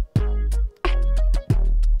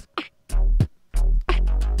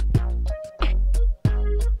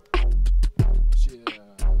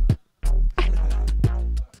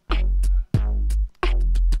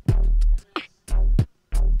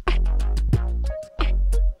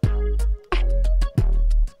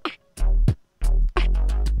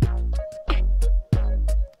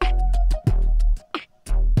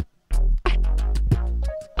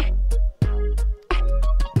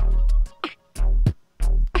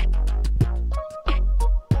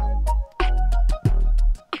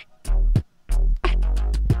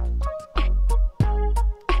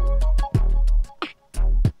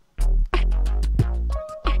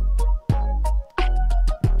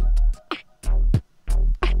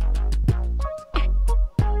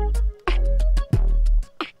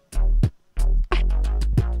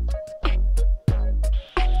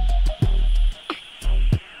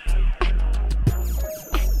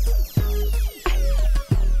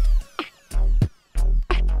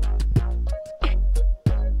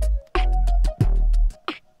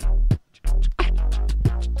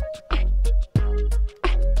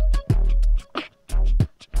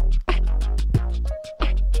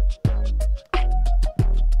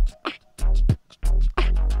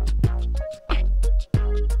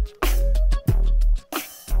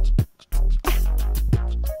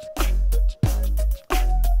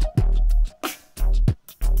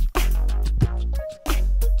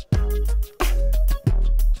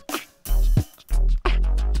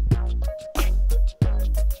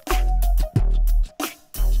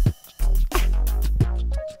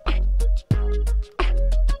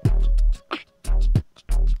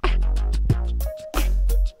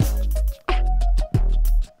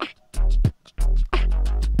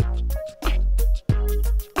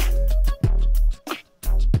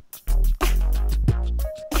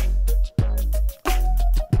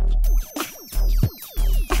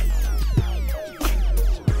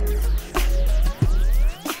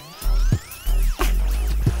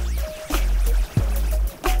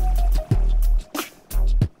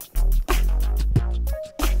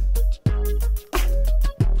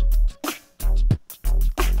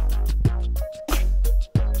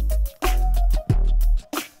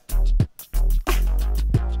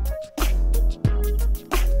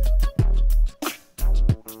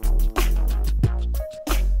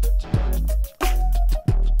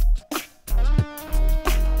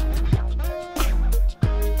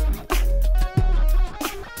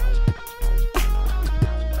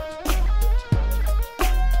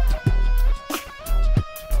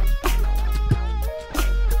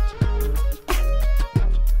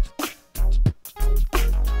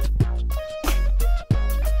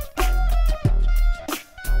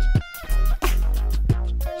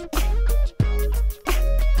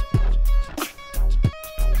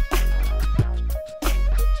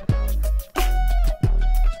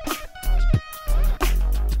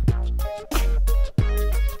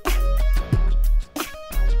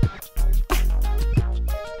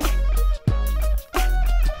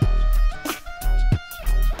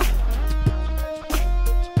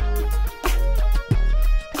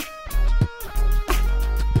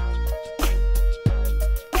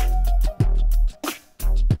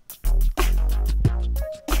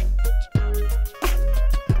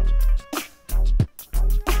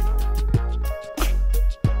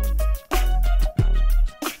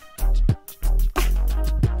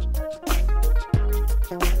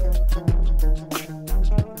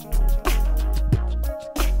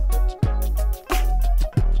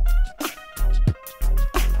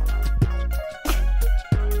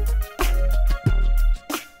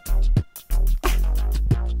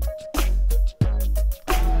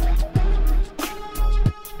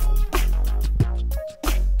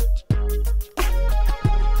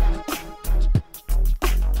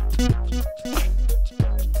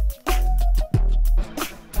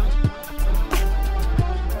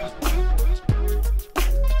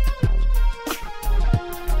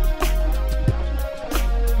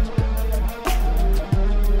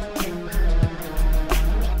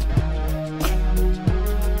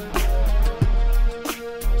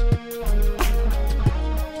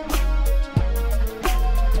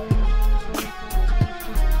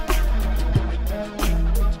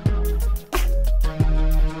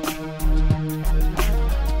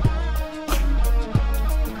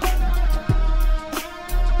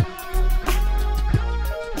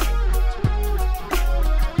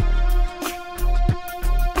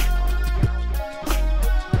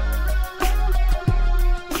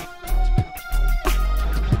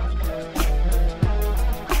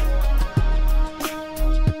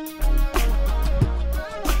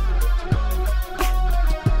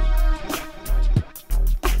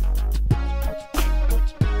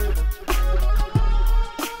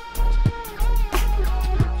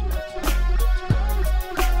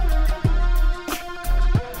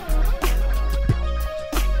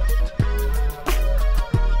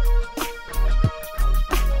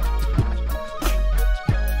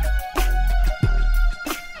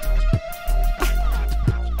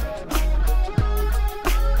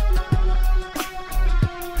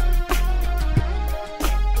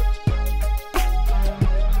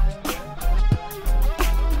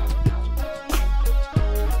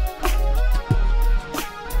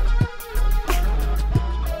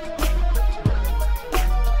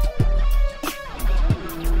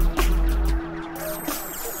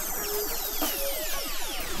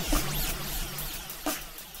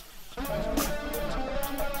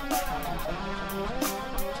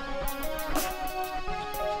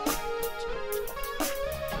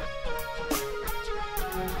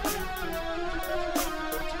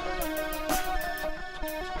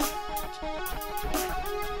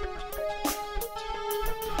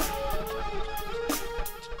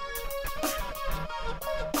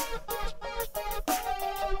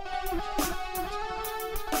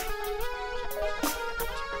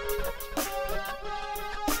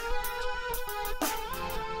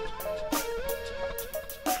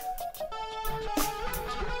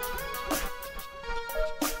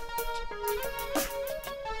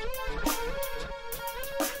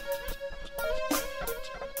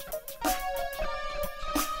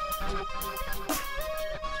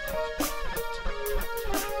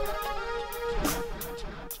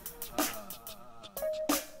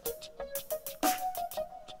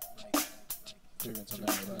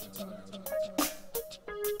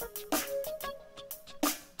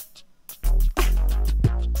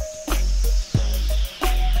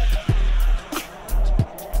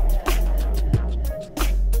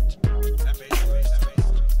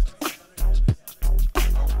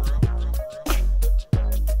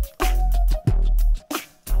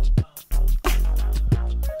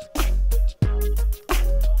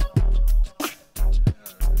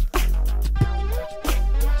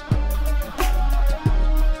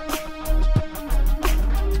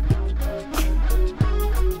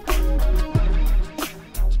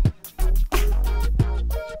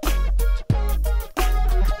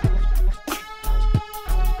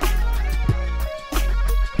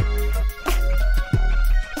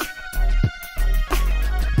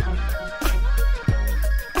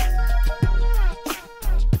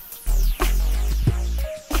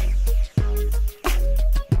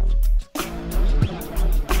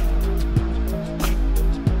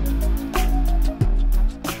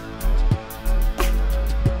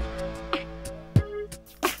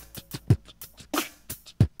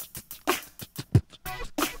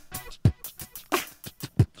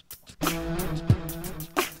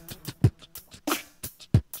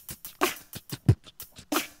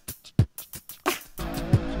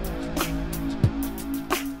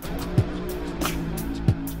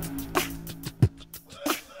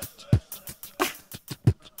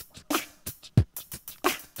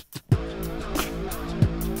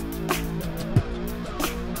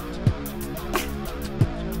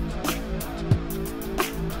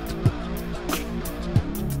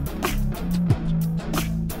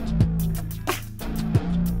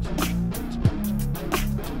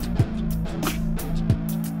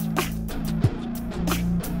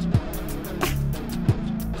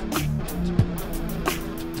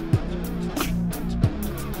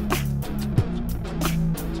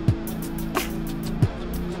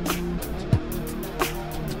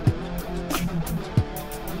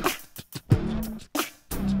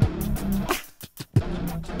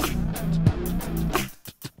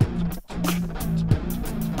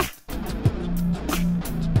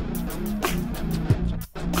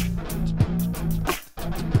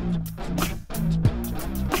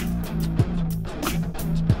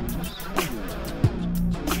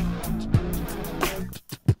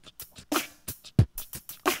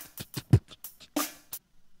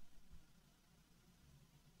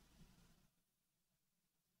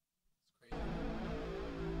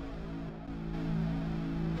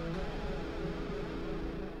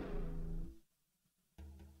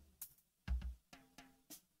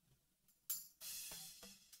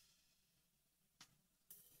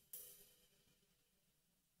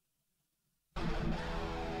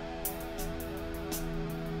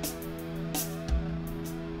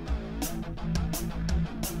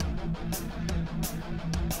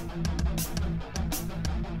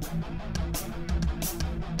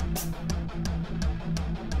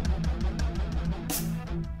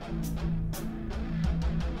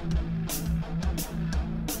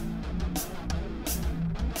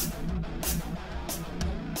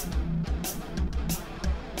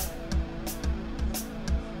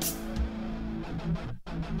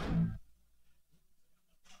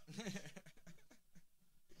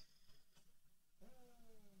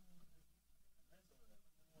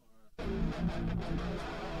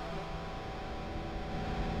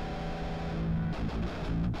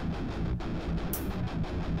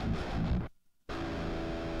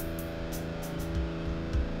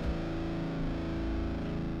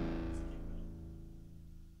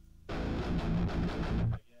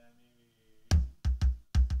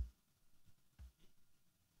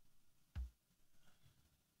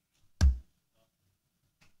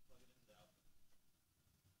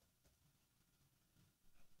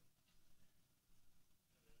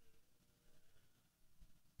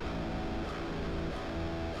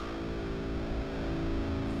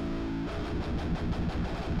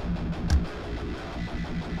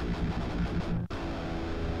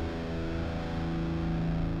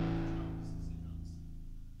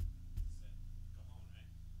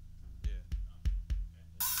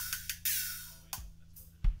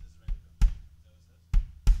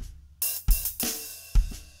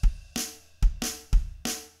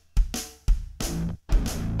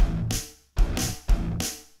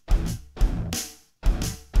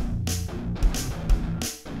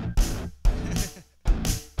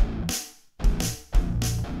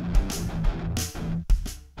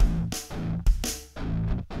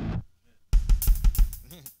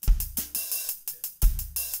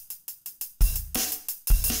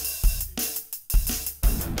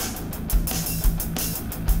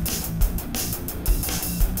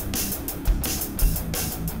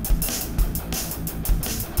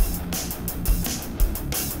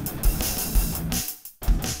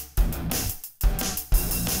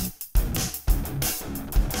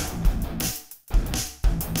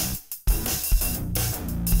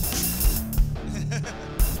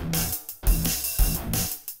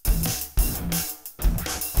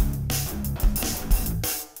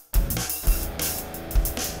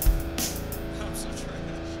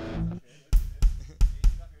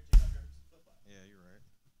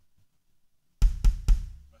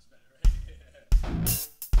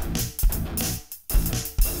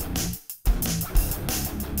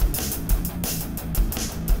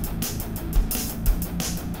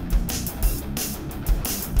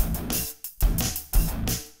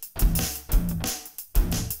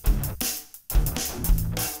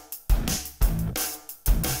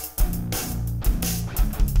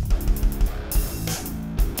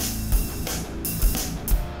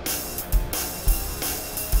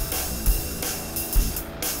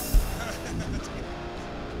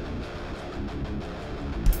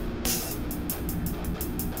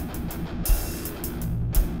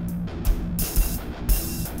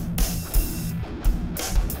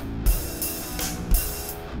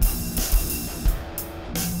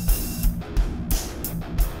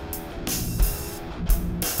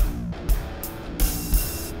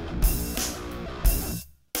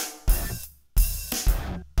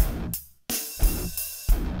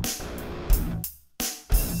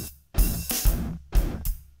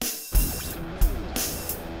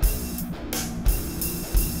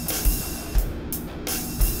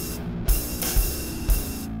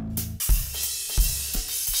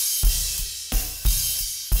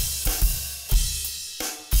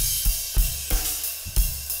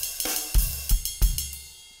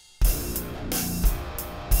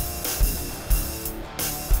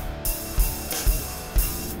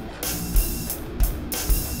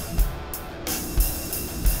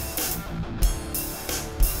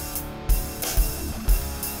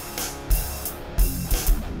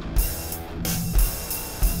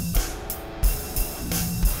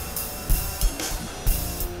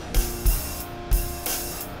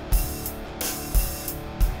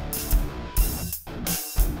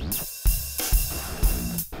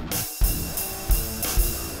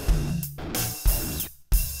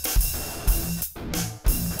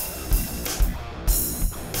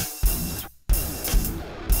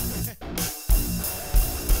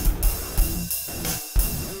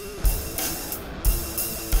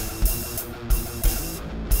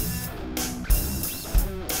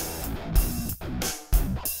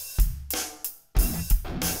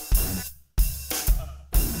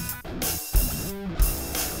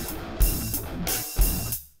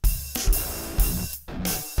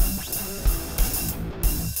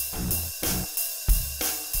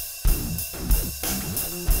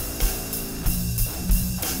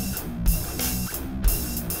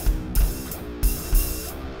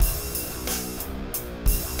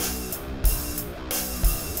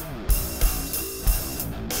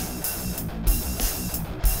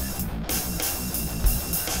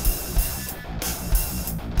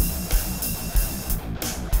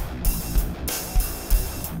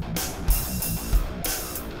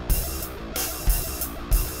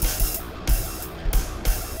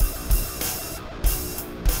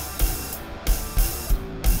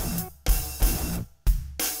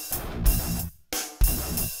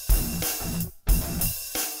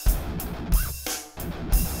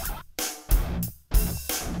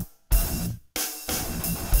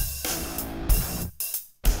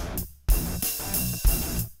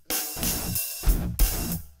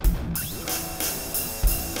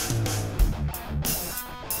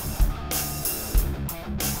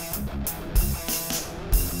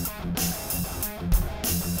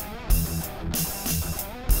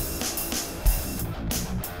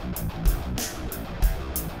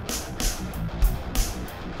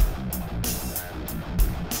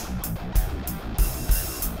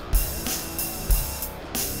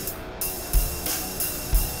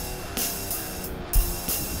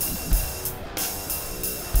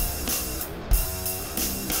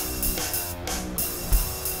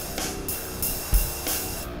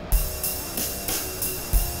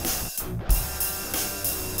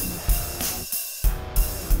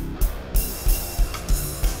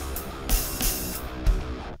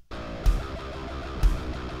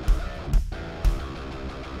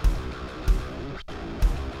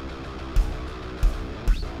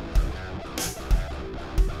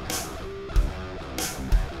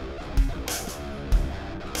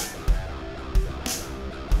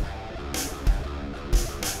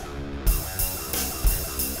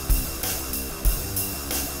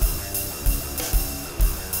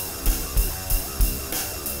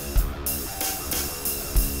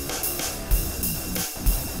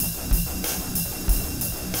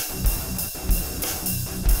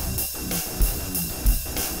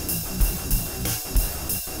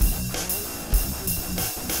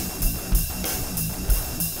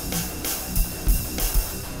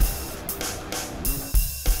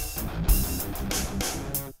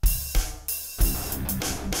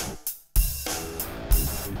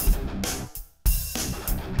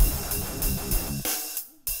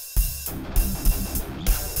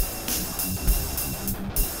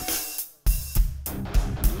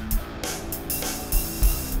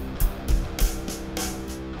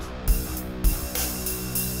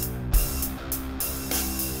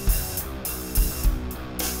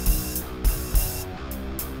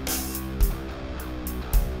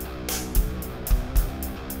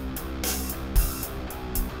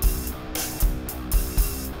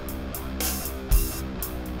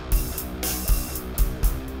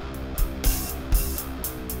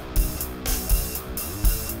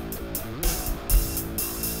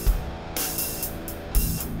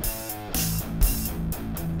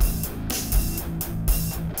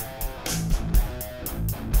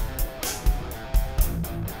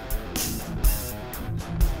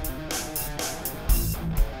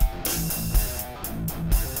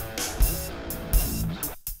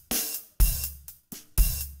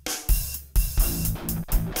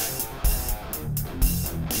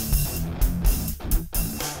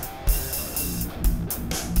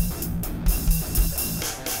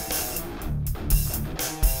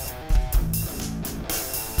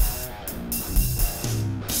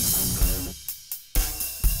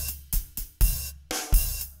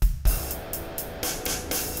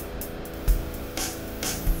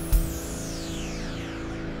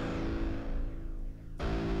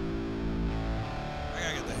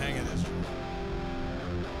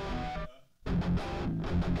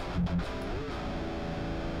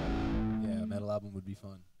 metal album would be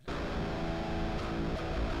fun.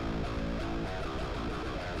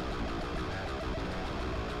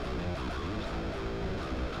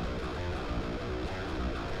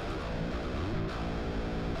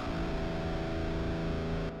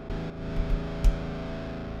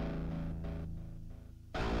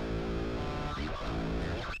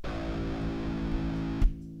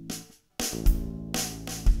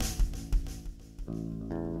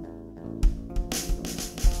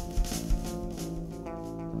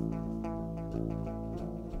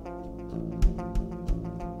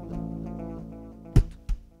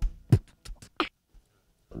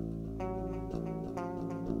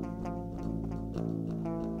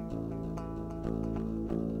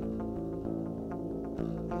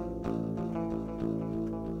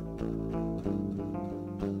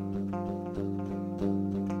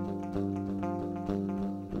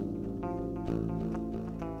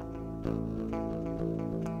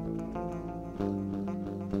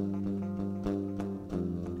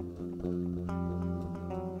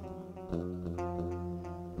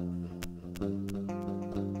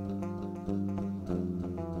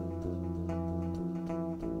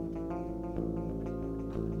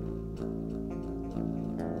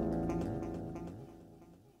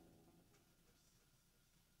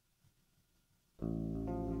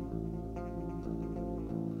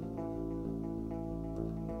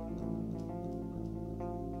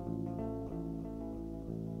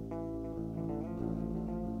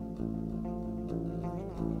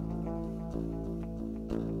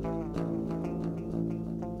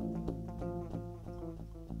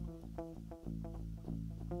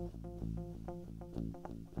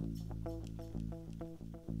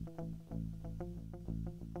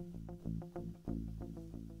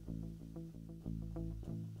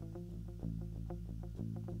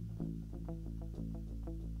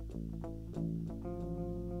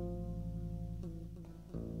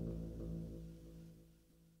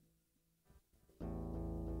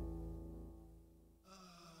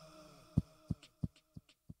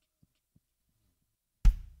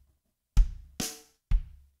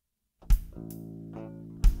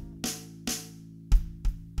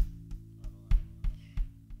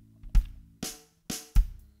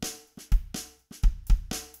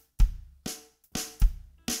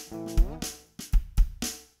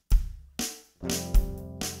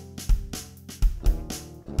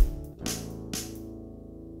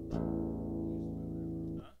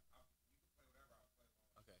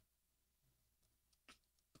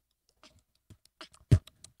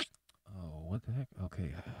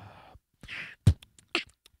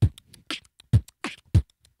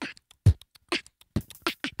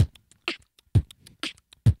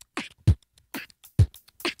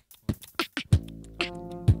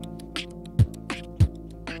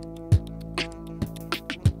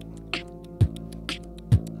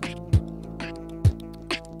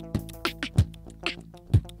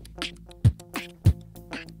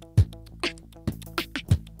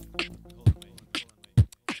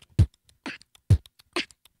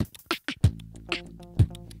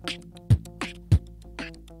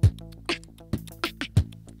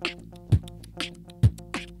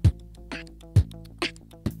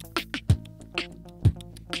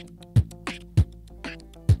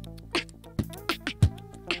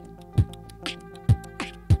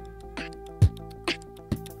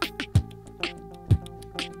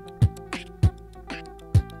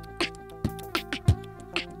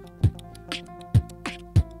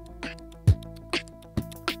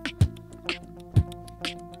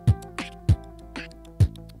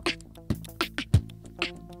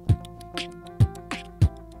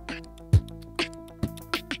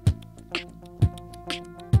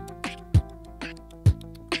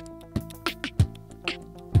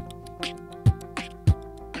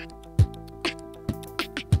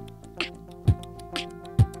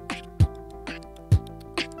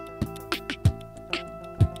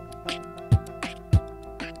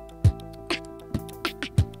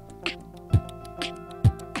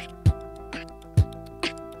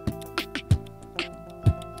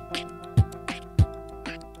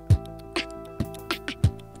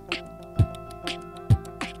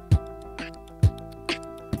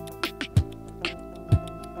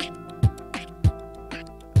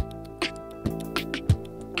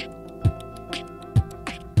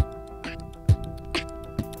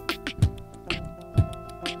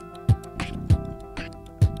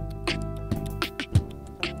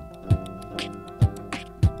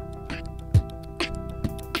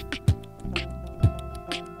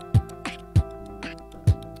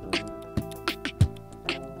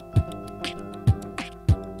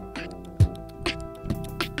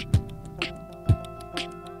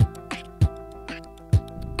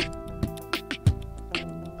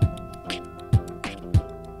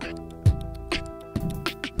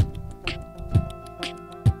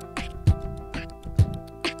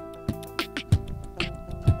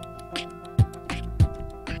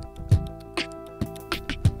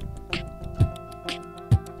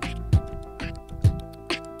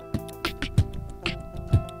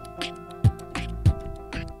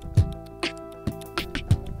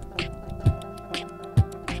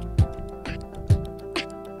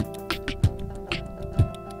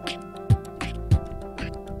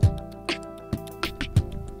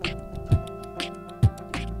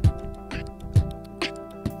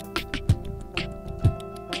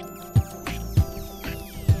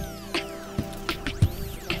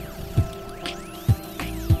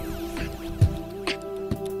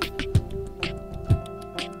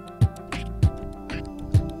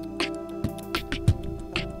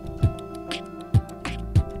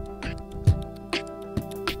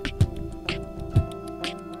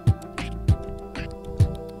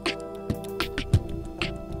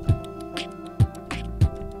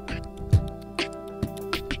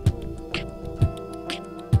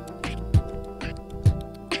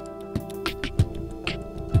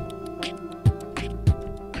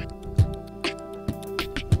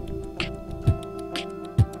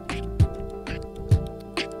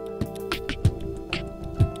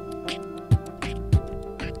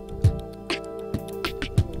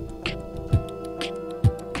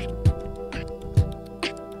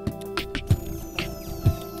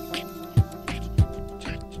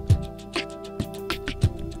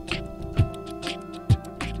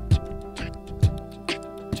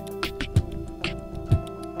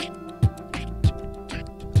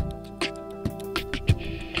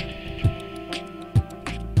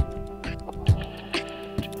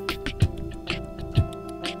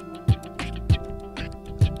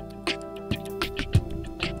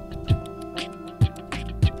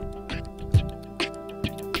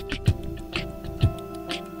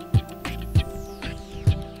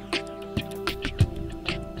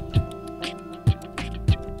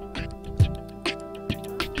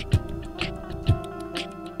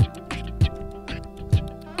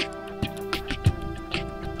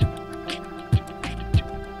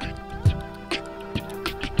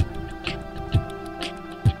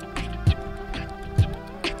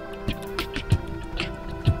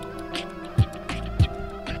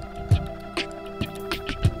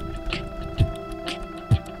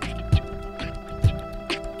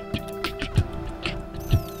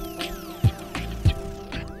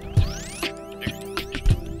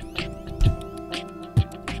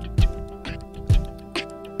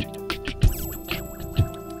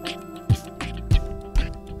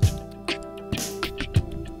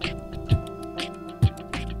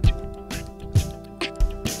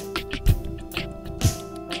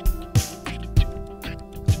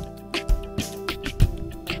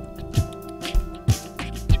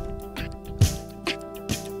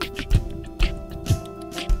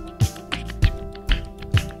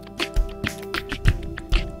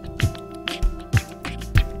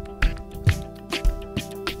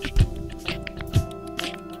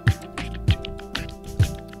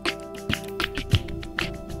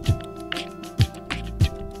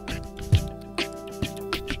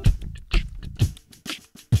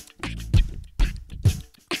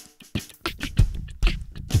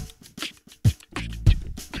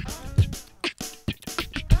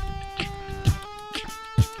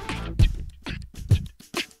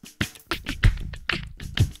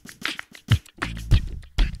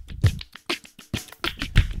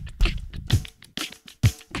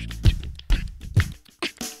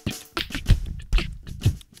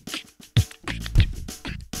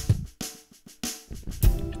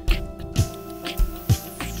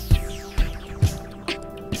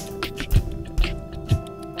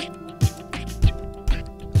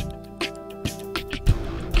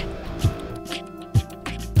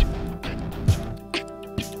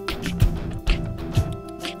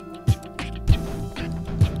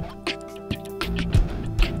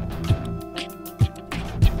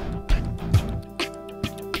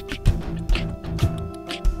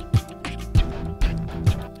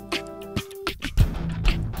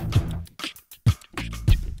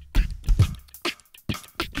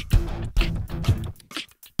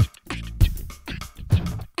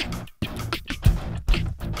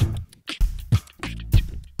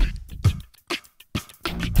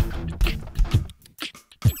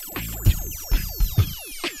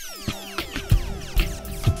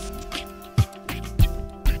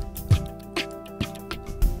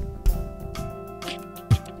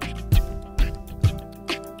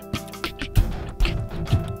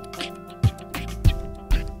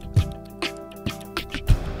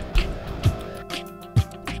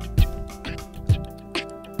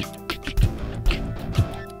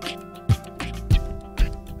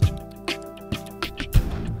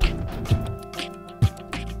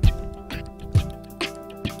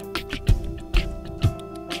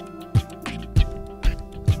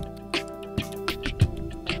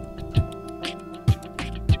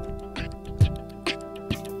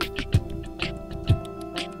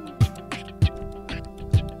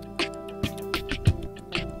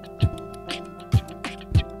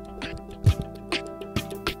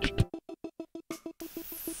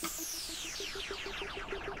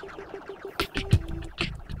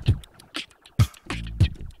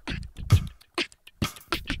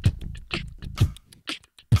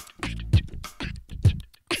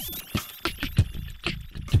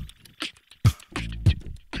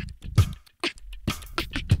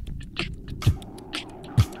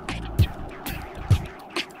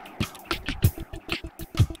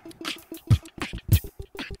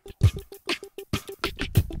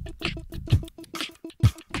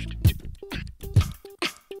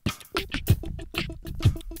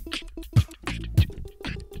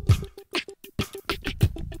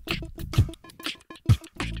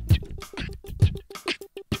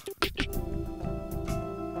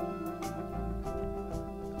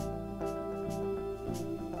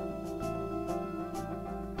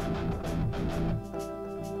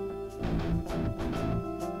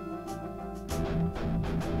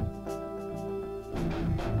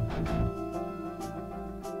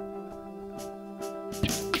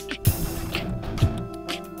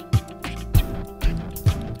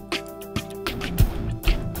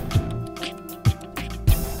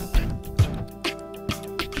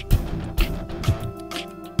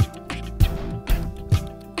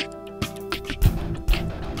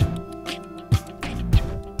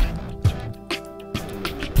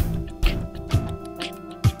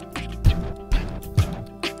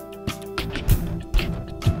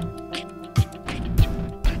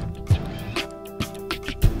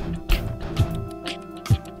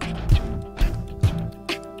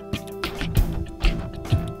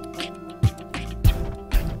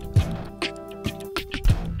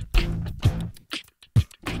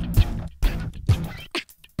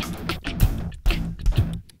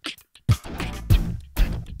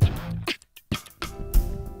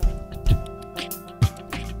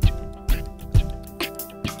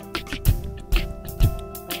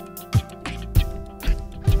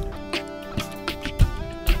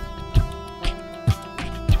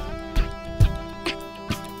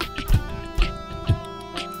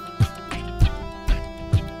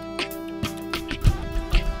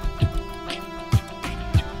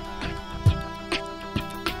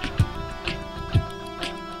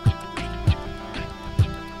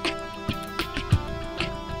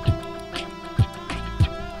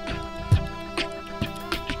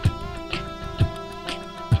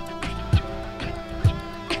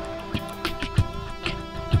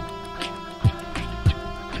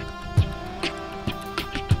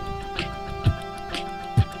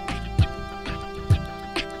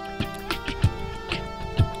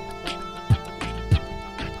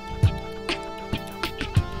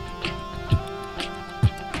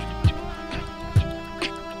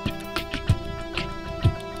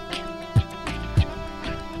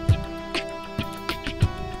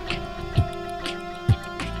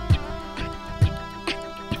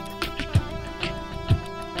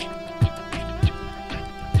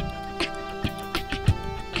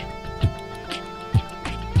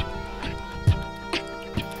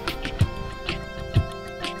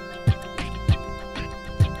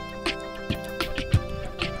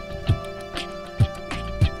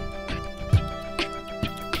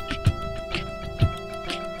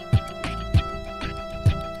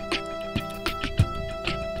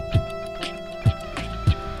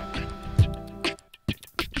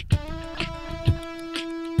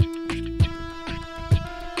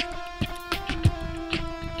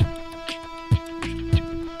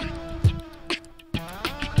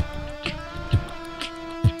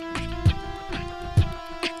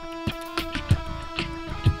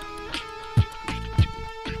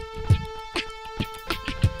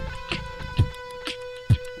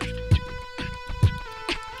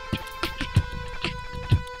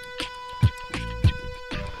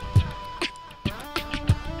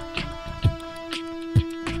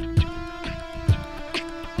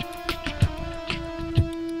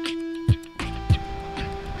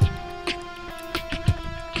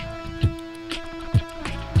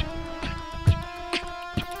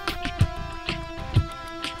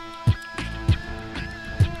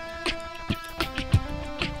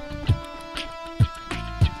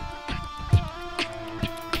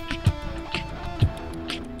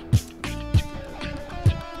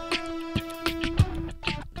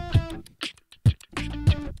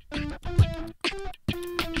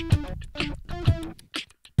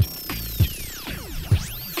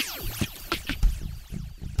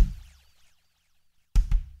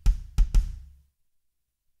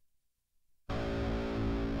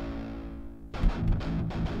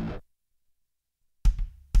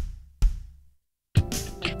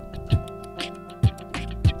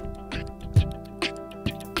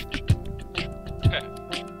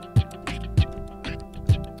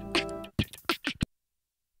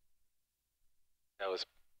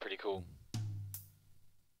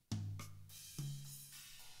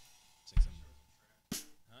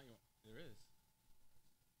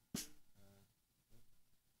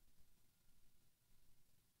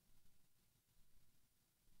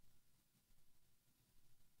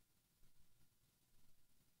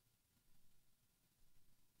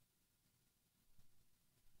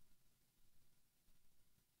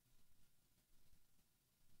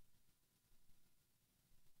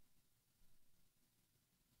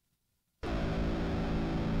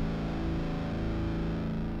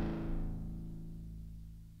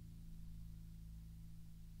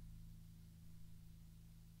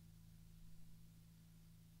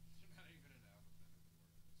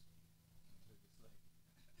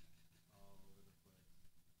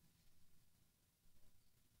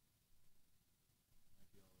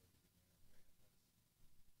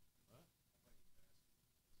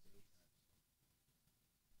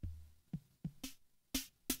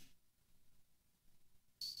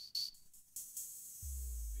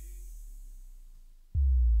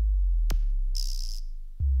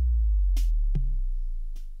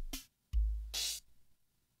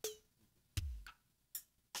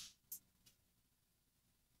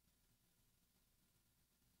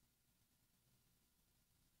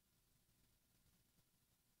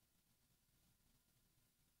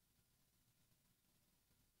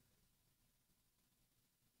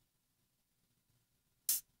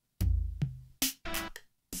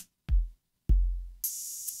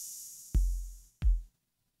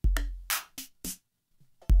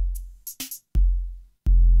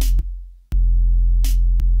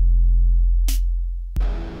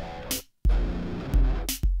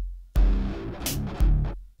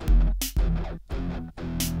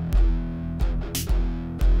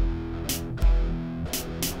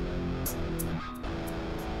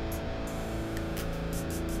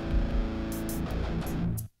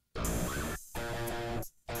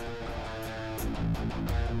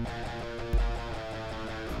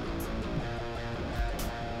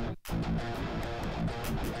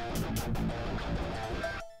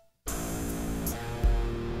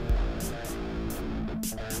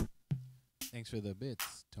 Thanks for the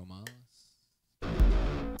bits, Tomas.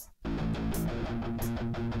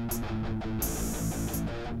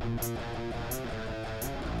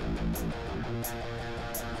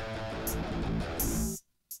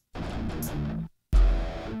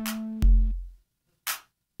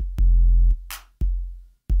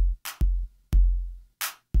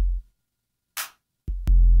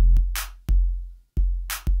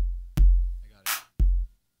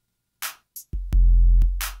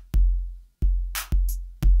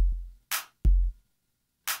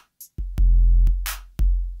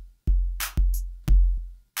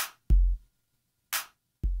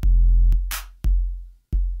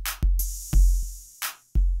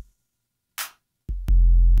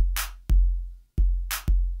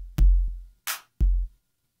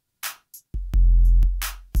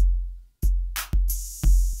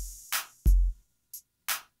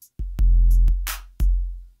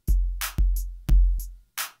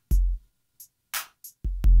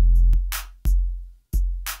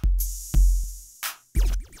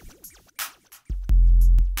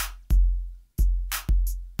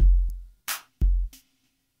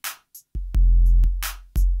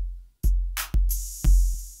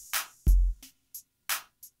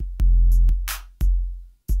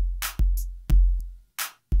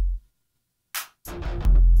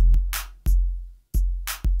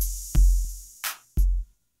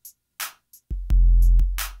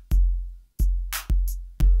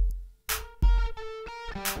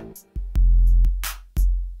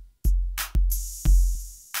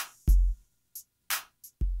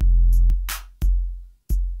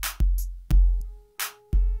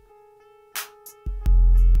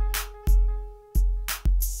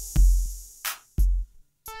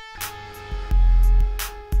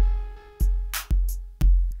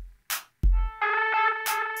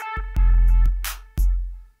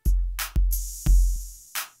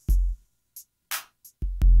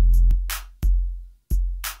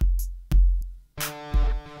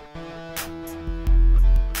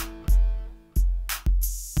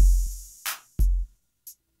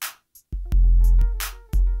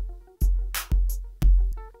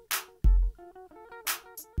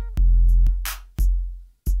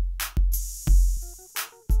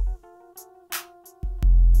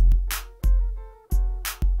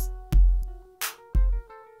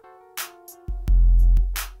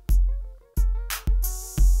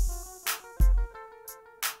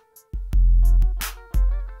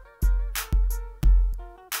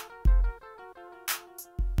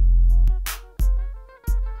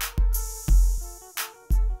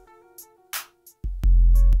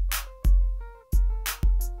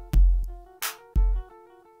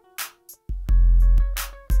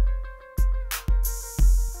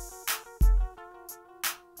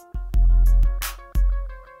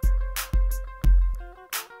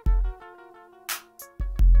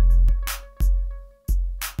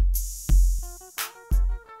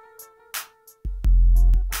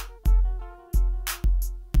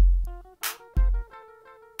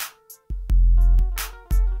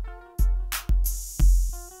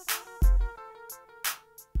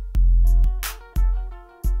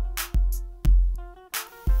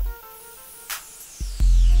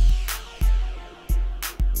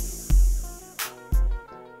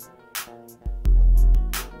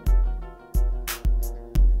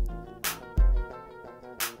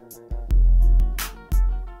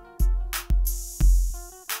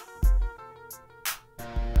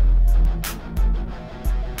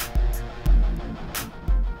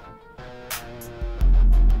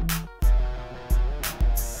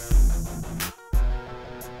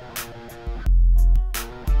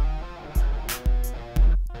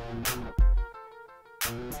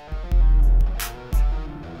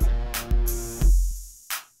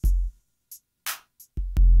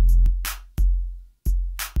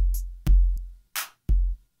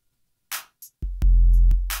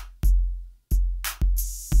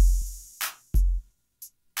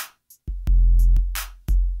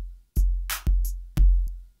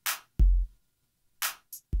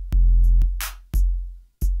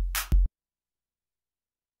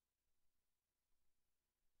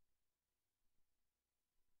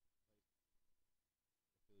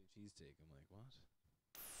 Cheesesteak. I'm like, what?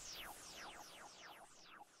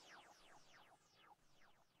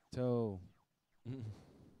 Toe.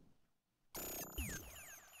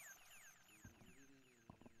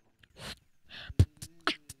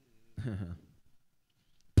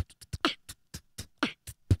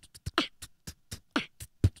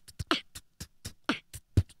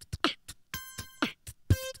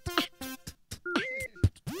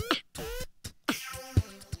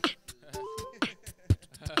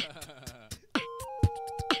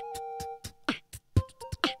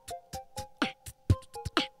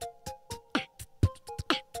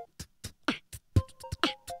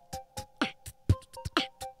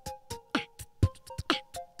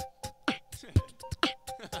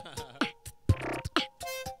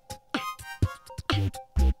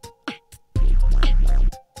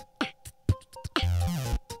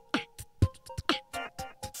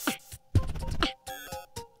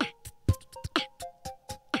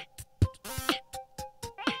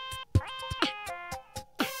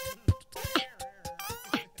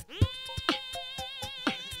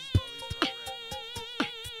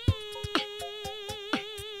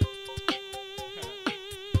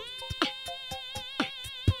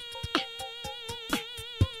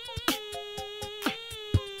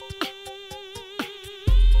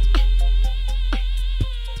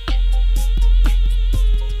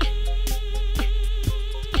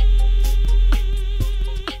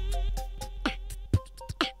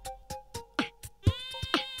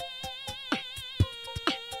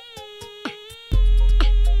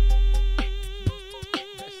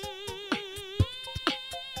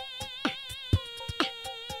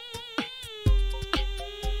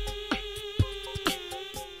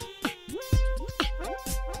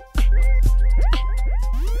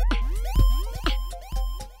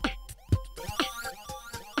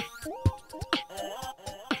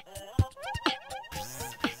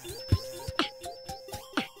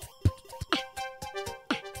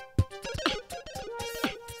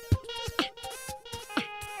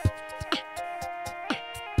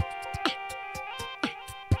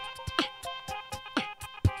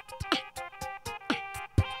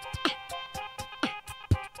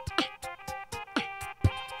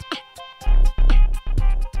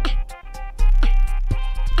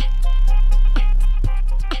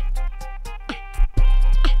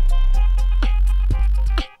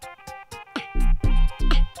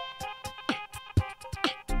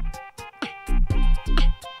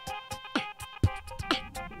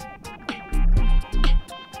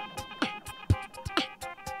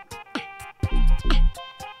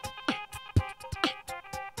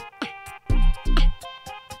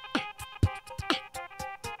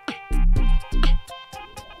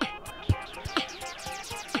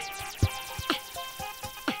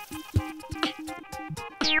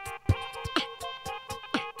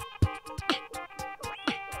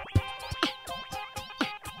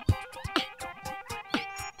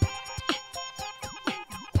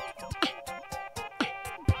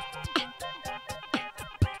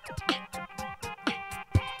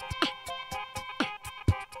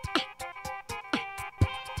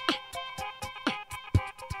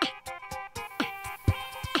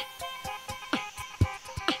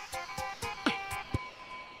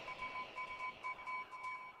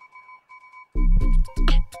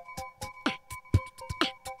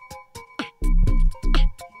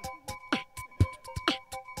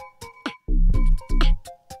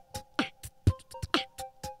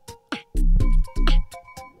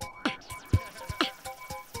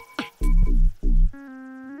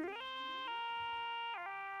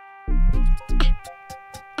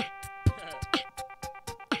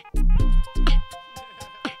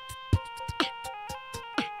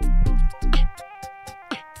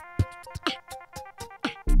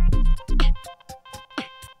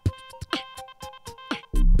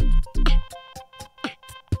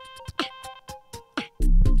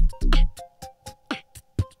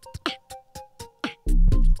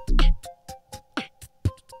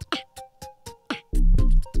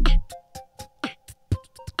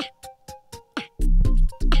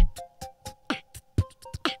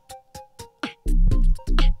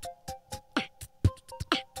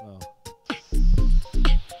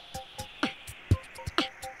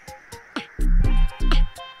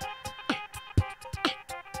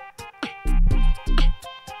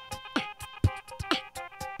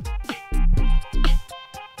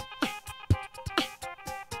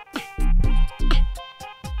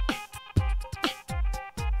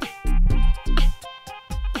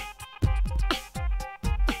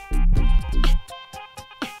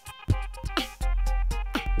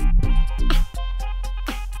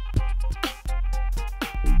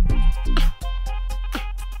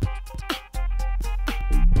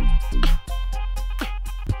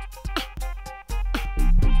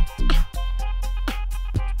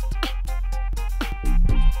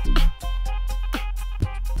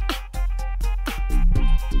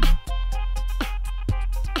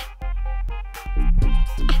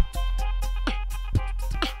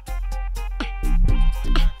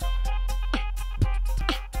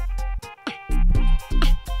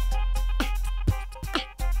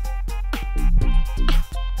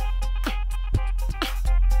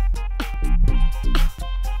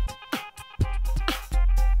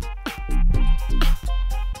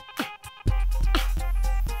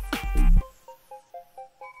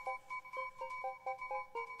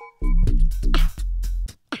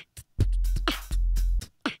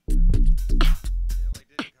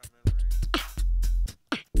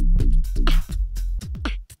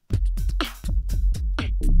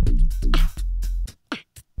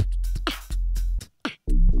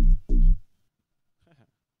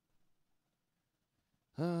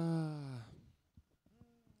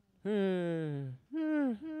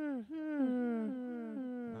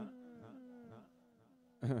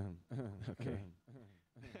 Okay.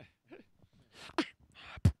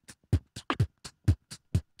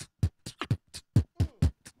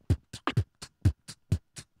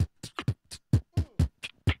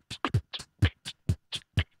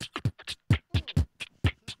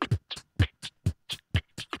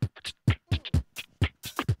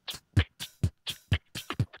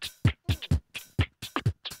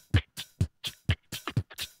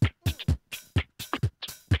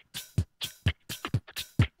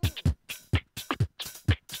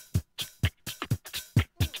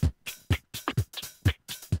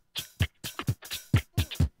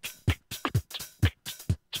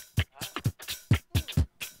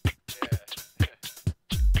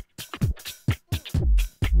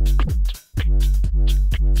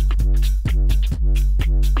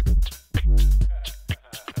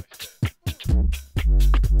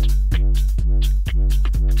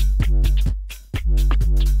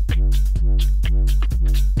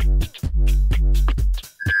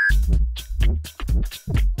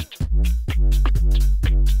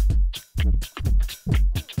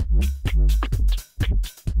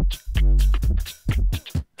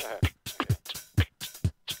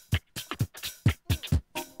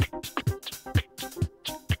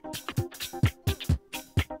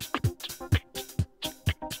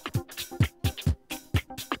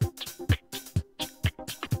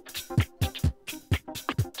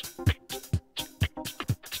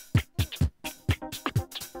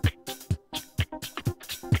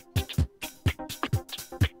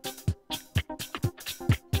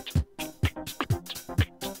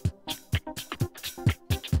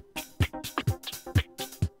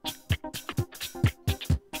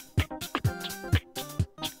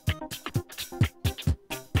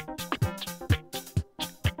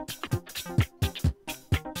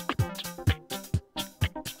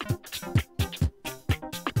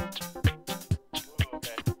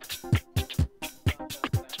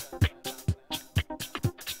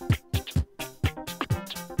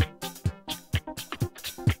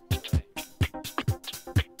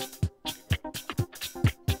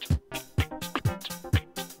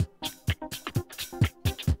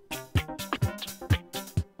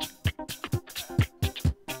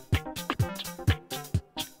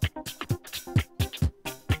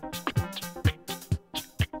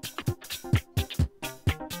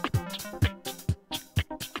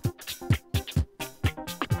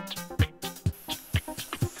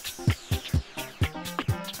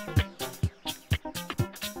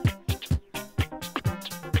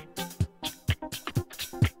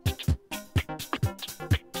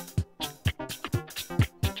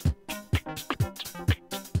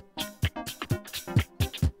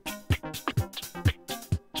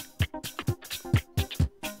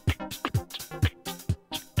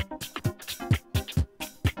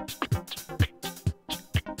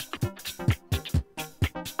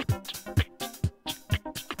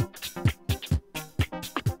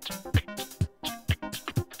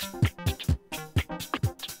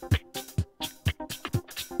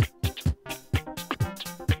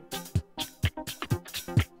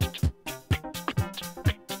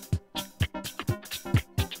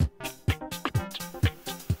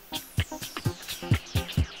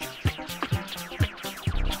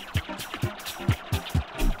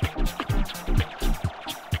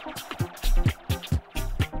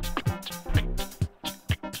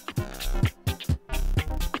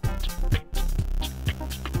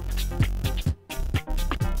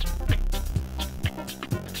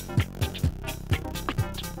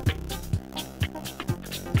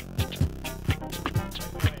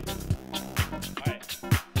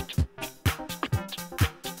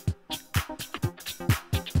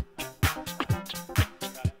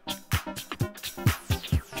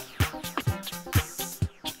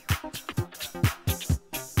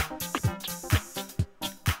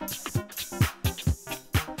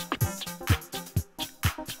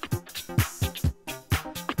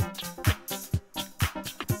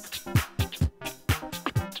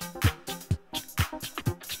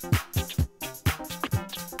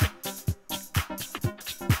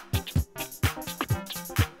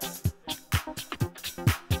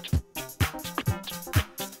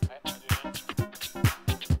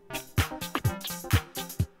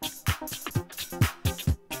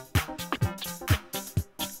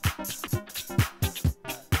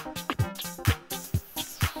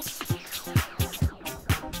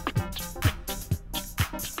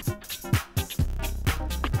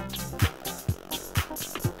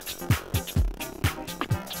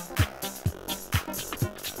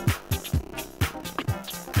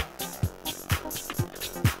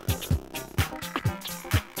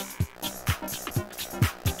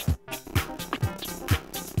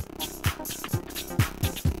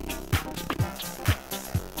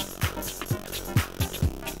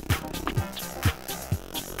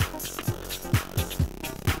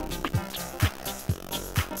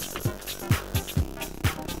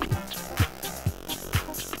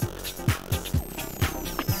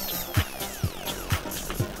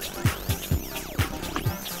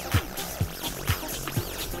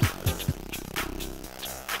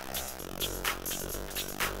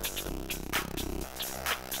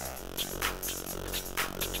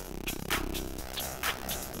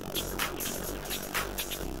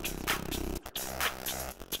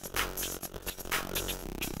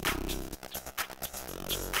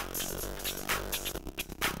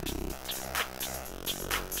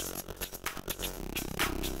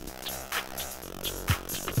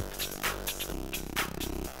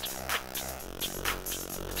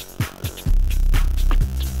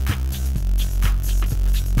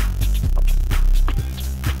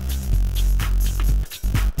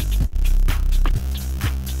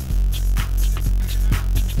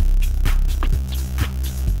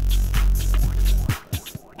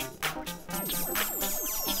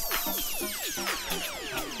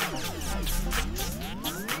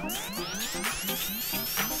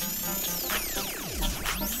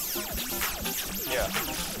 Yeah.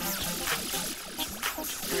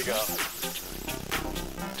 Here we go.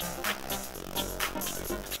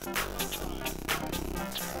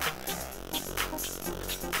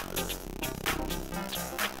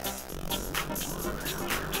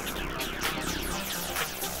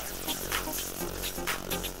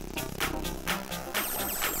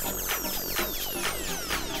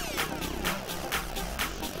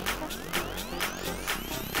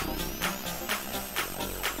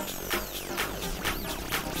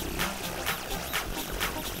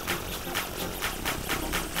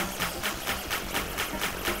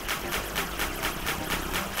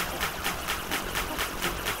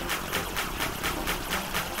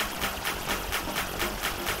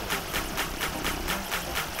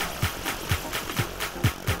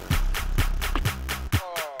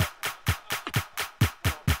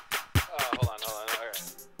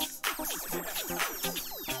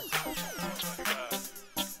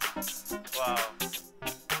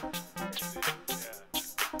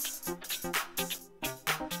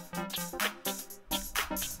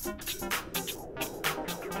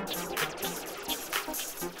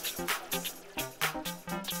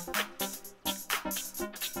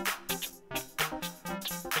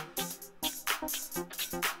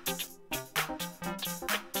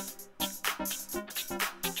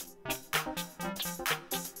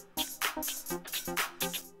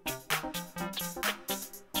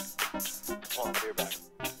 Hold on, I'll be right back.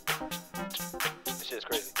 This shit is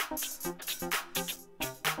crazy.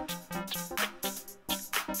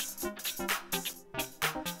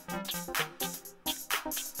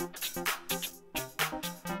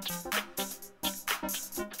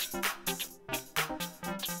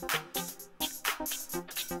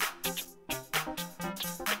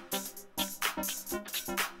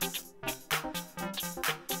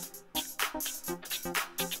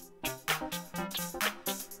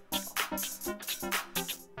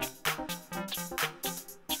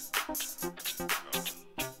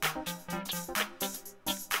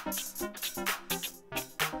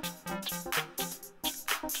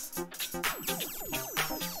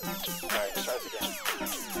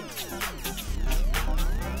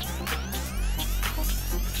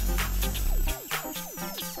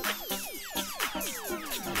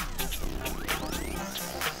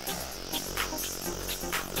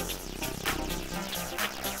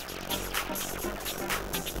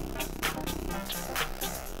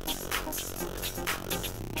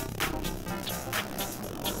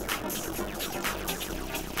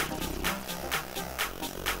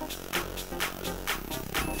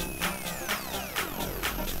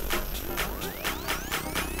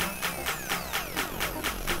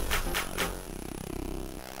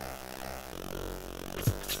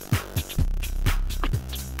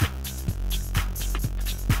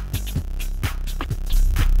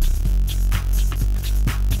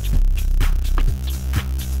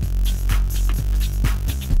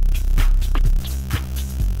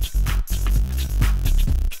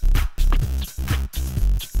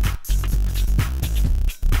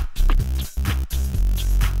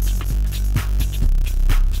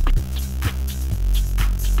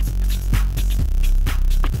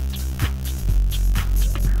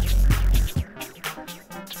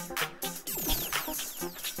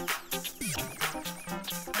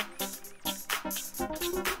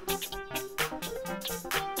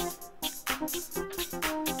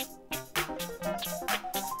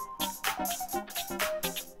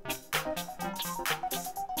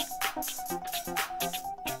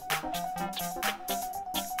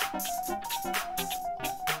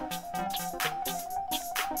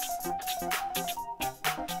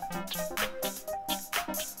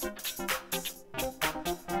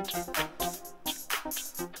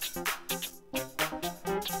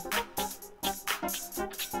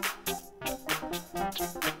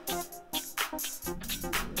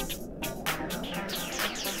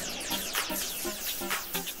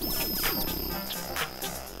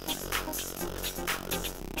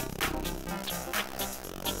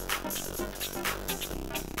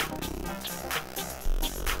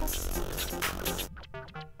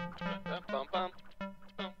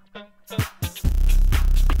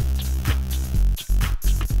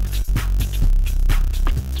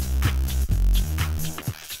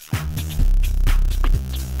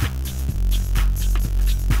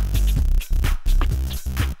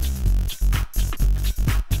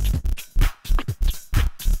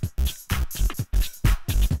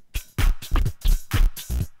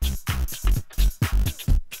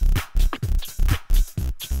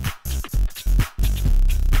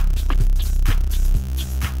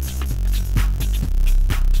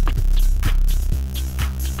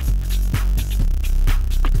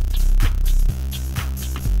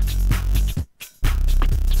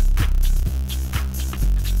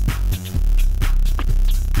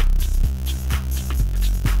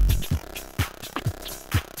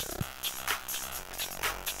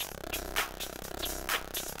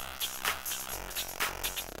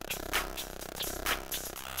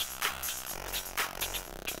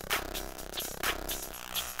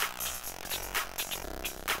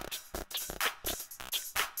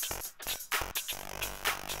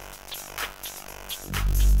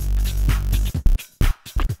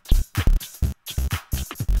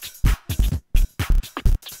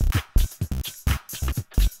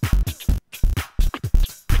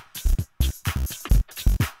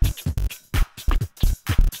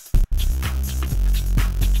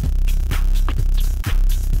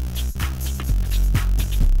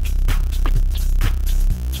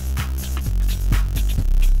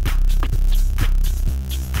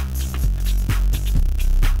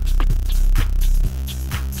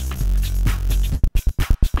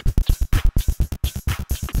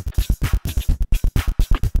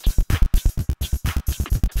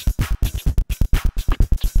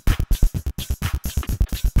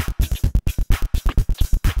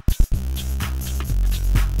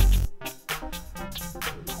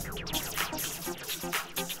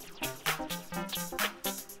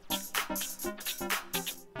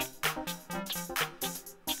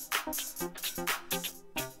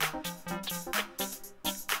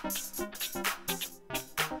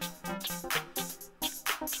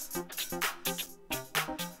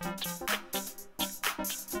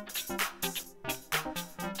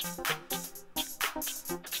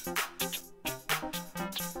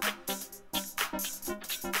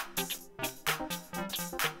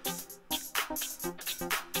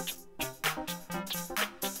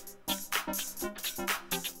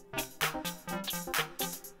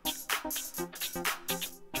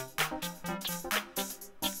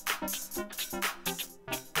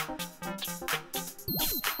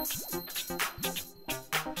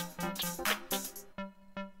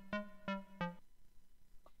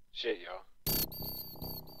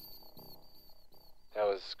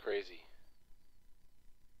 was crazy.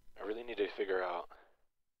 I really need to figure out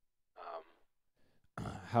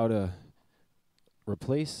how to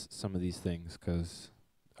replace some of these things, 'cause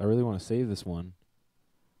I really want to save this one,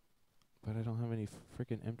 but I don't have any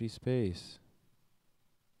freaking empty space.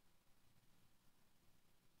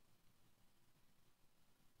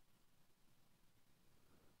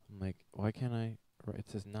 I'm like, why can't I? It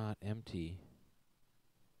says not empty.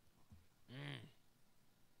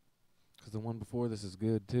 'Cause the one before this is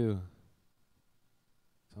good too.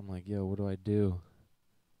 So I'm like, yo, what do I do?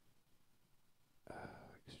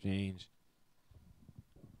 Exchange.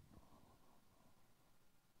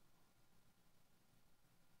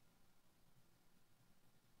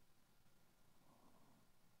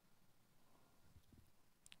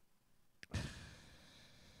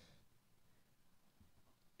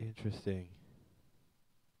 Interesting.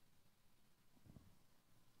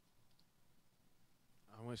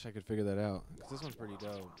 I wish I could figure that out, 'cause this one's pretty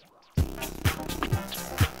dope.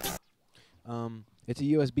 It's a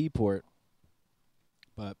USB port,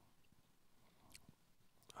 but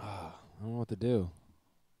I don't know what to do.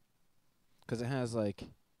 'Cause it has like,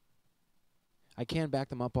 I can back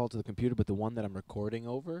them up all to the computer, but the one that I'm recording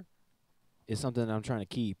over is something that I'm trying to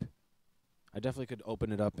keep. I definitely could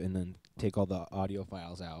open it up and then take all the audio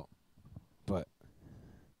files out, but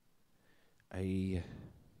I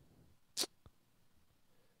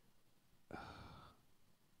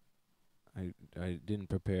didn't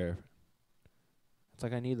prepare. It's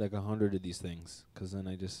like I need like 100 of these things, 'cause then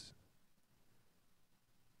I'm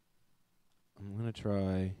gonna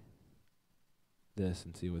try this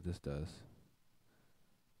and see what this does.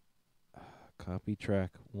 Copy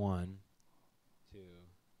track 1 to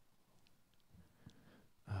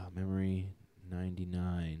memory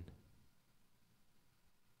 99.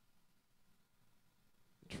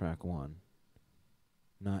 Track 1.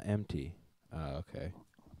 Not empty. Okay.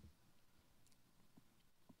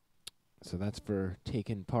 So that's for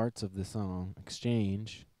taking parts of the song,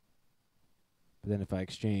 exchange. But then if I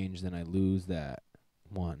exchange, then I lose that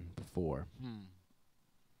one before. I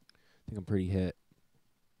think I'm pretty hit.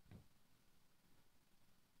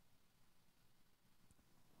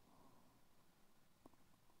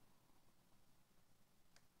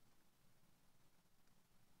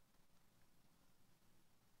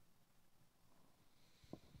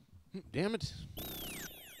 Damn it.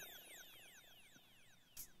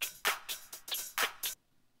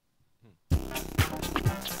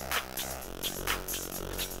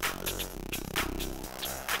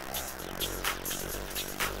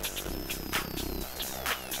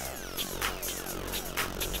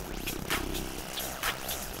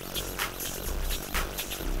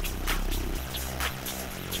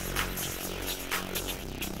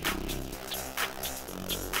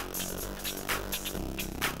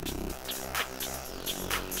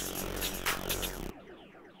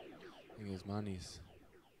 Monies.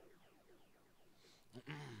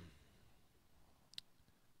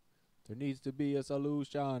 There needs to be a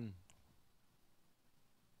solution.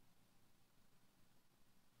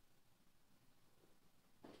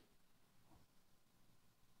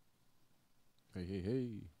 Hey, hey, hey.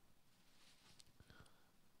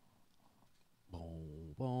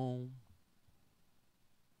 Boom, boom.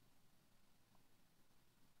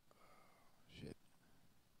 Shit.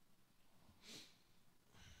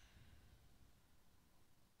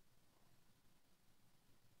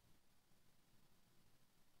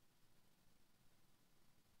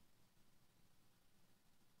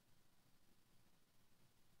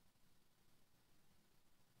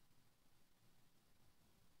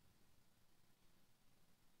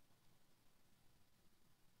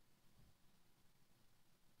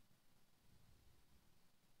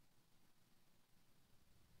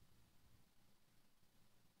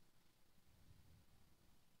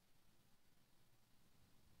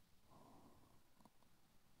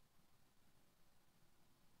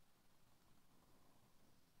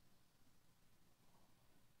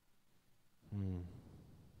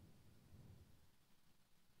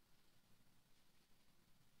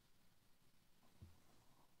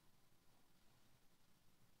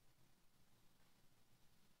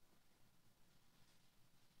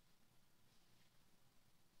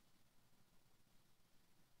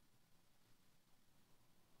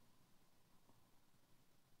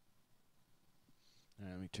 All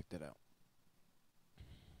right, let me check that out.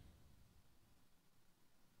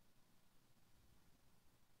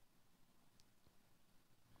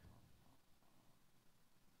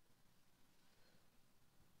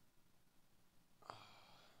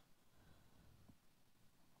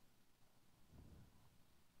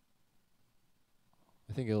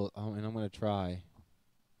 I think it'll, and I'm going to try.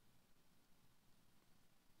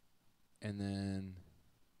 And then,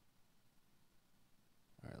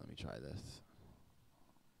 all right, let me try this.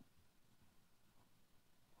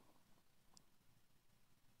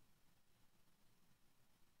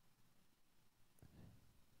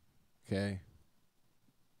 Okay.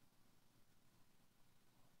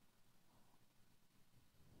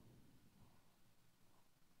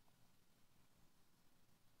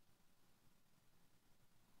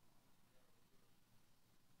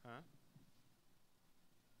 Huh?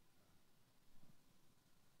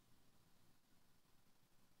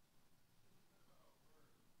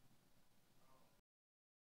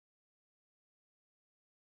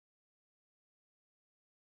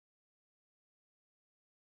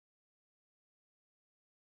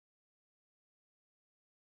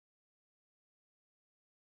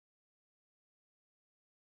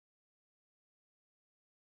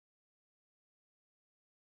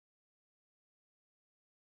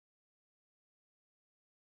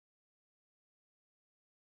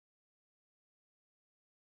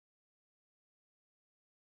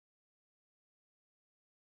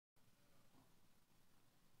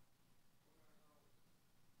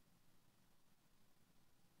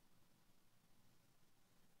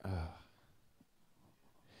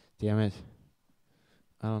 Damn it.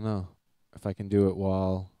 I don't know if I can do it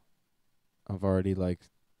while I've already like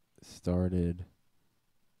started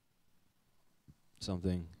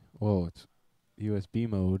something. Whoa, it's USB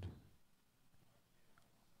mode.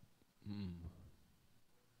 Mm.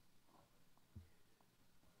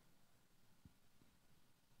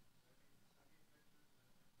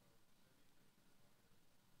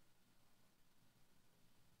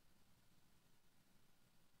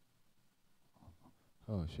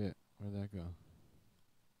 Oh shit, where'd that go?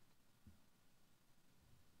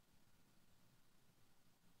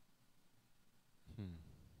 Hmm.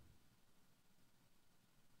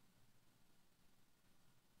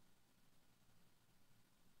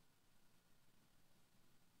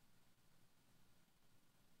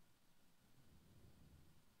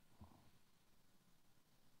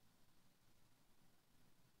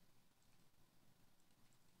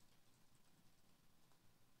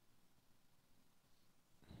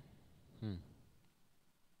 Hmm.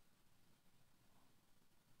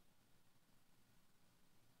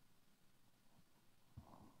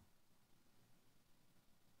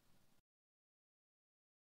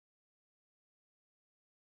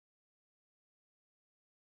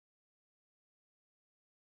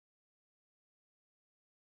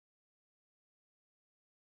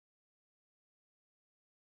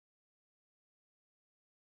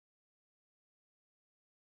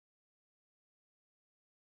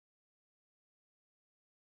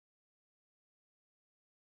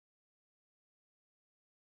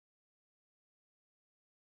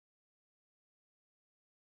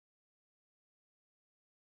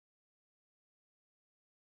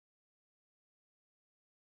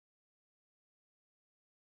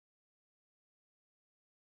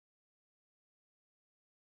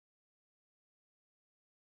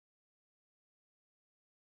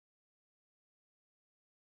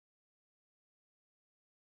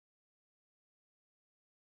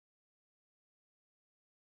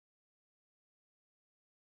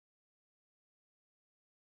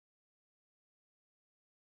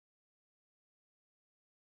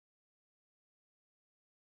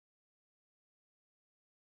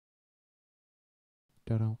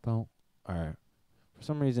 Da-dum-bum. Alright. For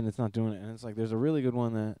some reason it's not doing it, and it's like there's a really good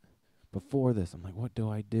one that before this I'm like, what do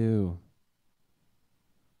I do?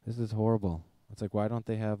 This is horrible. It's like, why don't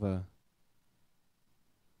they have a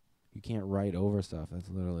you can't write over stuff. That's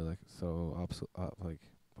literally like so like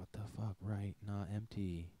what the fuck, right? Not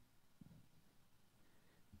empty.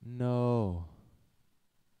 No.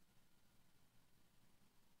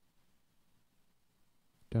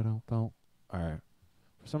 Da-dum-bum. Alright.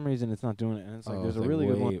 For some reason it's not doing it, and it's like there's a really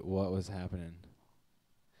good one. Wait, what was happening?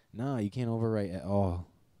 Nah, you can't overwrite at all.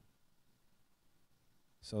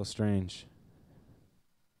 So strange.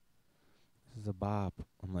 This is a bop.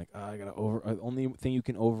 I'm like, I gotta only thing you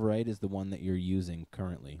can overwrite is the one that you're using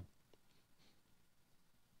currently.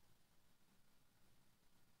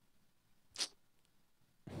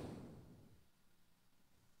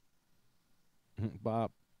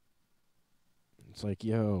 Bop. It's like,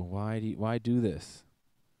 yo, why do this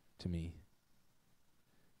to me?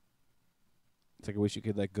 It's like I wish you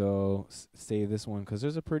could like go save this one, because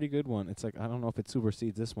there's a pretty good one. It's like I don't know if it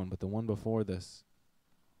supersedes this one, but the one before this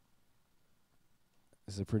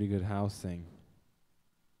is a pretty good house thing.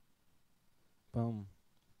 Boom,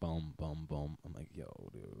 boom, boom, boom. I'm like, yo,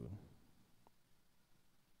 dude.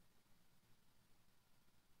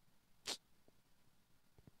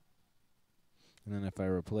 And then if I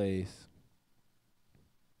replace,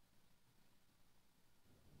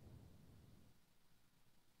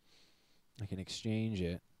 I can exchange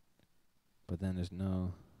it, but then there's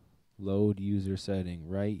no load user setting,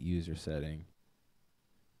 write user setting.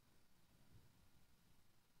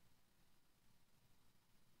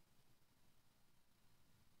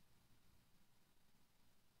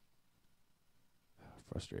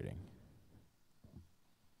 Frustrating.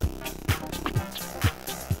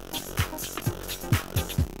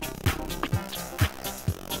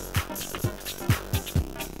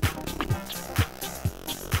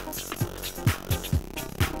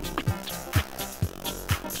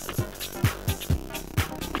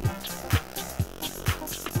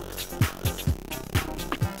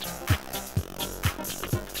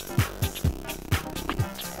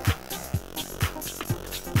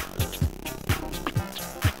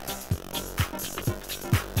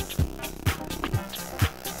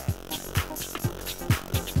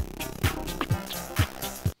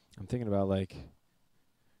 I'm thinking about like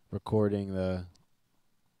recording the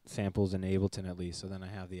samples in Ableton at least, so then I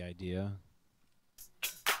have the idea.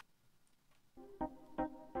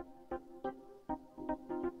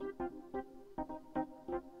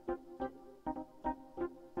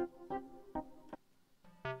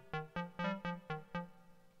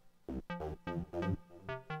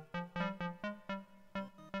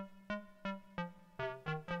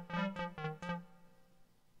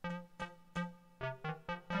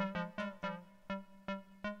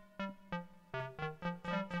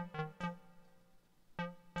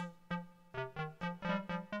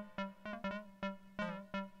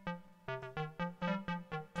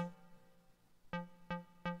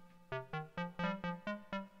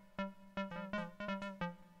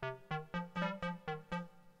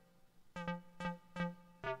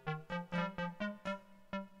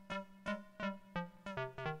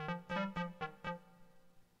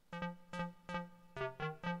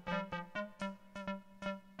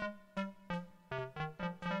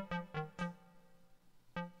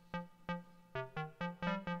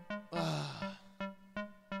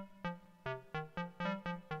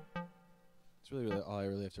 It's really all I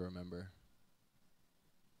really have to remember.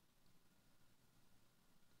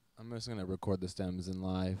 I'm just gonna record the stems in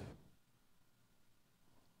live.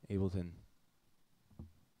 Ableton.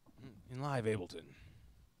 In live Ableton.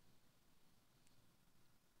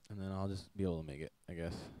 And then I'll just be able to make it, I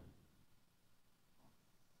guess.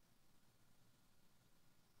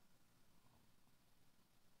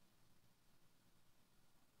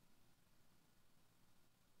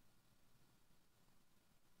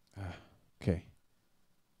 Okay.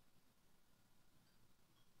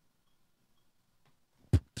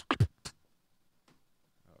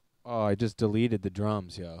 Oh, I just deleted the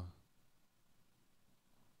drums, yo.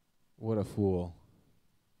 What a fool.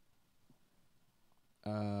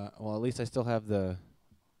 Well, at least I still have the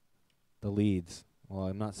leads.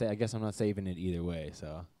 Well, I guess I'm not saving it either way,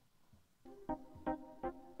 so.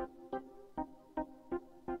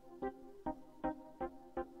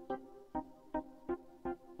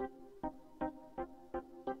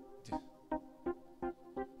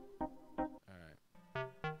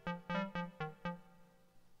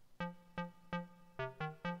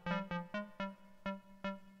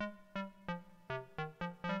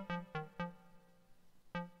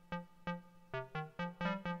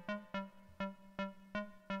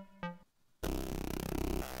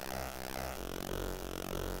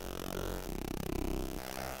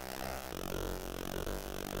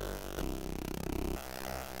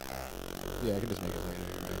 Yeah, I can just make it later,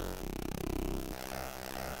 right?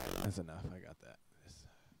 That's enough. I got that.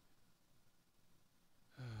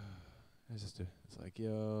 It's like,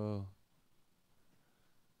 yo.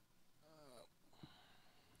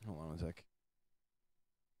 Hold on one sec.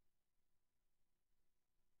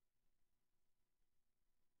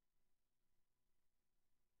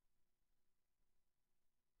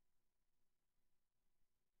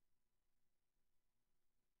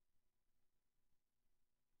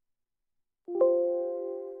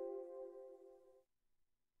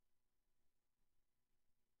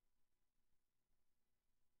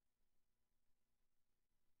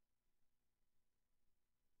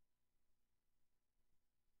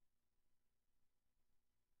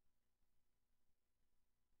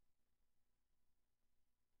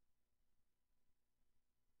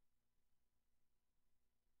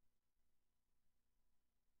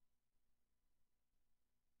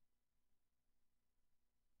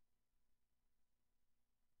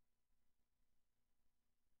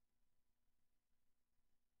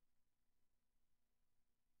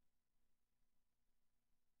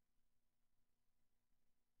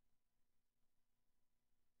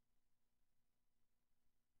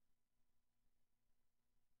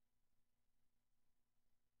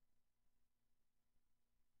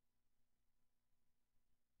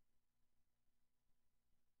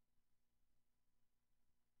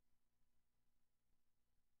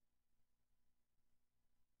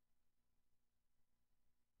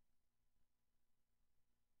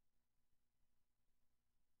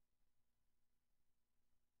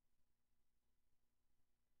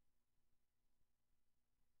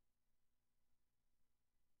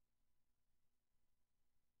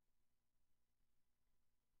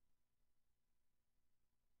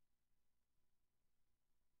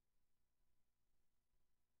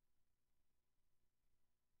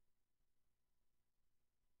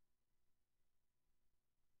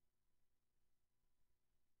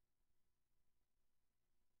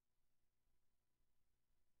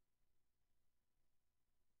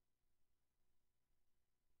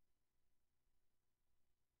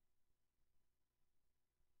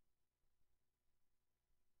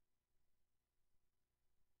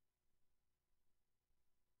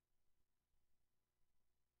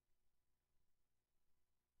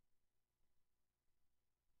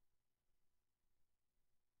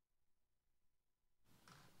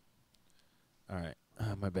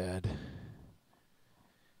 my bad.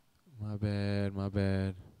 My bad, my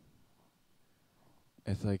bad.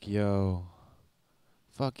 It's like, yo,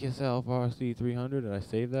 fuck yourself, RC300. Did I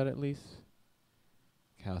save that at least?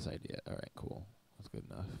 House idea. All right, cool. That's good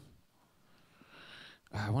enough.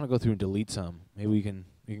 I want to go through and delete some. Maybe we can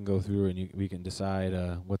go through and we can decide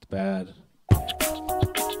what's bad.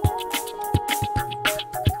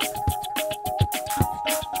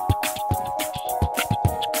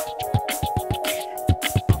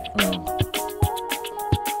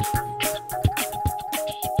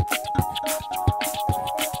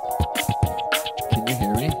 Can you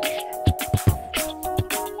hear me?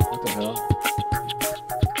 What the hell?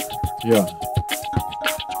 Yeah.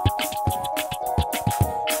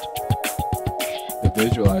 The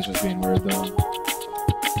visualizer's being weird though.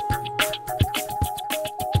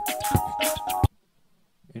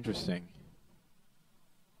 Interesting.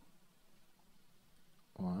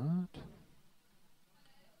 What?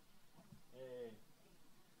 Hey.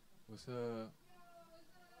 What's up?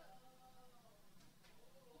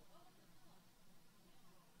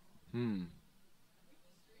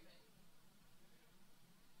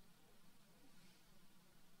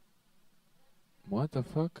 What the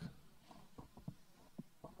fuck?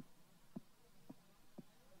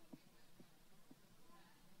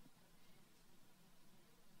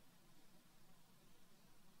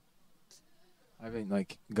 I haven't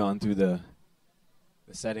like gone through the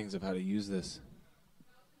settings of how to use this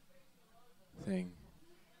thing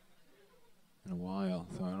in a while,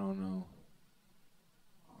 so I don't know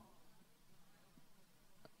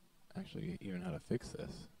actually even how to fix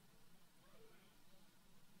this.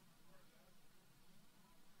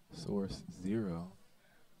 Source 0.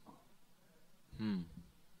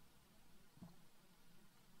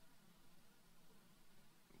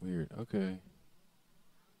 Weird. Okay.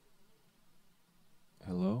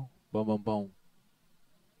 Hello? Boom, boom, boom.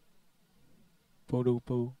 Poo doo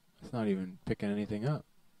poo. It's not even picking anything up.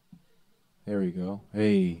 There we go.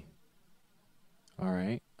 Hey.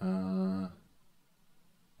 Alright.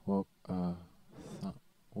 Well,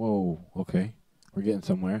 whoa. Okay. We're getting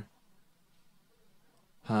somewhere.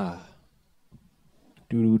 Ha.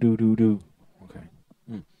 Doo doo doo doo doo. Okay.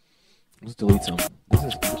 Let's delete some. This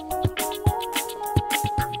is.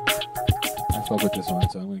 I fuck with this one,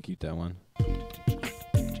 so I'm gonna keep that one.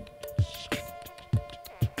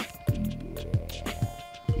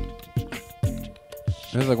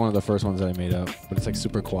 This is like one of the first ones that I made up, but it's like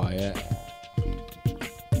super quiet.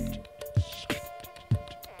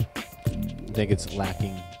 I think it's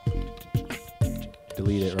lacking.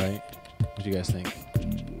 Delete it, right? What do you guys think? I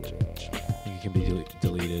think it can be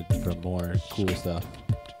deleted for more cool stuff.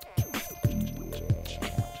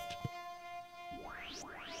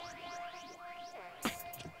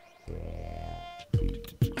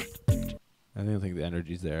 I don't think the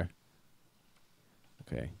energy's there.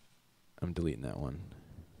 Okay. I'm deleting that one.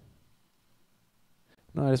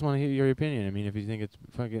 No, I just want to hear your opinion. I mean, if you think it's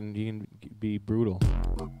fucking, you can be brutal.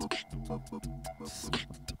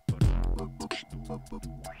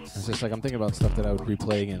 It's just like I'm thinking about stuff that I would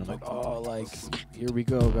replay again. I'm like, oh, like, here we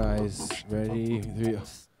go, guys. Ready? 3.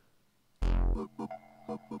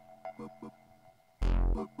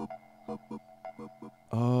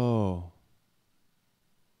 Oh.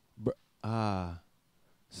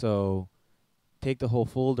 So take the whole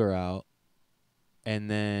folder out and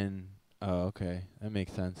then, oh, okay. That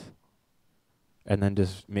makes sense. And then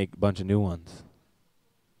just make a bunch of new ones.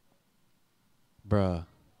 Bruh.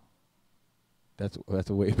 That's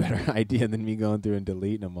a way better idea than me going through and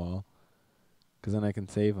deleting them all. Because then I can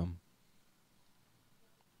save them.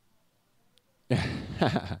 So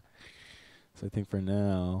I think for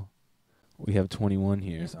now, we have 21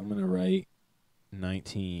 here. So I'm going to write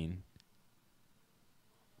 19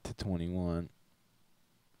 to 21.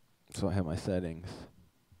 So I have my settings.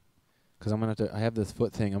 Because I'm going to have to, I have this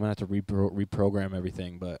foot thing. I'm going to have to reprogram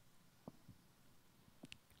everything, but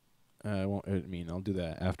I won't, I mean, I'll do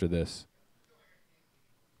that after this.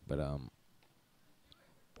 But,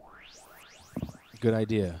 good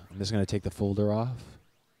idea. I'm just going to take the folder off,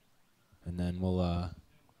 and then we'll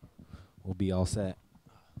be all set.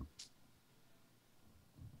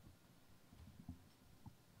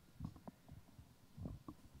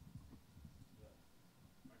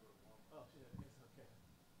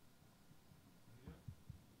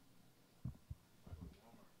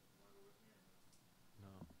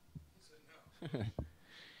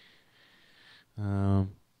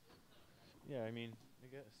 Yeah, I mean,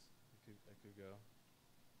 I guess I could go.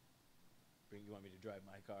 You want me to drive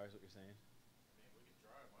my car? Is what you're saying? I mean, we could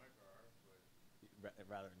drive my car, but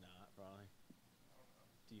Rather not, probably.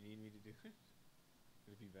 Do you need me to do it?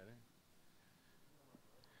 Would it be better?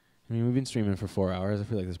 I mean, we've been streaming for 4 hours. I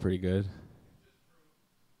feel like that's pretty good.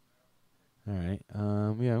 All right. Yeah,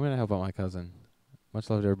 I'm gonna help out my cousin. Much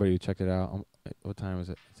love to everybody who checked it out. What time is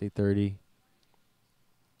it? It's 8:30.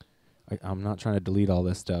 I'm not trying to delete all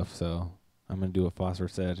this stuff, so I'm gonna do what Phosphor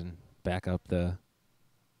said and back up the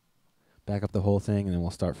whole thing, and then we'll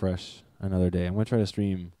start fresh another day. I'm gonna try to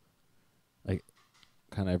stream like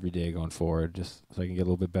kind of every day going forward, just so I can get a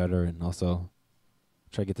little bit better, and also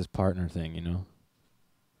try to get this partner thing, you know,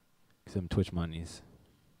 some Twitch monies.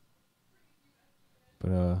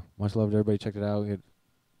 But much love to everybody. Checked it out. We had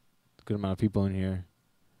a good amount of people in here.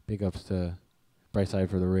 Big ups to Brightside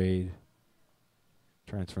for the raid.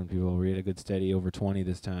 Transferring people. We had a good steady over 20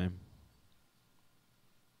 this time.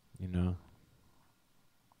 You know.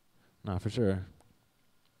 Nah, for sure.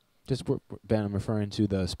 Just Ben, I'm referring to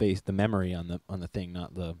the space, the memory on the thing,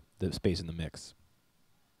 not the space in the mix.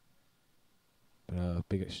 But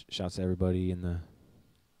big shouts to everybody in the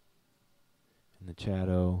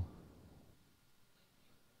chatto.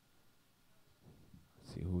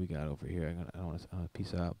 Let's see who we got over here. I don't want to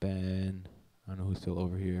peace out Ben. I don't know who's still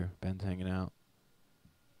over here. Ben's hanging out.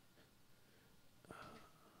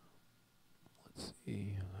 Let's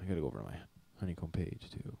see. I gotta go over to my Honeycomb page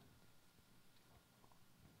too.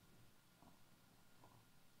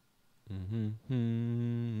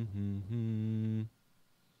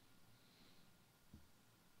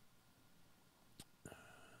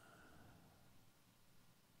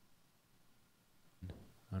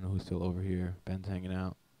 I don't know who's still over here. Ben's hanging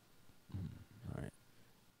out. All right.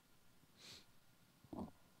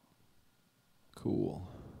 Cool.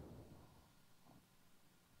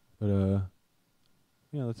 But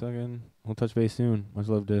yeah, let's again. We'll touch base soon. Much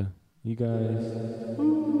love to you guys.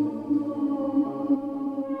 Woo.